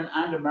German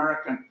and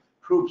American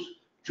troops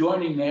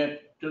joining there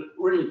to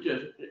really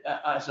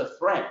as a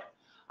threat.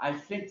 I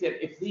think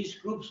that if these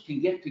groups can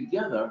get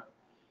together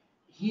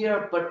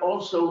here, but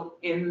also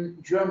in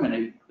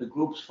Germany, the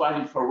groups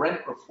fighting for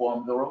rent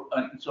reform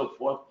and so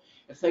forth,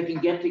 if they can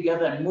get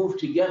together and move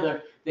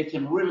together, they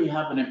can really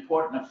have an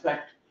important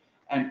effect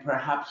and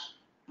perhaps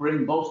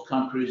bring both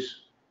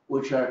countries,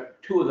 which are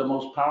two of the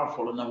most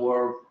powerful in the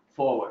world,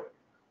 forward.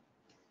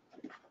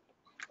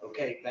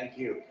 Okay, thank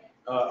you.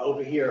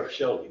 Over here,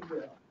 Shelby.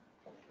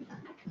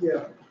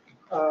 Yeah.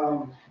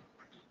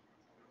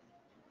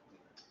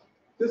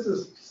 This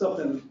is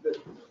something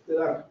that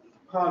I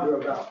ponder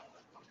about.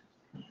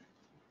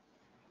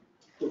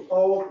 With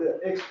all the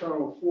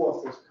external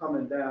forces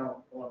coming down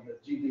on the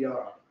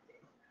GDR,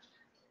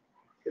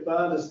 if I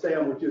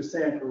understand what you're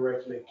saying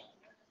correctly,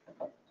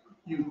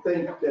 you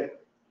think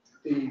that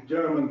the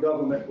German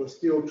government was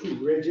still too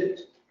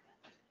rigid?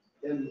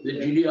 The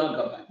GDR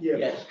government? Yeah,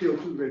 yes. Still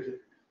too rigid.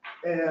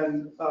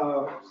 And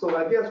so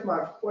I guess my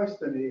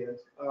question is,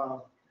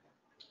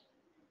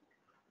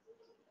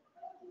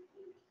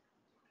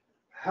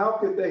 how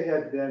could they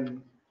have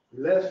been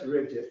less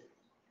rigid?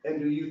 And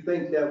do you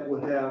think that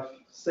would have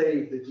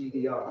saved the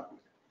GDR?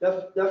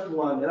 That's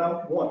one, and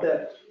I want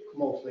that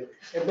mostly.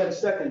 And then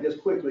second,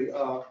 just quickly,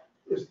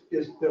 is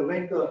the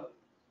length of,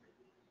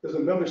 is the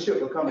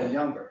membership becoming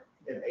younger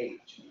in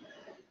age?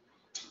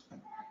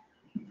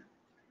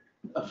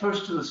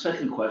 First to the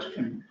second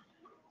question,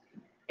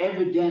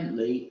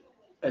 evidently,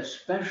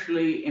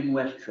 especially in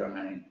West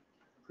Germany,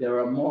 there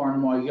are more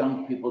and more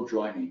young people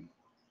joining,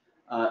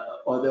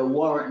 or there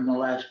were in the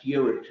last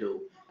year or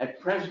two. At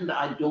present,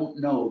 I don't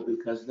know,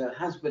 because there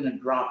has been a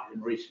drop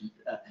in recent,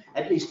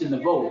 at least in the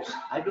votes.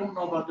 I don't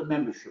know about the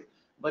membership,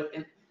 but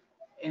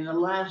in the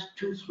last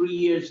 2-3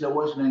 years, there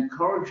was an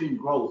encouraging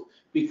growth,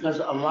 because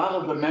a lot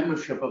of the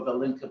membership of the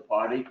Linke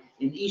Party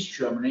in East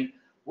Germany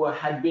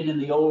had been in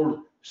the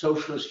old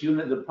Socialist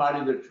unit, the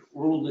party that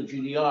ruled the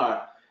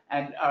GDR,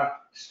 and are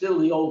still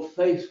the old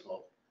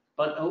faithful,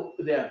 but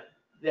they're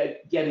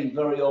getting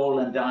very old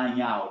and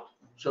dying out.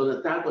 So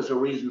that was a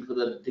reason for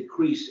the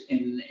decrease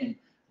in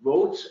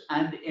votes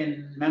and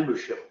in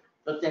membership.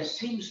 But there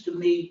seems to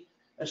me,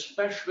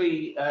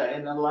 especially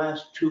in the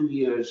last 2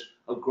 years,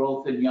 a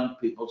growth in young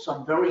people,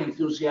 some very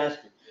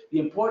enthusiastic. The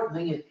important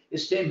thing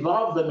is to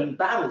involve them in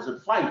battles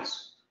and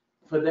fights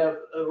for their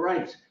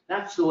rights.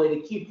 That's the way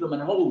to keep them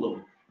and hold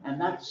them. And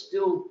that's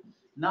still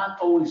not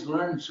always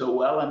learned so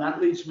well. And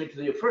that leads me to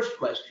the first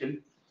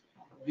question.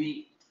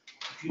 The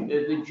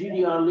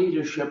GDR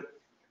leadership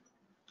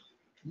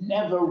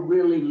never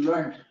really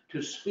learned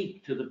to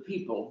speak to the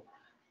people,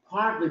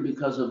 partly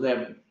because of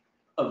their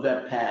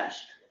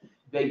past.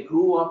 They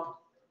grew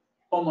up,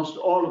 almost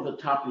all of the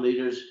top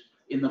leaders,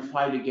 in the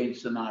fight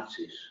against the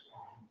Nazis.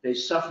 They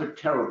suffered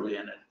terribly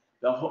in it.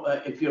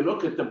 If you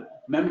look at the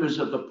members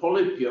of the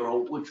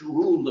Politburo, which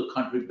ruled the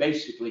country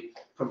basically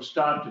from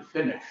start to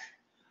finish,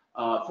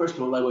 first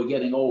of all, they were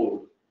getting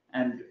old,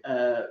 and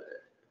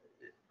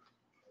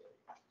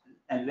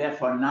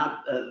therefore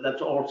not.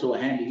 That's also a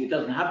handicap. It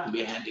doesn't have to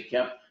be a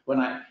handicap when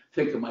I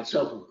think of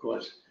myself, of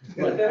course.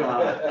 But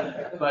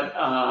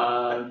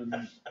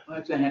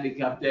that's a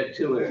handicap there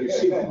too, if you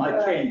see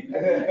my cane.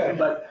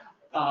 But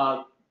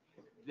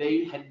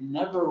they had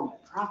never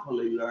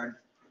properly learned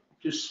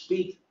to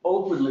speak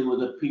openly with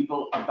the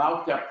people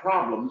about their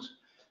problems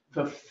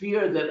for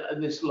fear that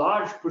this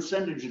large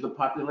percentage of the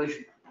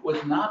population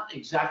was not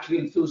exactly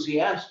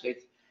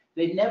enthusiastic.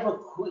 They never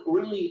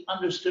really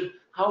understood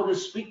how to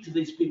speak to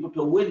these people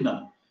to win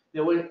them.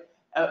 There were,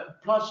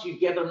 plus you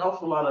get an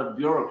awful lot of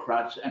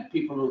bureaucrats and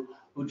people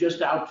who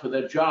just out for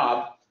their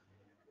job,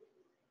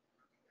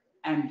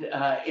 and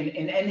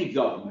in any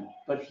government,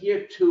 but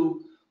here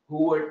too,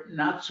 who were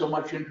not so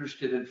much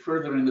interested in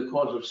furthering the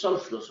cause of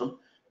socialism.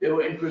 They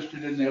were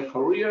interested in their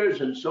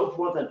careers and so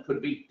forth. That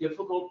could be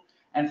difficult.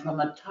 And from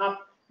the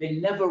top, they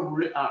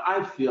never,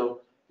 I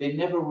feel, they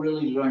never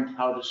really learned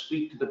how to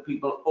speak to the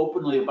people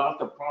openly about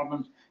the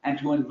problems and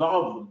to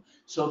involve them,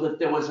 so that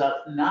there was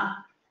not,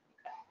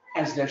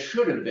 as there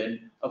should have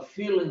been, a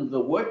feeling of the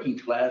working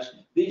class,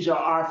 these are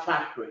our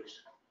factories.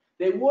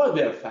 They were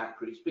their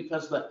factories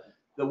because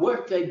the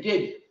work they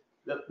did,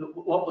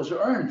 what was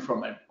earned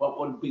from it, what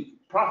would be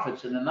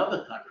profits in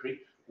another country,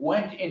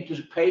 went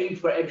into paying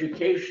for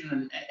education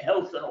and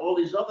health and all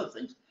these other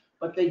things.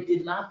 But they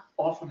did not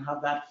often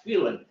have that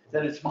feeling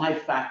that it's my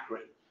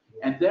factory.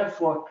 And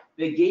therefore,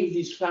 they gave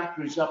these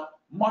factories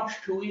up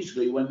much too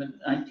easily when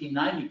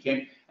 1990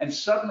 came, and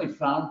suddenly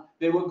found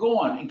they were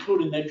gone,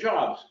 including their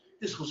jobs.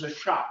 This was a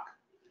shock,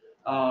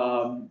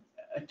 a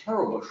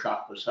terrible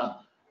shock for some.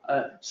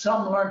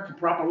 Some learned the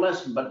proper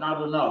lesson, but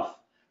not enough.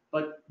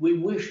 But we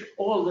wish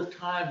all the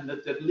time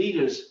that the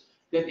leaders,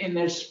 that in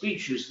their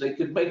speeches, they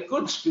could make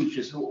good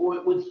speeches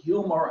with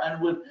humor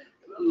and with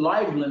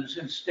liveliness.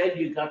 Instead,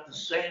 you got the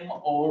same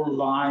old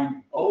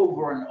line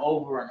over and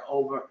over and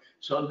over,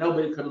 so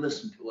nobody could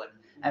listen to it.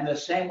 And the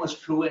same was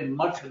true in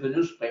much of the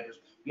newspapers.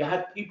 You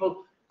had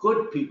people,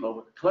 good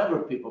people, clever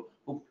people,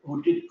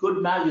 who did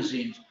good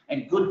magazines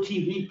and good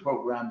TV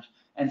programs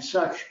and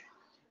such,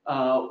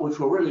 which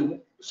were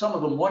really, some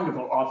of them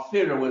wonderful. Our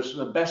theater was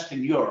the best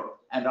in Europe,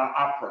 and our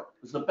opera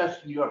was the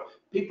best in Europe.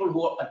 People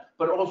who,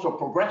 but also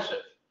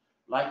progressive,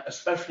 like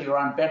especially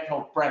around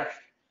Bertolt Brecht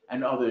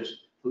and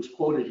others, who's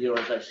quoted here,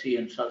 as I see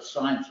in such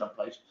signs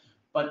someplace.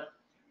 But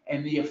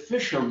in the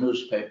official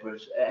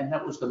newspapers, and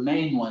that was the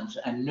main ones,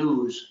 and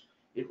news,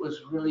 it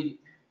was really,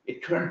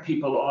 it turned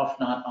people off,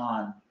 not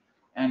on.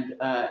 And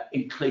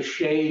in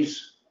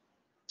cliches,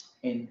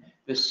 in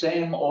the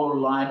same old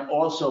line,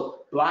 also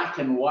black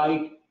and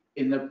white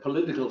in the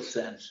political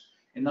sense.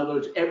 In other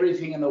words,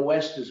 everything in the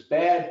West is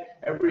bad,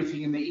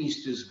 everything in the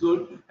East is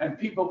good, and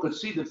people could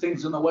see that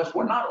things in the West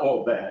were not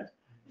all bad.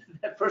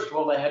 First of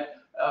all, they had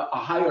a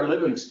higher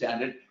living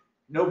standard.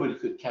 Nobody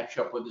could catch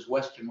up with this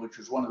Western, which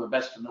was one of the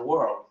best in the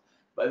world.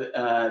 But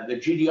the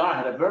GDR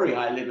had a very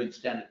high living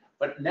standard,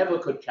 but never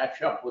could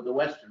catch up with the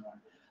Western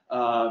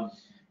one.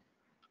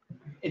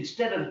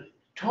 Instead of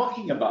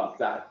talking about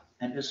that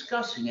and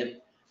discussing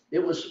it, it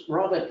was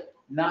rather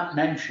not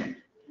mentioned.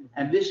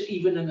 And this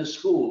even in the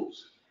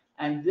schools.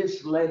 And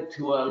this led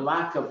to a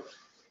lack of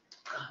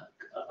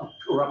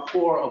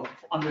rapport, of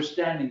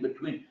understanding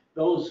between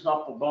those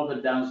up above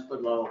and those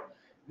below.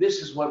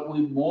 This is what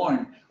we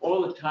mourned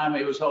all the time.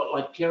 It was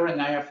like tearing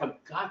our hair. For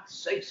God's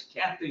sakes,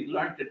 can't they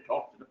learn to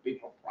talk to the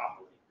people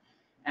properly?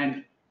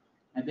 And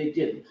they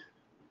didn't.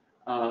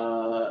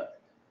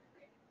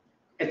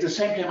 At the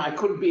same time, I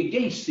couldn't be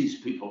against these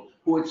people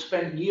who had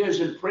spent years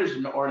in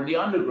prison or in the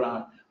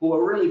underground, who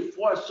were really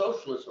for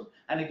socialism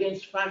and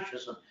against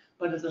fascism.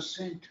 But at the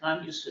same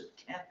time, you said,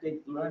 can't they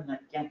learn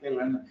that? Can't they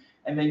learn that?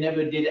 And they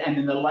never did. And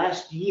in the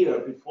last year,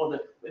 before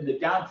the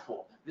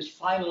downfall, this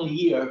final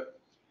year,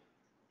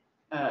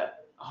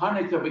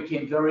 Honecker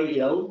became very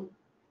ill.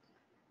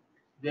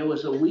 There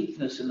was a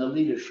weakness in the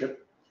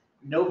leadership.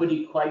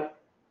 Nobody quite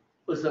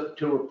was up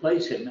to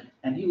replace him,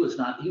 and he was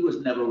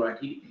never learned.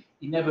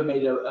 He never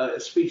made a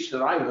speech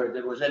that I heard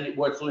that was any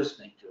worth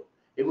listening to.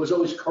 It was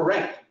always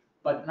correct,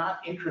 but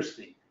not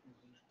interesting.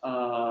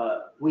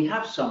 We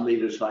have some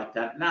leaders like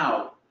that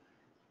now.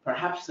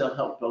 Perhaps they'll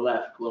help the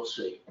left. We'll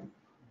see.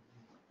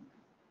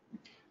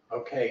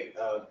 Okay,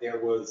 there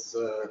was,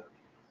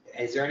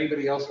 is there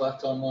anybody else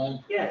left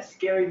online? Yes,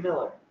 Gary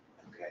Miller.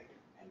 Okay,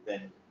 and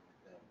then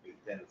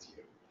it's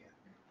you. Yeah.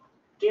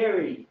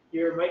 Gary,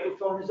 your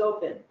microphone is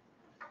open.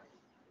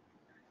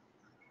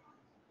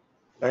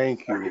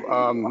 Thank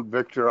you.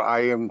 Victor, I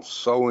am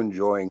so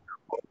enjoying your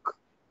book.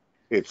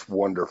 It's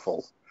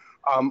wonderful.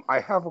 I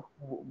have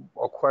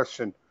a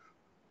question.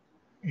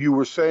 You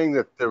were saying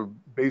that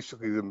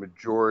basically the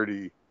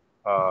majority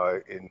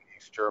in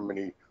East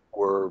Germany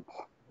were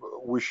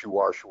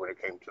wishy-washy when it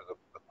came to the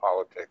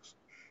politics.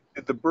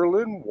 Did the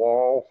Berlin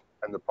Wall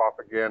and the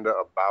propaganda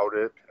about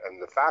it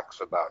and the facts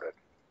about it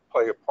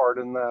play a part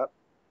in that?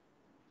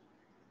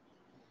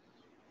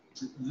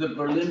 The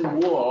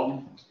Berlin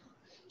Wall,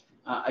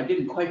 I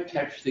didn't quite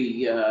catch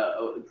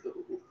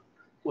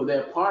were they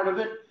a part of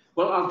it?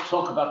 Well, I'll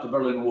talk about the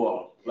Berlin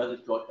Wall. Let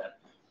it go at that.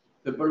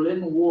 The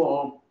Berlin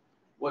Wall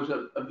was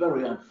a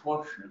very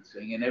unfortunate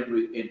thing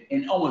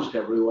in almost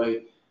every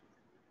way.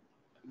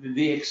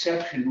 The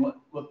exception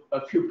with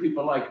a few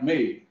people like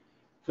me.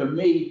 For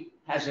me,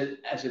 as a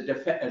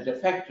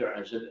defector,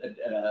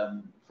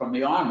 from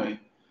the army,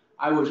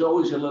 I was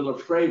always a little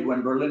afraid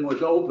when Berlin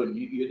was open.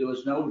 There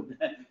was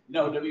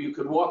you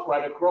could walk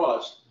right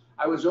across.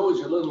 I was always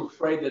a little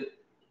afraid that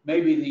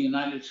maybe the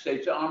United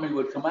States Army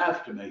would come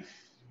after me.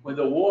 With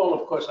the wall,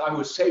 of course, I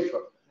was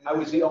safer. I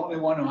was the only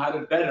one who had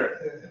it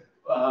better.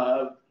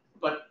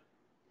 But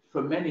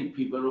for many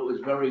people, it was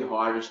very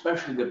hard,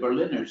 especially the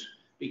Berliners,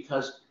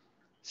 because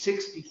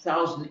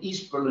 60,000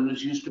 East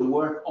Berliners used to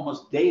work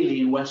almost daily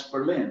in West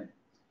Berlin,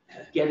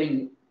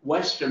 getting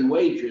Western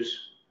wages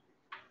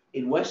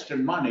in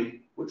Western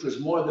money, which was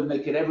more than they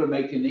could ever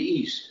make in the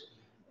East.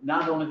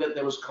 Not only that,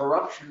 there was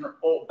corruption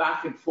all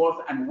back and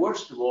forth, and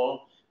worst of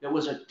all, there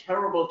was a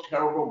terrible,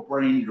 terrible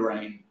brain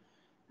drain.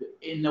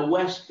 In the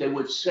West, they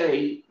would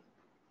say,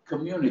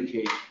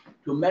 communicate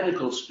to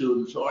medical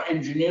students or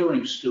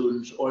engineering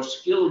students or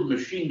skilled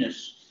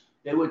machinists.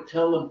 They would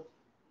tell them,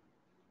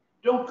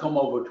 don't come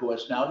over to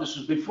us now. This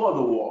is before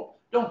the war.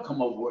 Don't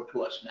come over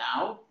to us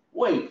now.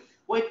 Wait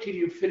till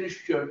you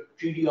finish your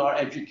GDR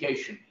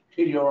education,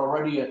 till you're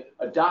already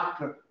a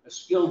doctor, a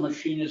skilled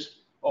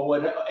machinist, or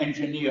whatever,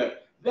 engineer.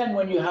 Then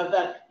when you have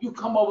that, you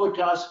come over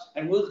to us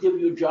and we'll give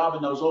you a job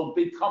in those old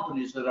big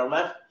companies that are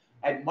left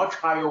at much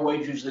higher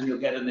wages than you'll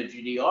get in the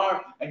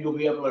GDR, and you'll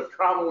be able to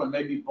travel and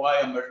maybe buy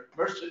a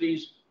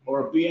Mercedes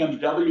or a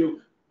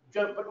BMW.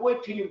 But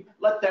wait till you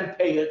let them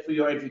pay it for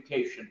your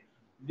education.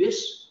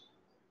 This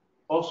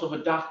also for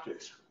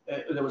doctors.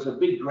 There was a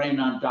big drain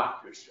on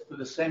doctors. For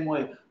the same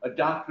way, a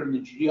doctor in the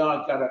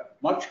GDR got a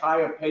much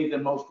higher pay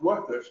than most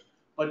workers,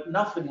 but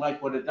nothing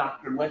like what a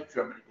doctor in West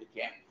Germany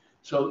became.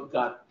 So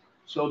that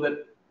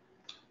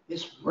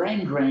this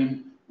brain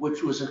drain,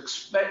 which was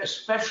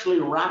especially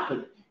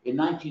rapid in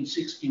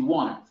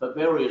 1961 for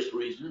various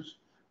reasons,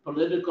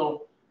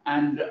 political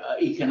and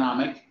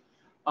economic,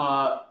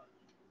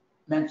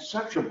 meant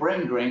such a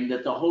brain drain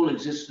that the whole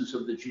existence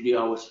of the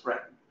GDR was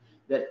threatened.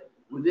 That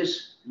with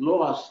this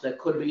loss, there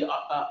could be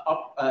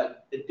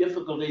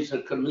difficulties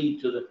that could lead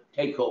to the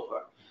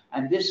takeover.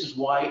 And this is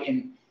why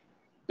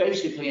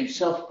basically in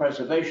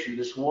self-preservation,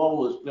 this wall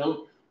was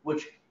built,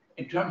 which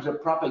in terms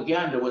of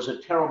propaganda was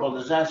a terrible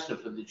disaster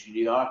for the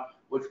GDR,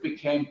 which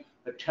became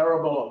a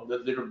terrible,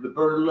 the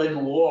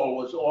Berlin Wall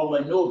was all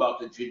they knew about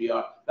the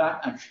GDR,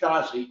 that and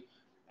Stasi.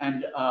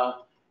 And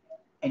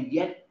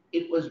yet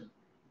it was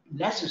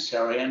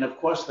necessary. And of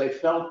course they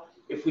felt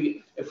if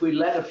we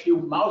let a few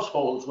mouse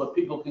holes where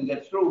people can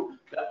get through,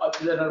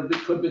 then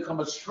it could become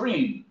a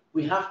stream.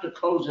 We have to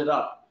close it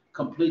up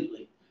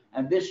completely.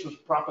 And this was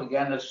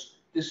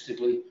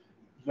propagandistically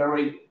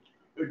very,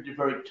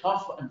 very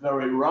tough and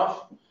very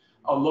rough.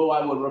 Although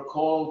I would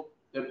recall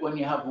that when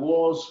you have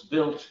walls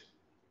built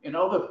in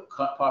other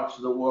parts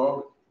of the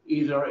world,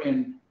 either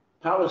in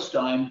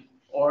Palestine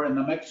or in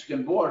the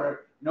Mexican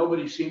border,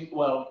 nobody seemed,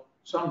 well,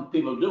 some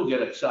people do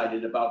get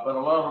excited about, but a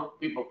lot of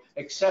people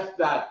accept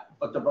that.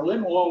 But the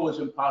Berlin Wall was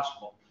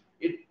impossible.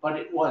 But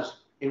it was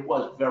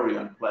very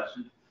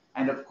unpleasant.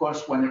 And of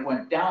course, when it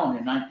went down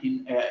in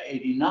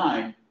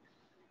 1989,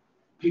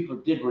 people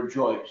did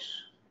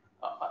rejoice,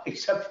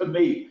 except for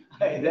me.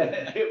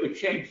 It would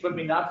change for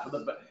me, not for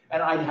the,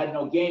 and I had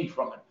no gain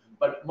from it.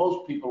 But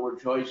most people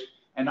rejoiced,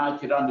 and I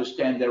could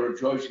understand their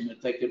rejoicing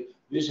that they could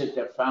visit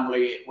their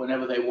family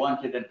whenever they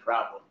wanted and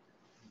travel.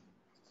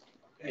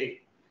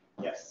 Hey,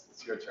 yes,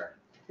 it's your turn.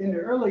 In the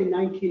early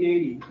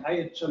 1980s, I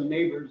had some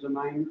neighbors of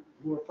mine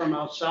who were from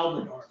El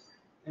Salvador.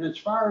 And as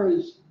far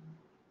as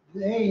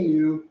they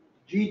knew,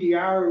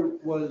 GDR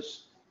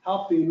was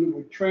helping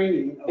with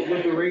training of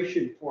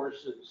liberation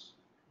forces.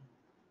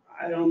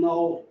 I don't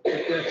know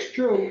if that's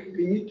true.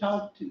 Can you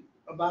talk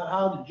about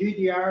how the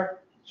GDR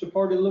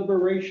supported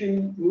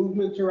liberation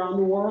movements around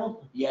the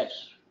world?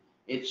 Yes,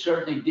 it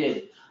certainly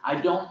did. I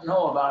don't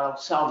know about El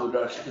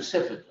Salvador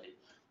specifically,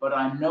 but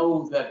I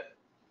know that,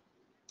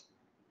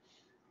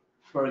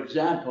 for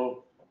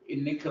example,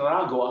 in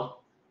Nicaragua,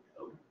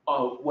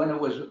 when it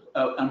was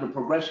under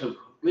progressive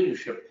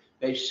leadership,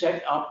 they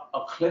set up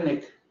a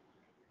clinic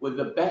with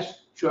the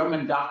best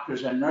German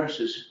doctors and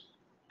nurses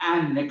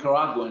and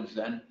Nicaraguans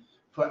then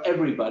for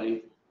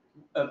everybody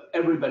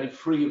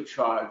free of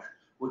charge,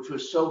 which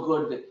was so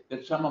good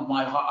that some of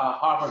my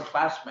Harvard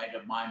classmate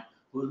of mine,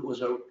 who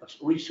was a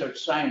research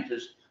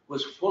scientist,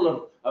 was full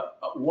of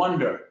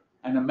wonder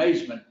and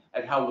amazement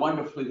at how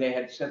wonderfully they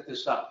had set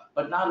this up.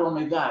 But not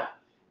only that,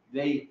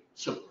 they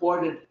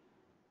supported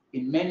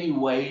in many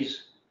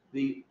ways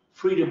the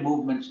freedom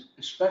movements,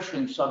 especially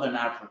in Southern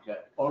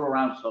Africa, all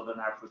around Southern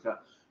Africa,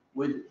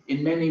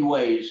 in many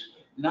ways,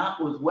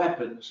 not with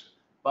weapons,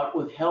 but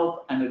with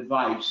help and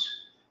advice,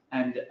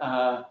 and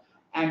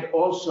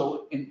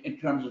also in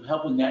terms of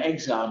helping their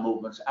exile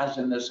movements, as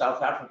in the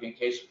South African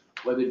case,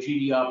 where the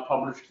GDR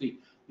published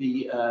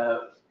the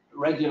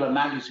regular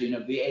magazine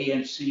of the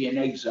ANC in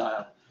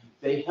exile.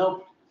 They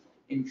helped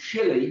in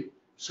Chile,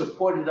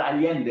 supported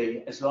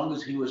Allende as long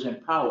as he was in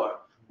power.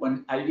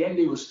 When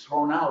Allende was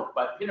thrown out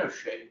by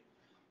Pinochet,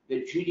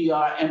 the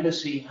GDR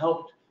embassy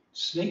helped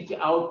sneak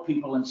out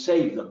people and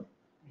save them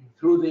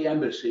through the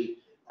embassy,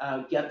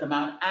 get them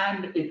out.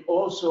 And it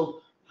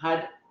also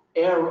had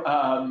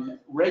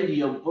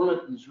radio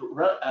bulletins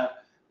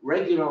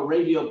regular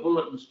radio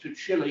bulletins to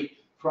Chile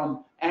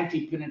from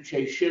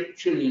anti-Pinochet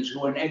Chileans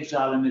who were in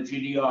exile in the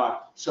GDR,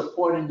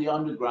 supporting the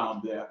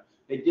underground there.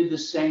 They did the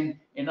same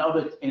in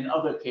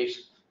other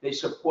cases. They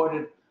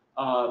supported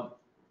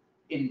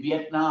in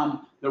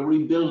Vietnam the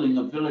rebuilding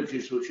of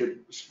villages which had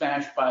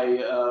smashed by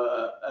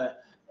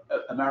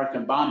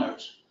American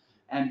bombers.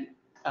 And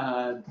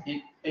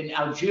in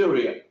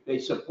Algeria, they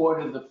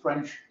supported the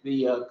French,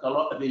 the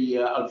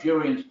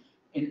Algerians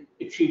in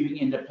achieving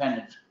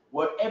independence.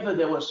 Wherever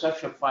there was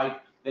such a fight,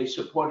 they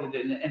supported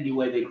it in any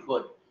way they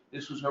could.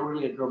 This was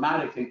really a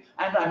dramatic thing.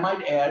 And I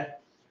might add,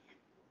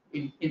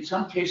 in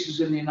some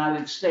cases in the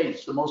United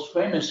States, the most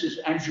famous is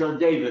Angela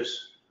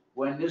Davis,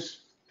 when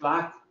this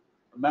Black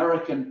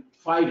American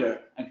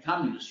fighter, and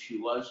communist she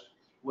was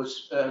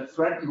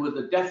threatened with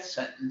a death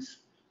sentence.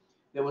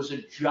 There was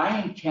a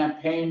giant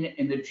campaign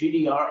in the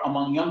GDR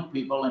among young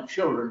people and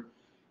children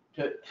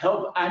to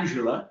help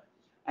Angela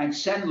and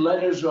send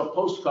letters or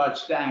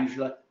postcards to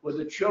Angela with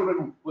the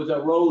children with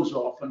a rose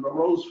off and a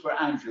rose for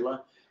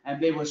Angela.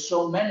 And there were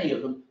so many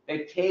of them, they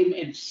came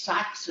in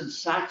sacks and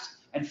sacks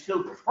and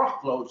filled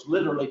truckloads,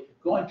 literally,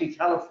 going to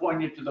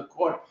California to the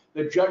court.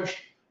 The judge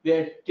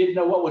there didn't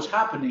know what was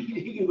happening.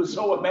 He was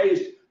so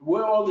amazed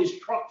where all these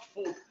trucks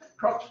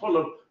full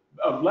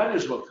of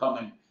letters were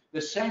coming.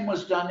 The same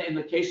was done in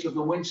the case of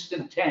the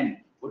Winston 10,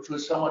 which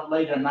was somewhat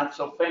later, not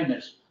so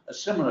famous, a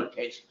similar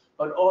case,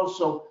 but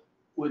also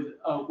with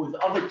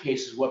other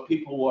cases where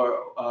people were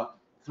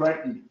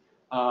threatened,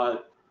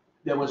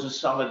 there was a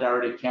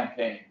solidarity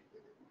campaign.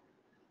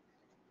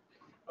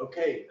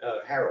 Okay,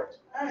 Harold.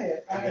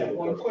 I have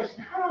one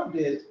question. How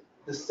did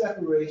the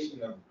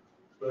separation of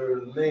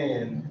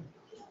Berlin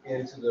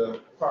into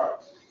the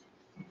parts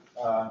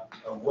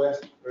of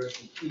West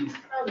versus East,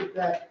 how did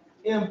that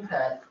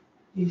impact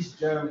East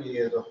Germany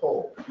as a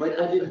whole? Wait,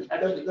 I didn't.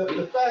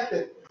 The fact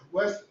that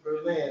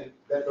Berlin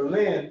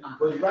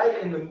was right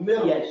in the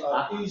middle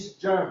of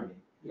East Germany,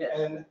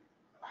 and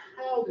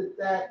how did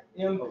that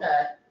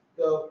impact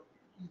the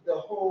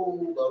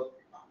whole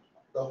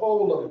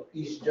of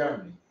East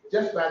Germany?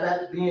 Just by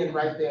that being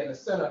right there in the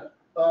center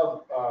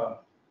of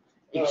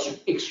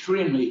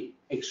extremely.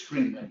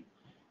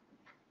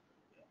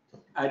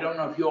 I don't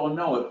know if you all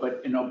know it,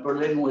 but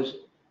Berlin was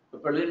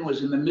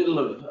in the middle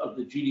of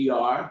the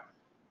GDR,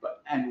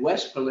 and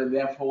West Berlin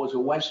therefore was a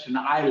western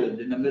island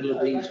in the middle of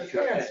the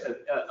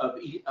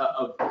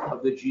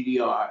of the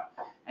GDR,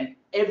 and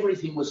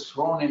everything was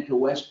thrown into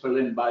West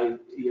Berlin by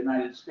the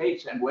United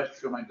States and West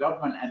German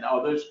government and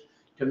others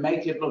to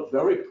make it look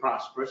very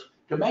prosperous,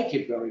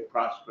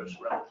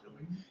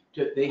 relatively.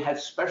 They had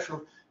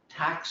special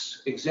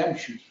tax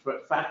exemptions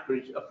for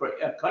factories, for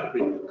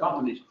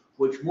companies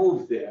which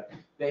moved there.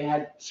 They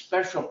had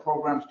special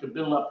programs to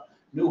build up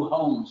new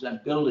homes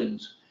and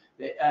buildings,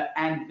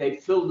 and they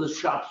filled the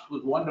shops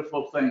with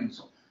wonderful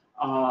things.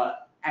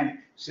 And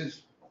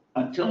since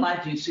until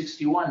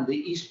 1961, the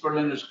East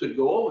Berliners could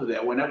go over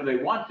there whenever they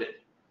wanted.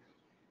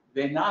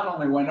 They not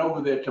only went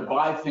over there to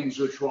buy things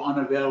which were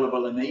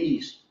unavailable in the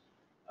East,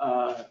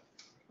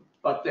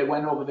 but they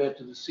went over there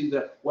to see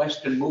the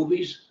Western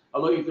movies,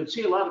 although you could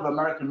see a lot of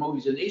American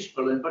movies in East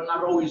Berlin, but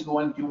not always the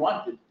ones you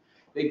wanted.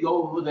 They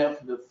go over there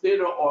for the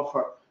theater or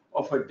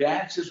for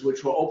dances,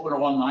 which were open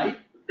all night.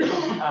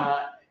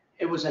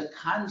 It was a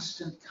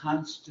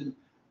constant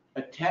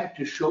attempt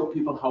to show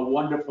people how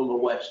wonderful the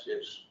West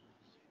is.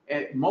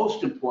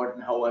 Most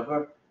important,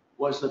 however,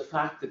 was the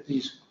fact that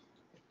these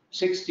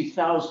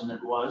 60,000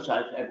 it was,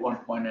 at one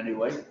point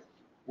anyway,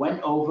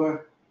 went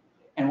over.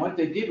 And what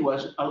they did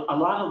was, a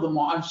lot of them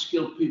were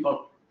unskilled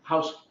people,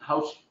 house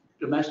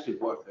domestic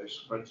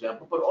workers, for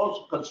example, but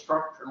also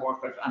construction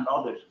workers and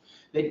others.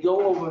 They'd go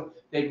over,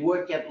 they'd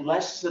work at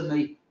less than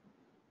the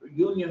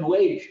union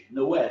wage in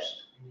the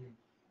West.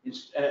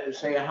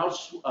 Say a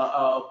house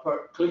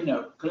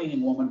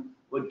cleaning woman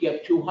would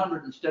get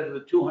 200 instead of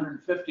the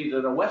 250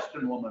 that a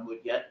Western woman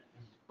would get.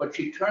 But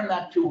she'd turn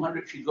that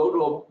 200, she'd go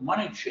to a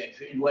money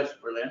changer in West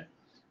Berlin.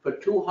 For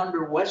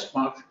 200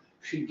 Westmarks,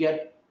 she'd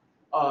get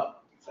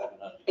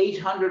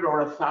 800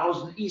 or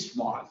 1,000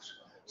 Eastmarks.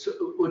 So,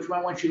 which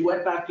meant when she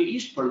went back to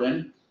East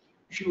Berlin,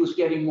 she was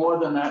getting more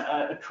than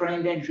a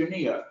trained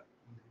engineer.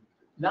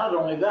 Not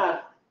only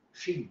that,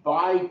 she'd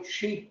buy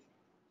cheap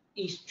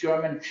East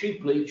German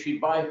cheaply.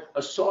 She'd buy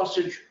a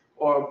sausage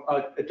or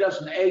a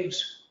dozen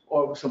eggs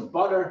or some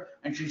butter,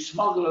 and she'd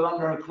smuggle it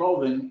under her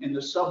clothing in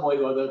the subway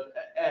or the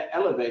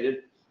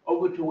elevated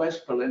over to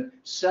West Berlin,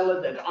 sell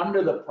it at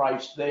under the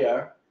price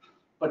there,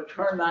 but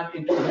turn that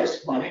into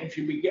West money, and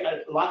she'd be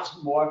getting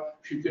lots more.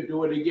 She could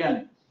do it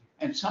again.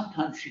 And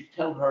sometimes she'd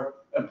tell her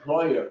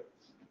employer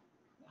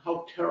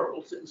how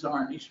terrible things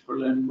are in East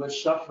Berlin. We're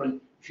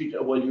suffering. She'd,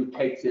 well, you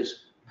take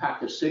this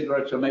pack of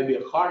cigarettes or maybe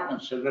a carton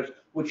of cigarettes,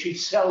 which she'd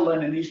sell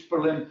then in East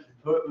Berlin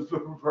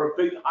for a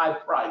big high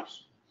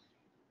price.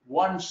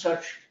 One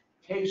such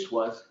case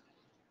was,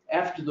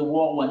 after the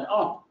wall went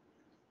up,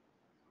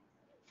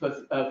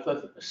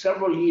 for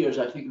several years,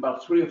 I think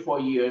about 3 or 4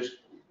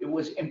 years, it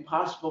was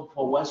impossible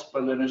for West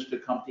Berliners to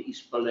come to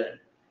East Berlin.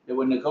 They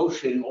were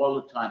negotiating all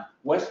the time.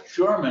 West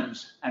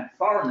Germans and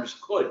foreigners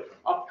could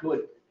up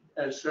to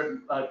a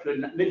certain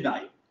to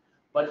midnight,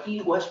 but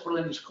West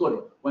Berliners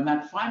couldn't. When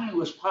that finally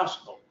was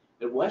possible,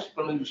 that West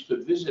Berliners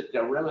could visit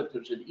their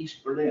relatives in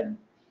East Berlin,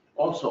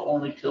 also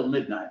only till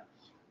midnight.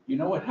 You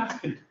know what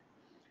happened?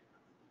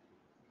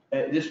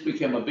 This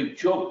became a big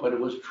joke, but it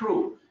was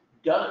true.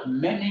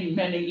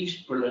 Many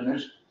East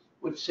Berliners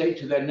would say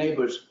to their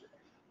neighbors,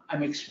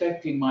 I'm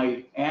expecting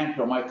my aunt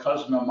or my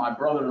cousin or my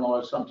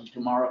brother-in-law or something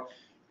tomorrow.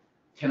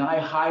 Can I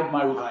hide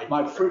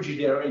my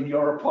Frigidaire in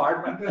your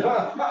apartment?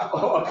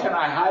 Or can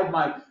I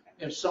hide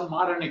some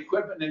modern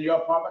equipment in your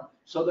apartment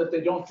so that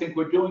they don't think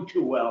we're doing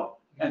too well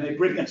and they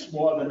bring us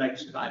more the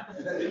next time?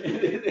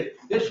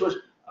 This was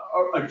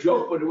a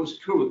joke, but it was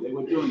true. They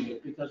were doing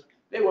it because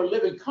they were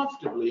living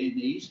comfortably in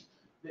the East.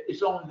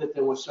 It's only that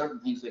there were certain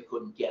things they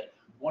couldn't get.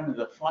 One of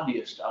the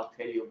funniest I'll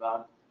tell you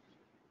about,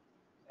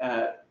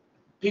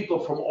 people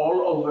from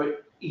all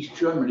over East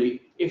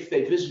Germany, if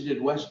they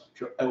visited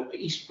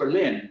East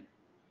Berlin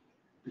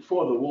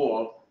before the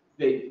war,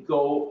 they'd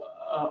go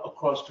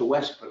across to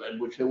West Berlin,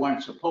 which they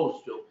weren't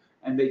supposed to,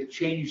 and they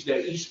changed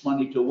their East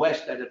money to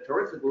West at a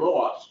terrific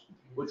loss,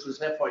 which was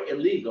therefore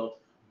illegal,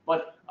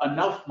 but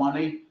enough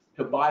money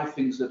to buy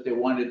things that they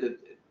wanted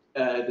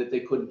that they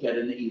couldn't get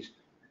in the East.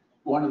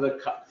 One of the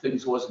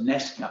things was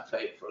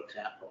Nescafe, for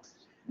example,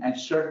 and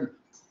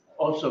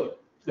also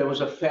there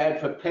was a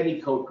fad for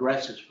petticoat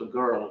dresses for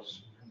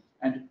girls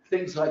and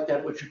things like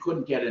that, which you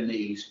couldn't get in the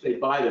East. They'd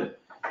buy them.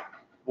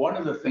 One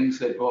of the things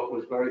they bought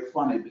was very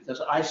funny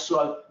because I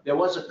saw there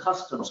was a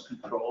customs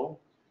control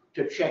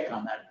to check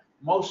on that.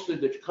 Mostly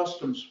the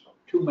customs,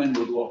 2 men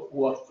would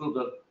walk through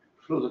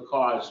the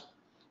cars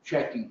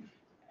checking,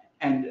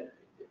 and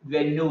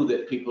they knew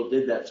that people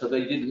did that, so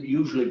they didn't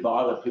usually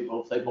bother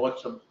people if they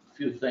bought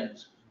few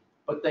things.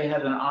 But they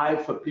had an eye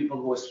for people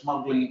who were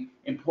smuggling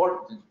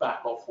important things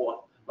back or forth,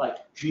 like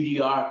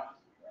GDR,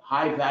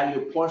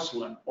 high-value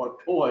porcelain or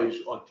toys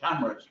or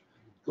cameras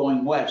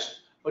going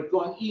west. But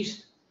going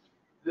east,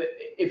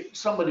 if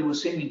somebody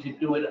was seeming to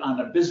do it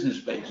on a business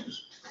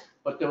basis,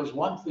 but there was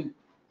one thing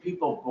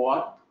people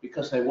bought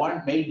because they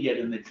weren't made yet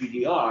in the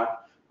GDR,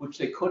 which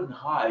they couldn't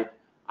hide.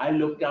 I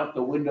looked out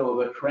the window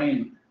of a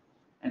train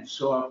and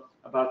saw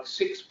about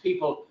 6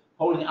 people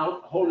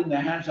holding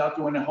their hands out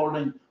the window,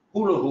 holding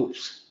hula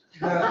hoops.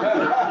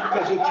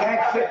 Because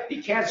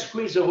he can't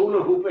squeeze a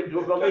hula hoop into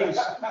a valise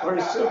or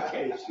a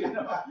suitcase, you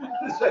know.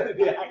 So they'd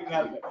be hanging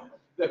out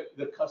there.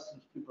 The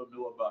customs people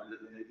knew about it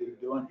and they didn't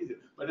do anything.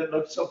 But it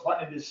looked so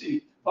funny to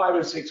see 5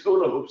 or 6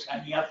 hula hoops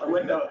hanging out the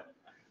window.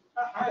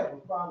 I have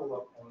a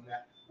follow-up on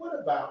that. What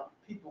about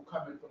people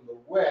coming from the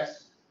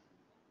west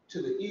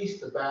to the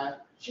east to buy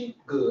cheap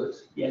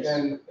goods? Yes.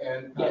 And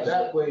Yes.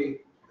 That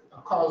way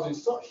causing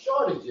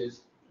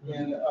shortages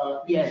in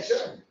Yes.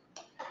 East Germany.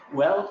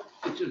 Well,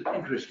 it's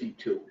interesting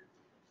too.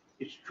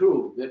 It's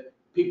true that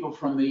people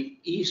from the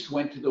east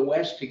went to the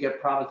west to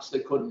get products they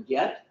couldn't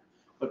get,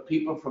 but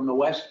people from the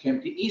west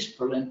came to East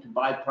Berlin to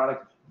buy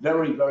product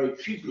very, very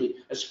cheaply,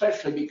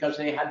 especially because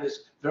they had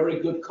this very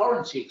good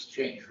currency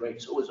exchange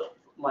rate. So it was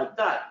like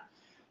that.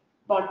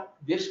 But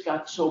this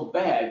got so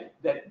bad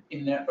that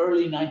in the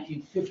early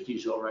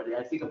 1950s already,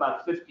 I think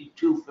about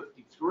 52,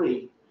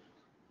 53,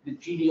 the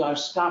GDR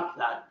stopped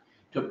that.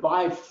 To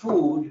buy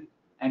food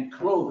and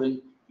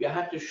clothing, you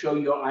had to show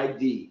your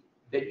ID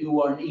that you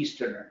were an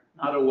Easterner,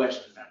 not a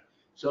Westerner.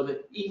 So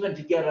that even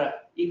to get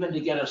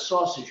a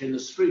sausage in the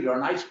street or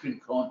an ice cream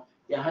cone,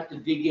 you had to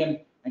dig in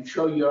and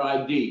show your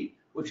ID,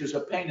 which is a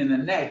pain in the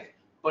neck.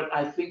 But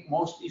I think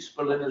most East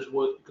Berliners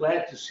were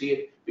glad to see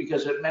it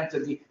because it meant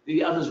that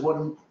the others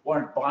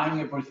weren't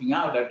buying everything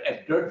out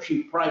at dirt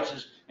cheap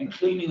prices and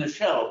cleaning the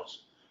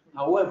shelves.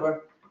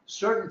 However,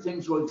 certain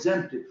things were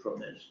exempted from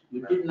this.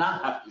 You did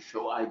not have to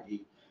show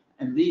ID.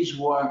 And these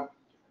were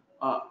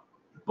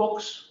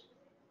books,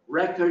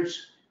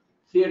 records,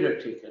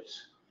 theater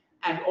tickets,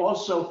 and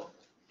also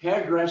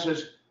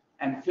hairdressers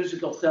and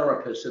physical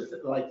therapists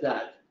like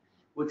that,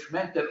 which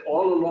meant that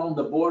all along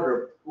the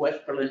border,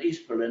 West Berlin,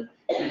 East Berlin,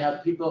 you'd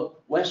have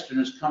people,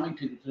 Westerners, coming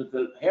to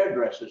the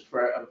hairdressers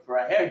for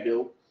a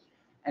hairdo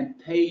and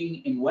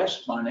paying in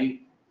West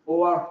money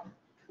or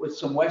with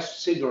some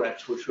West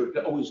cigarettes, which were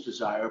always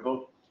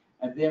desirable,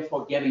 and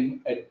therefore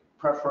getting a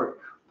preferential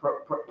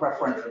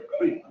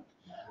treatment,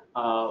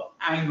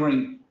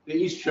 angering the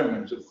East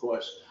Germans, of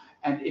course.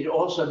 And it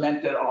also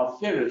meant that our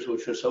theaters,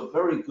 which are so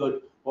very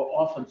good, were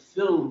often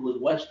filled with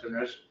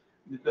Westerners,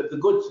 the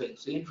good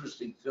things, the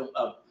interesting film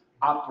of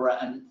opera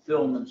and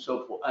film and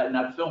so forth,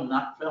 not film,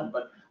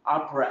 but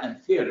opera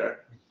and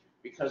theater,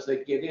 because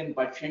they get in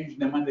by changing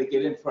their mind, they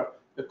get in for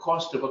the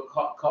cost of a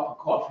cup of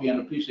coffee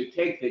and a piece of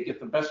cake, they get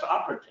the best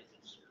opera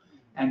tickets.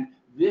 And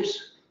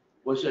this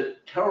was a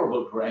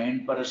terrible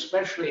drain, but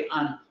especially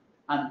on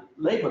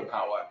labor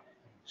power.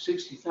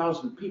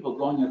 60,000 people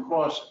going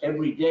across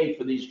every day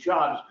for these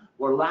jobs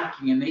were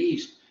lacking in the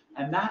East.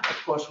 And that, of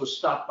course, was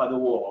stopped by the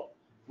wall.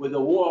 With the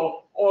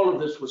wall, all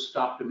of this was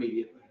stopped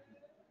immediately.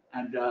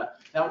 And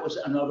that was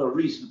another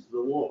reason for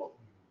the wall.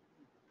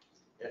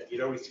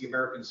 You'd always see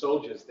American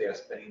soldiers there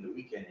spending the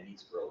weekend in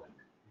East Berlin.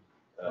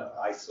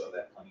 I saw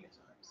that plenty of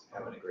times,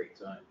 having a great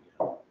time,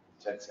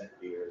 10-cent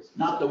beers.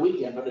 Not the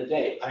weekend, but the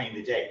day. I mean,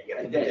 the day,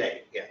 The the day.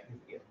 day, yeah.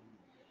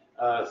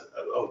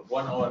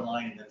 One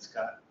online and then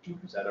Scott,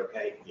 is that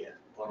okay? Yeah,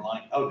 one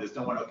line. Oh, there's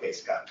no one, okay,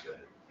 Scott, go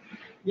ahead.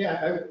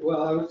 Yeah,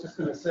 well, I was just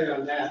gonna say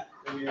on that,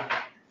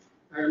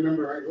 I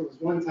remember, it was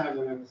one time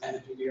when I was in the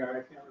GDR,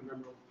 I can't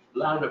remember.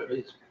 Louder,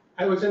 please.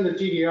 I was in the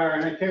GDR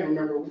and I can't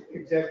remember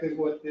exactly it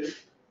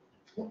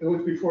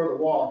was before the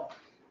wall.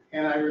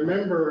 And I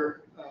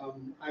remember,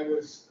 I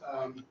was,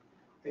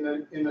 in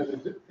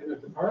a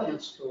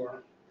department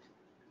store,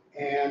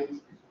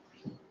 and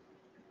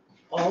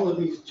all of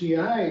these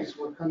GIs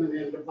were coming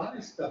in to buy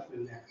stuff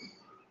in there,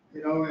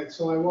 and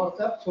so I walked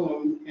up to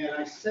them and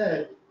I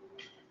said,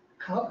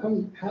 how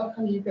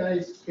come you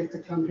guys get to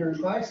come here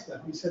and buy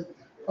stuff? He said,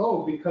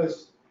 oh,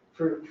 because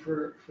for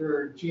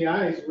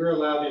GIs, we're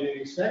allowed in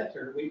any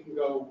sector. We can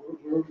go,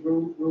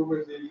 we're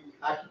with the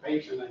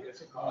occupation, I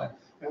guess you call it,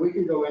 and we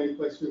can go any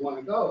place we want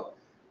to go.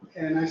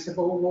 And I said,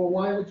 well,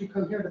 why would you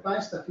come here to buy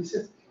stuff? He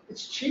said,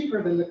 it's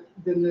cheaper than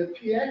the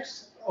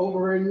PX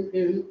over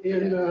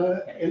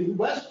in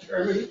West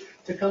Germany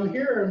to come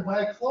here and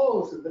buy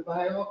clothes and to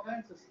buy all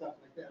kinds of stuff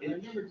like that. And I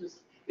never just.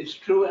 It's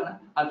true, and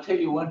I'll tell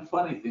you one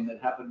funny thing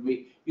that happened to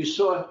me. You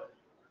saw,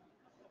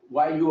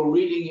 while you were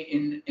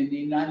reading in the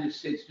United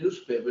States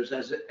newspapers,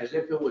 as if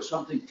it was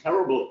something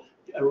terrible,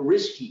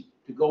 risky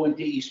to go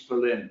into East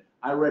Berlin.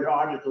 I read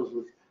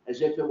articles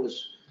as if it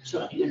was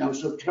so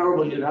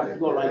terrible you'd have to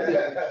go like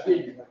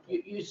this.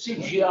 You see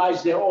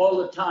GIs there all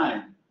the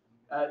time.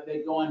 They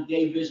go on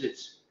day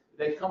visits.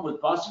 They come with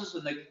buses,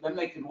 and then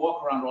they can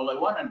walk around all they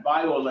want and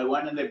buy all they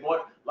want. And they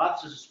bought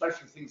lots of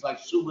special things like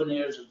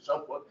souvenirs and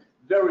so forth,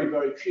 very,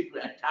 very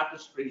cheaply, and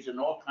tapestries and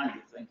all kinds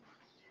of things.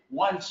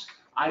 Once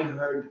I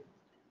heard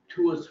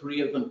 2 or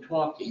 3 of them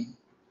talking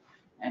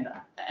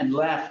and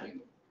laughing,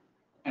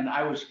 and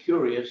I was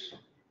curious.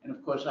 And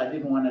of course, I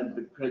didn't want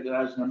to betray that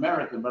I was an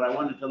American, but I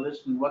wanted to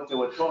listen to what they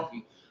were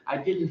talking. I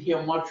didn't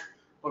hear much,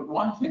 but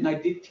one thing I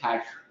did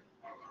catch,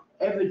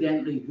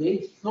 evidently they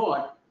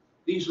thought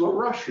these were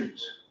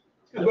Russians.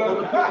 The people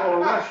were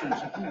Russians.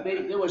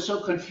 They were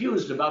so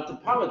confused about the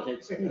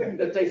politics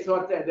that they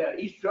thought that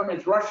East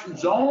Germany's Russian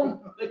zone,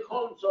 they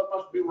called it, so it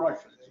must be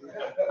Russians.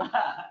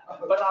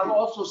 But I'll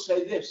also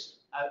say this,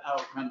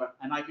 I'll remember,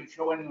 and I can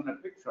show anyone a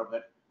picture of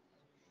it.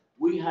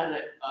 We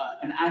had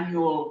an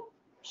annual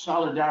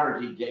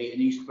Solidarity Day in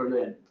East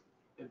Berlin.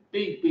 A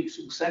big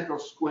central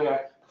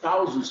square.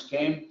 Thousands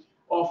came,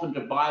 often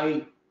to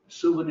buy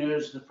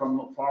souvenirs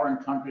from foreign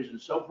countries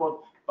and so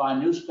forth, buy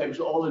newspapers.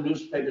 All the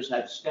newspapers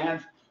had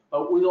stands,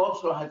 but we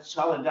also had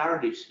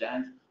solidarity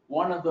stands.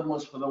 One of them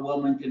was for the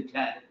Wilmington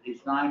 10, these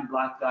 9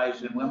 black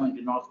guys in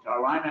Wilmington, North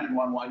Carolina, and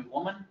 1 white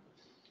woman.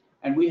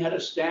 And we had a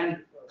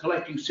stand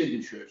collecting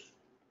signatures.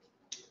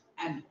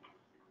 And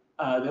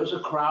there was a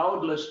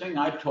crowd listening.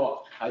 I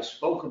talked. I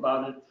spoke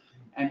about it.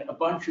 And a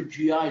bunch of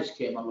GIs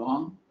came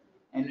along,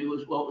 and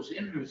what was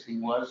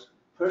interesting was,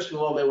 first of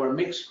all, they were a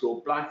mixed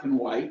group, black and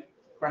white.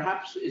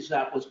 Perhaps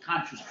that was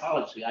conscious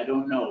policy. I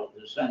don't know,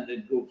 to send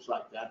in groups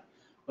like that.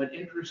 But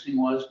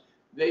interesting was,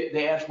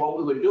 they asked what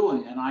we were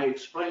doing, and I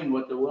explained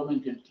what the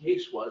Wilmington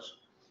case was,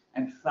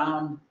 and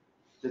found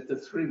that the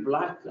 3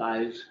 black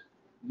guys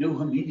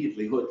knew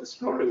immediately what the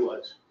story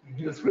was.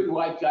 The 3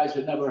 white guys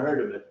had never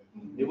heard of it.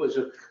 It was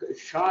a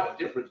sharp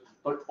difference,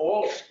 but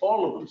all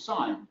of them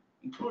signed,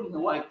 including the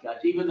white guys,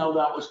 even though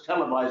that was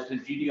televised in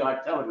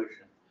GDR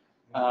television.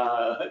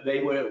 They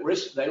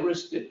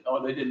risked it,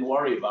 or they didn't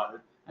worry about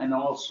it, and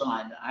all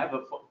signed. I have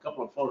a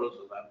couple of photos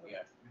of that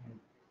here.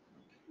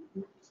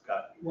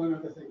 Scott. One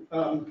other thing.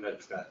 Go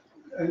ahead, Scott.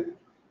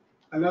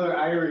 Another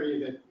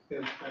irony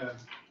that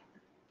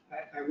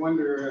I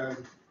wonder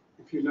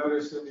if you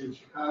notice it in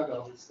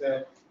Chicago is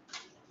that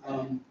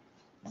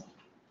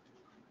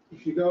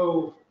if you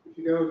go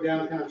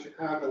downtown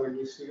Chicago and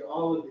you see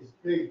all of these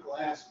big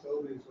glass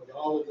buildings with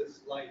all of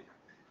this light,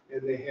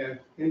 and they have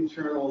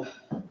internal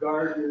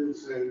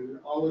gardens and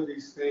all of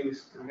these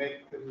things to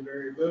make them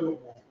very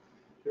livable.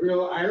 The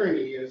real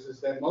irony is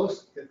that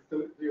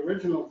the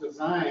original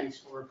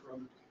designs were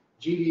from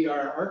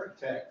GDR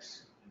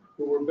architects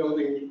who were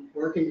building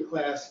working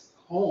class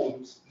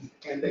homes,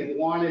 and they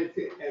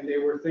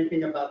were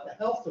thinking about the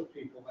health of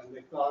people, and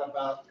they thought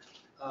about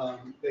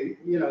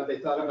they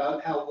thought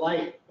about how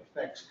light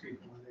affects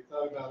people, and they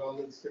thought about all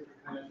these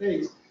different kind of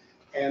things.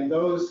 And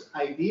those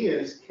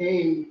ideas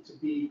came to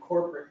be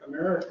corporate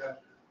America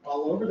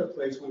all over the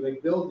place when they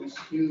build these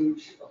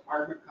huge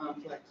apartment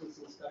complexes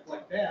and stuff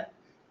like that.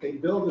 They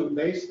build them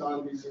based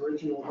on these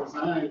original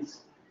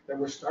designs that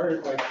were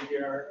started by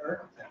GDR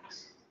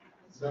architects.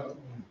 So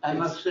I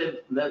must say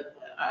that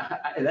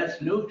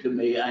that's new to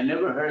me. I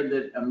never heard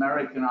that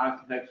American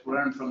architects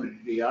learned from the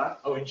GDR.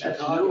 Oh, in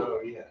Chicago,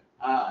 yeah.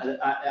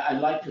 I'd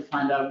like to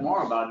find out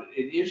more about it.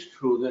 It is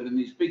true that in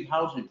these big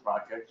housing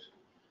projects,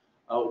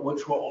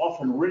 which were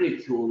often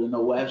ridiculed in the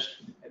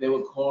West, they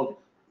were called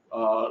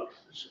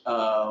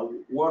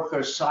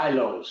worker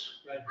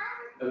silos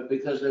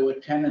because they were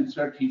 10 and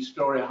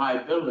 13-story high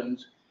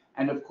buildings.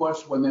 And of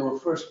course, when they were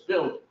first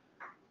built,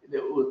 they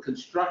were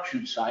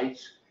construction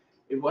sites.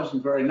 It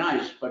wasn't very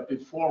nice, but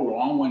before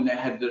long, when they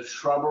had the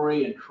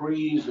shrubbery and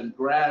trees and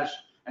grass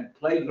and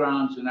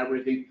playgrounds and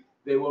everything,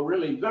 they were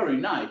really very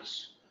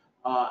nice.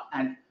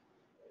 And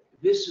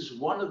this is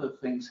one of the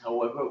things,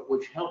 however,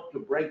 which helped to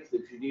break the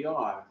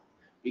GDR,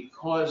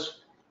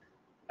 because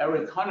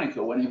Erich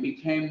Honecker, when he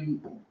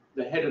became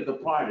the head of the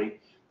party,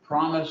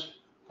 promised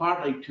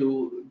partly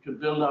to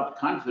build up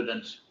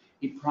confidence.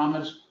 He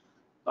promised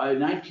by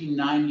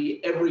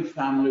 1990, every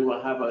family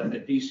will have a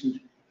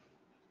decent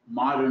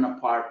modern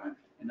apartment.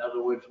 In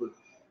other words, with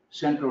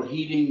central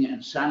heating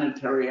and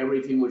sanitary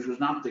everything, which was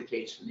not the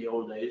case in the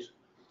old days.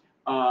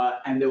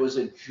 And there was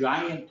a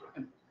giant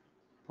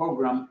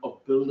program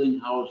of building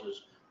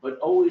houses, but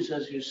always,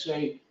 as you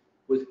say,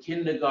 with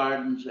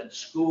kindergartens and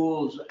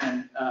schools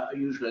and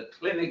usually a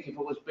clinic if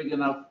it was big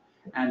enough,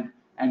 and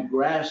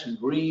grass and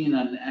green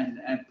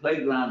and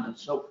playground and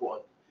so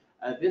forth.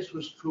 This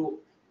was true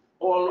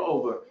all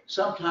over.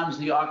 Sometimes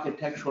the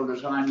architectural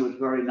design was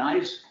very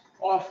nice.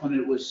 Often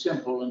it was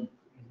simple and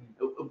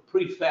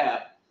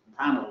prefab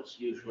panels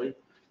usually,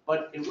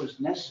 but it was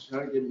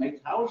necessary to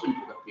make housing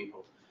for the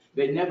people.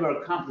 They never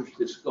accomplished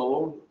this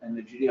goal and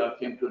the GDR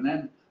came to an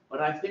end,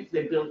 but I think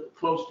they built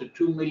close to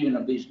 2 million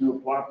of these new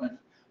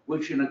apartments,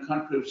 which in a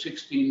country of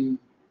 16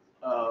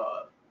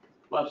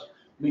 plus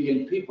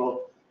million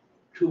people,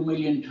 2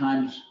 million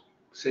times,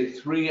 say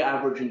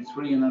averaging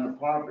 3 in an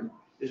apartment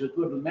is a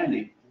good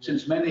many,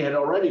 since many had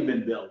already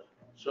been built.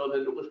 So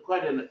that it was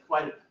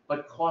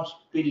but cost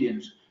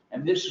billions.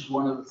 And this is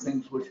one of the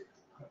things which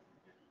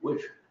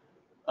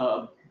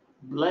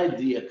led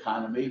the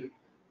economy,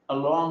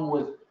 along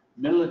with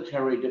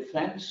military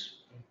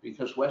defense,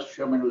 because West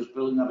Germany was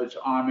building up its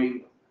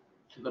army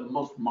to the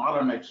most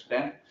modern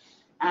extent,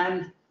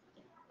 and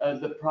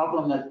the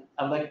problem that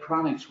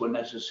electronics were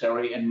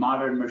necessary in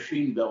modern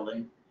machine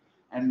building,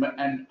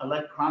 and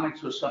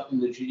electronics was something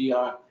the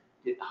GDR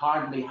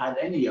hardly had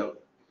any of,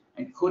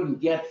 and couldn't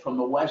get from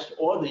the West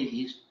or the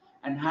East,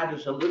 and had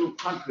as a little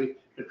country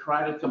to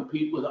try to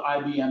compete with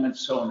IBM and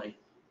Sony.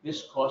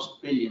 This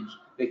cost billions.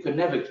 They could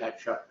never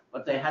catch up,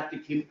 but they had to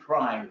keep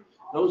trying.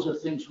 Those are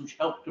things which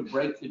helped to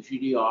break the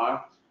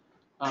GDR,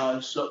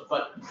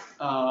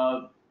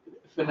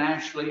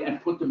 financially,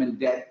 and put them in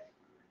debt,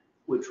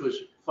 which was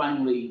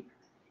finally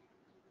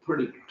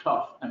pretty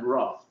tough and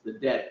rough, the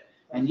debt.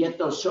 And yet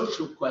those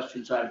social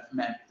questions I've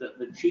meant,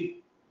 the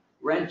cheap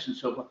rents and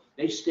so forth,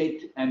 they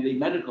stayed, and the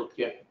medical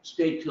care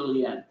stayed till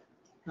the end.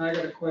 I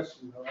got a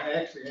question though. I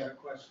actually had a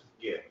question.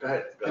 Yeah,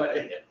 go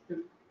ahead.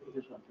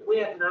 We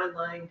have an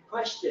online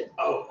question.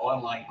 Oh,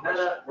 online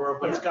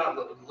question.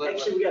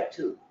 Actually, we got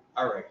two.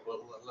 All right,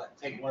 well, let's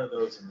take one of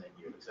those and then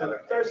you.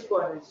 The first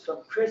one is from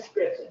Chris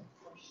Griffin.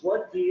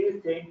 What do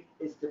you think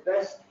is the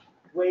best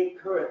way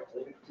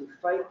currently to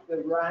fight the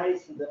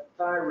rise of the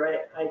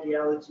far-right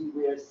ideology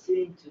we are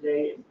seeing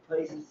today in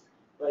places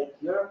like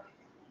Europe,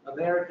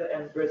 America,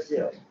 and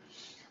Brazil?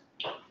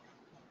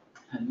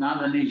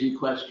 Not an easy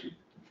question.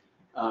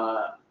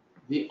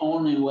 The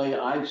only way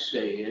I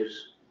say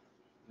is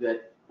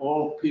that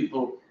all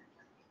people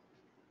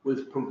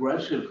with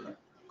progressive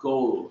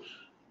goals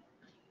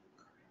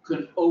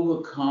could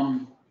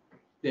overcome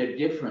their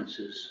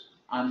differences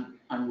on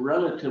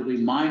relatively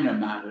minor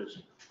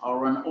matters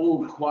or on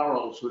old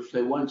quarrels which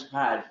they once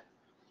had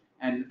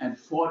and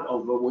fought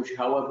over, which,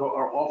 however,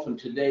 are often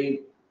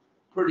today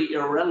pretty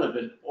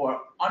irrelevant or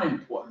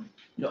unimportant,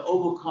 to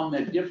overcome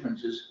their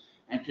differences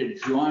and to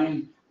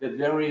join the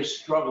various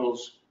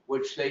struggles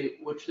which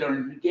they're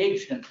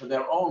engaged in for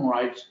their own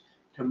rights,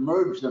 to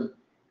merge them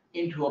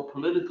into a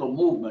political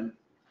movement.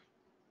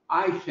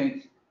 I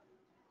think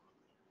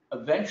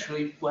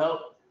eventually,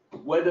 well,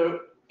 whether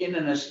in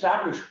an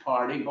established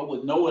party but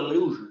with no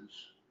illusions,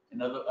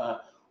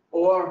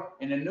 or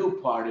in a new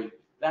party,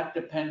 that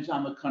depends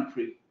on the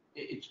country.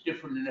 It's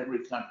different in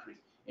every country.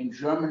 In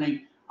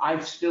Germany, I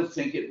still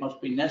think it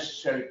must be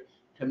necessary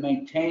to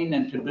maintain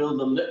and to build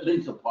the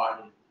Linke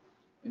Party.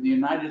 In the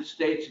United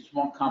States, it's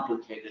more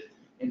complicated.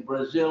 In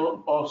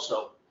Brazil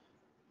also,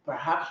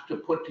 perhaps to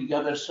put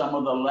together some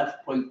of the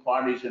left-wing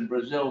parties in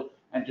Brazil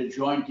and to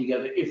join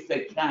together, if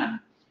they can,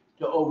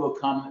 to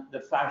overcome the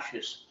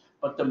fascists.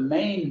 But the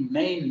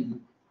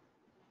main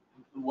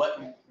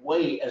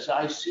way, as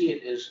I see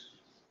it, is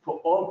for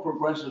all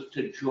progressives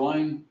to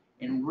join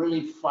in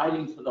really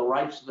fighting for the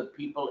rights of the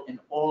people in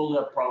all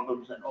their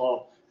problems and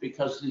all,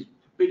 because these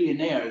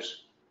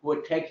billionaires who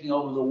are taking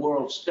over the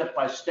world step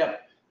by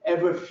step,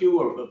 ever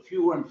fewer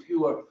and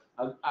fewer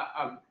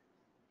are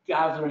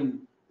gathering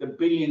the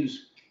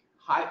billions,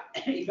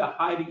 either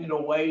hiding it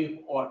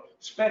away or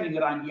spending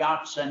it on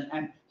yachts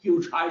and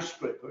huge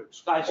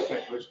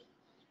skyscrapers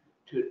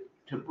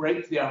to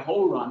break their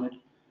hold on it,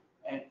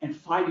 and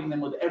fighting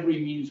them with every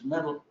means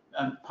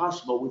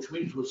possible, which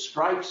means with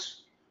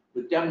strikes,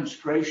 with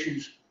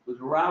demonstrations, with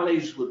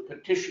rallies, with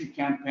petition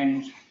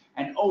campaigns,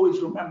 and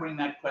always remembering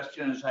that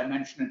question, as I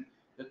mentioned,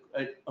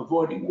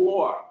 avoiding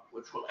war.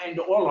 which will end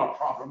all our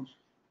problems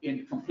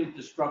in complete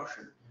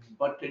destruction,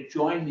 but to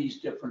join these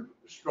different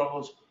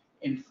struggles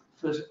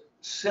for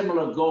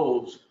similar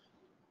goals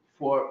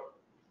for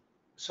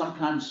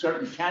sometimes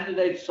certain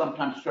candidates,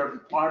 sometimes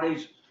certain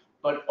parties,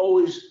 but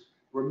always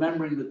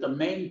remembering that the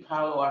main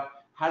power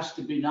has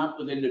to be not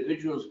with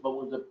individuals, but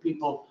with the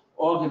people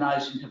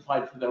organizing to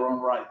fight for their own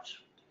rights.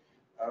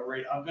 All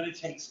right, I'm gonna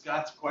take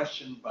Scott's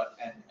question,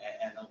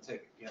 and I'll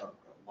take,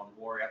 one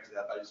more after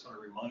that. But I just want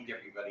to remind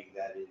everybody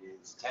that it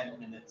is 10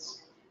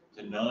 minutes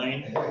to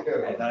 9.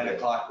 At 9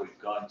 o'clock, we've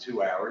gone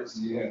 2 hours.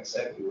 Yeah. We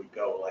said we would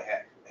go like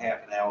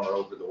half an hour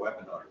over the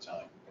webinar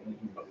time,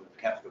 but we've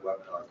kept the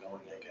webinar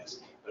going, I guess.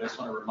 But I just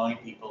want to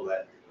remind people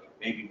that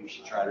maybe we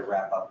should try to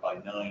wrap up by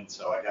 9.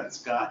 So I got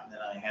Scott, and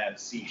then I have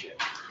CJ.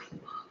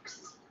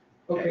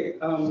 Okay,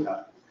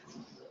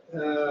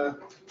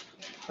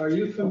 are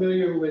you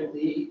familiar with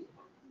the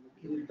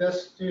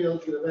Industrial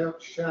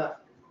Gewerkschaft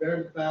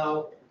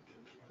Bergbau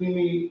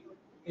Chemie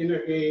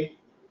Energie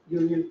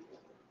Union?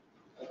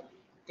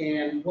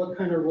 And what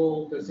kind of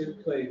role does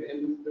it play?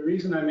 And the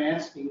reason I'm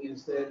asking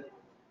is that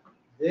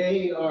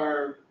they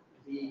are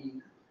the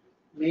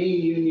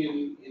main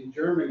union in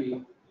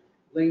Germany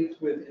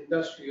linked with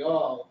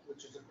Industrial,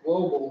 which is a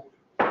global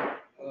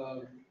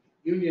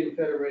union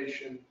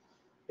federation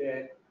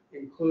that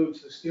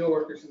includes the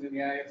steelworkers in the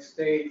United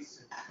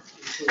States,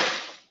 includes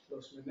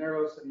Los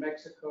Mineros in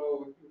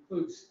Mexico, it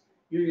includes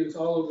unions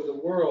all over the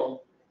world,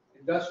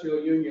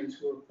 industrial unions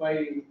who are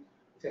fighting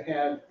to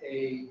have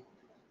a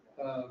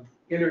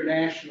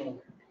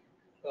international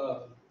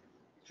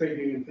trade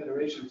union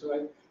federation.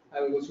 So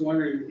I was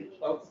wondering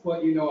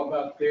what you know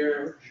about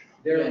their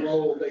Yes.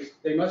 role.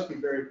 They must be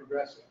very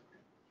progressive.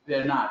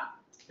 They're not.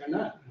 They're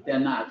not. They're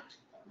not.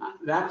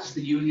 That's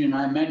the union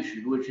I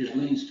mentioned, which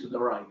leans to the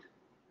right,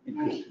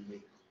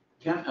 interestingly.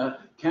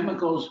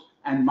 Chemicals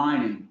and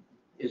mining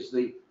is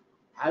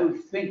I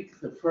would think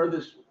the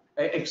furthest,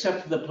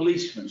 except for the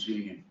policemen's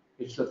union,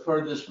 it's the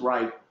furthest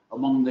right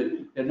among there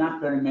are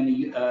not very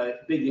many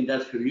big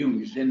industrial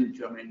unions in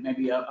Germany,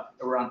 maybe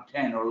around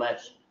 10 or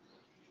less.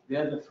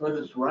 They're the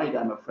furthest right,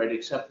 I'm afraid,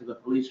 except for the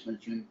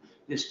policemen's union.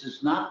 This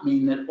does not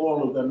mean that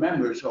all of their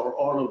members or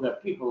all of their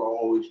people are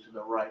always to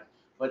the right.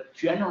 But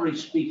generally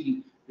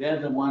speaking, they're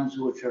the ones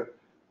which are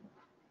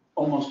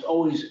almost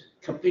always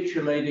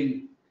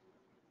capitulating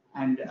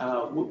and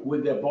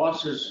with their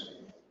bosses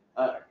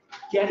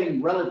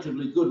getting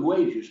relatively good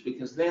wages,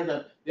 because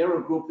they're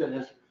a group that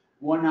has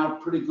won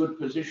out pretty good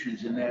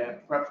positions in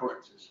their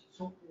preferences,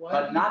 So why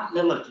but not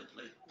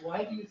militantly.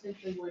 why do you think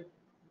they would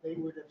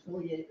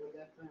affiliate with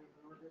that kind of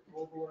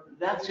global organization?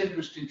 That's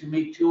interesting to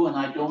me too, and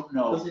I don't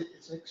know. Because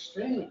it's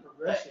extremely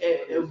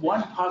progressive.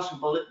 One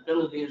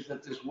possibility is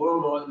that this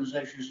world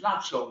organization is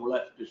not so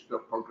leftist or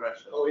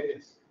progressive. Oh, it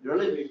is.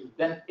 Really?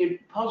 Then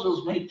it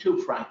puzzles me too,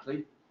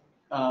 frankly.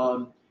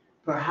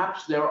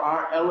 Perhaps there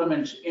are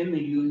elements in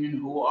the union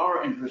who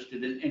are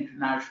interested in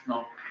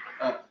international.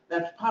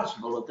 That's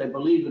possible that they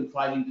believe in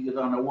fighting to get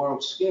on a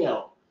world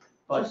scale.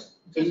 But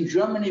in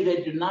Germany,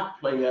 they do not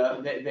play.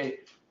 They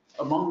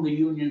among the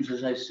unions,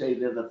 as I say,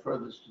 they're the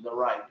furthest to the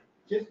right.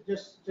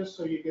 Just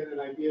so you get an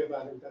idea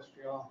about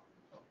Industrial,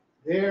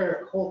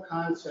 their whole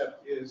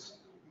concept is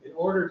in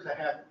order to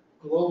have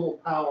global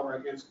power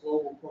against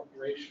global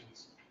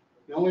corporations,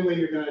 the only way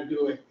you're going to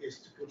do it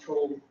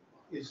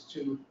is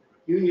to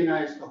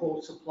unionize the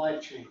whole supply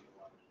chain,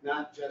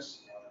 not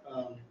just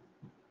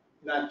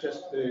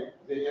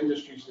the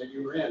industries that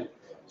you were in.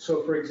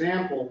 So, for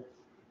example,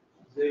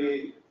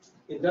 the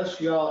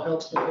Industrial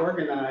helped to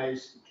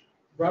organize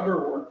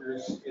rubber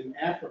workers in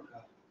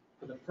Africa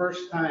for the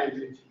first time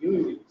into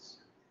unions,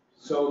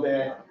 so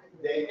that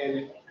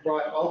it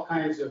brought all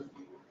kinds of,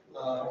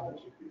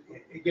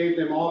 it gave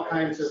them all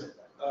kinds of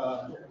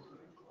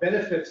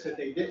benefits that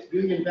they did,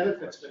 union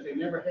benefits that they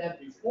never had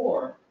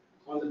before,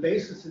 on the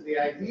basis of the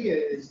idea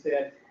is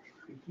that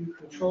if you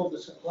control the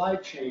supply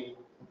chain,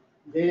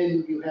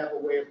 then you have a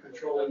way of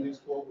controlling these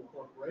global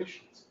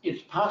corporations.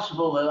 It's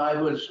possible that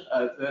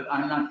that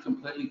I'm not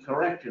completely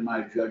correct in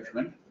my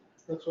judgment.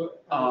 That's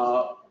what.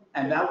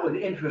 And that would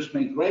interest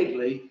me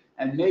greatly.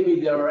 And maybe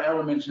there are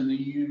elements in the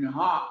union,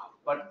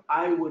 but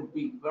I would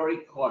be very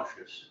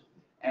cautious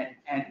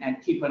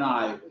and keep an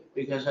eye,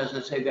 because as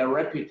I say, their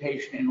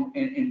reputation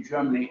in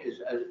Germany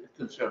is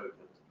conservative.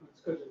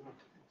 That's good to know.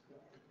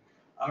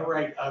 All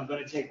right, I'm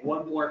going to take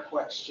one more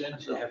question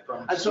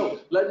from. So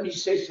let me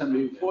say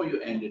something before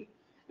you end it.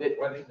 That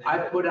I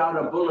put out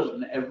a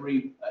bulletin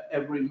every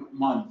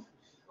month.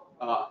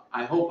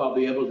 I hope I'll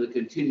be able to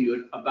continue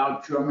it,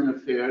 about German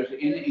affairs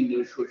in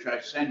English, which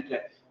I send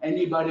to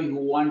anybody who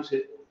wants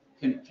it.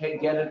 Can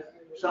get it.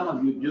 Some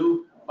of you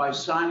do by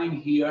signing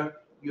here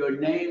your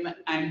name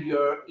and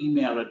your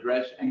email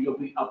address, and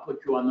I'll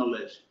put you on the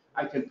list.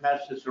 I can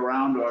pass this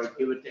around or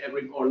give it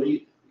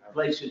to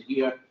place it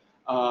here.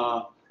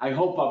 I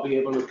hope I'll be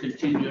able to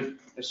continue it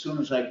as soon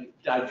as I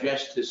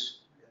digest this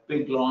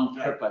big, long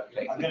trip I've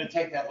taken. I'm gonna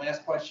take that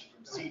last question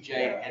from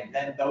CJ, and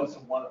then those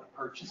who want to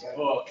purchase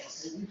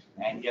books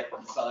and get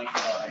them signed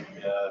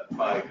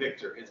by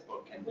Victor, his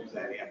book, can do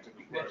that after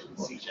we mention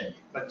CJ.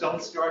 But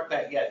don't start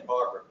that yet,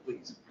 Barbara,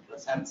 please.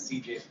 Let's have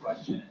CJ's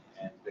question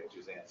and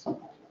Victor's answer.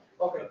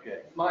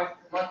 Okay. My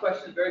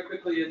question very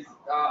quickly is,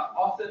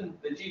 often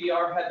the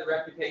GDR had the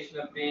reputation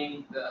of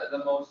being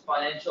the most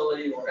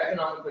financially or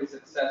economically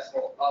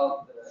successful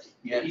of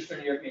the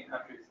Eastern European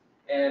countries.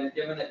 And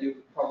given that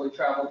you've probably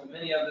traveled to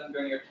many of them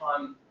during your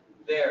time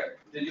there,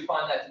 did you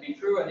find that to be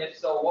true? And if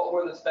so, what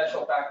were the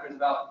special factors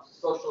about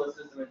socialist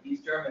system in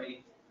East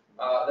Germany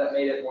that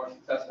made it more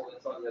successful than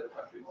some of the other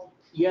countries?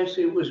 Yes,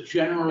 it was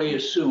generally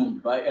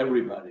assumed by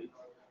everybody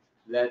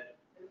that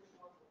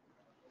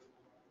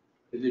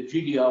the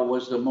GDR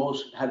was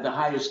had the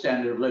highest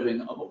standard of living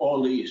of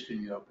all the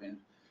Eastern Europeans.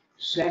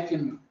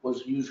 Second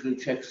was usually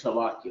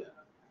Czechoslovakia.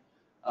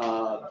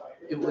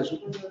 It was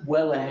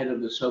well ahead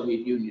of the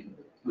Soviet Union,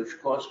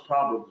 which caused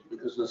problems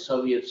because the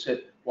Soviets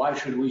said, why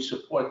should we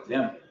support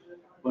them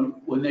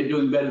when they're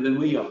doing better than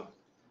we are?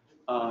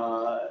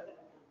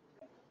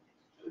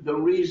 The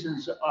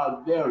reasons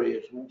are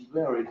varied.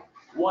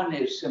 One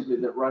is simply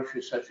that Russia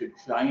is such a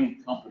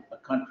giant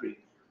country,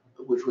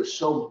 which was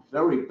so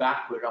very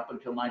backward up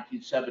until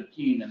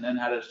 1917, and then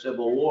had a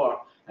civil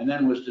war, and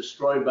then was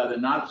destroyed by the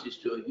Nazis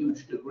to a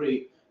huge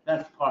degree.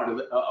 That's part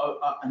of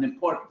an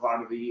important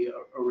part of the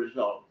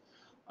result.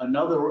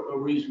 Another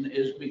reason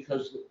is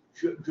because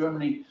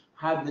Germany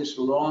had this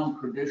long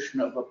tradition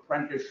of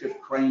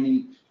apprenticeship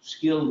training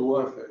skilled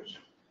workers.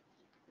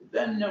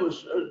 Then there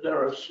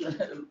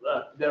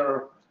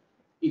are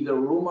either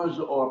rumors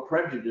or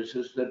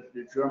prejudices that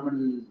the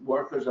German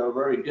workers are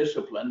very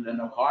disciplined and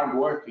are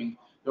hardworking.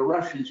 The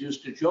Russians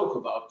used to joke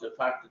about the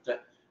fact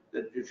that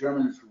the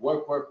Germans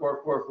work, whereas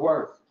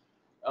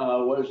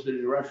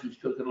the Russians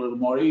took it a little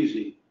more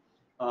easy,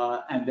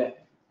 and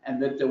that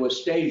there were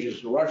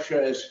stages.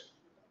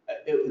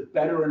 It was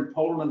better in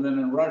Poland than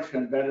in Russia,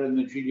 and better in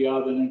the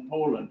GDR than in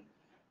Poland.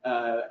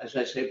 As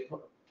I say,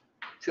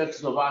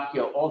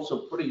 Czechoslovakia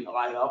also pretty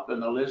high up in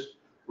the list.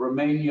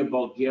 Romania,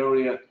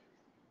 Bulgaria,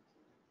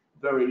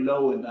 very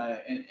low in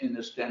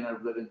the standard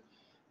of living,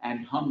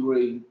 and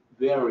Hungary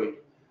varied.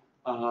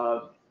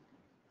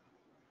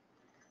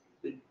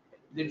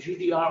 The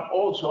GDR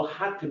also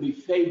had to be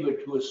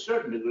favored to a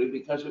certain degree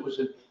because it was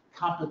in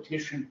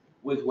competition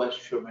with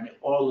West Germany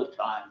all the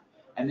time,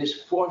 and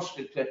this forced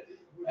it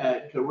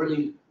to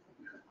really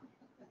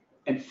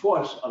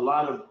enforce a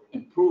lot of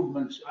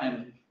improvements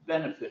and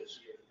benefits.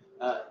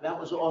 That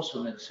was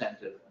also an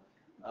incentive.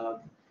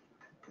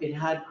 It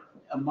had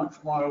a much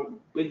more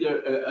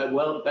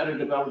better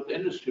developed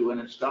industry when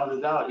it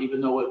started out,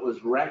 even though it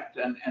was wrecked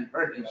and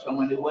hurt in so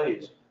many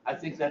ways. I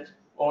think that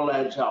all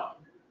adds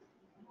up.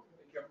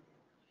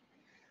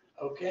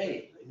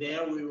 Okay,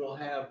 now we will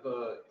have,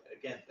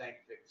 again, thank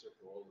Victor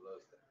for all of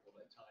those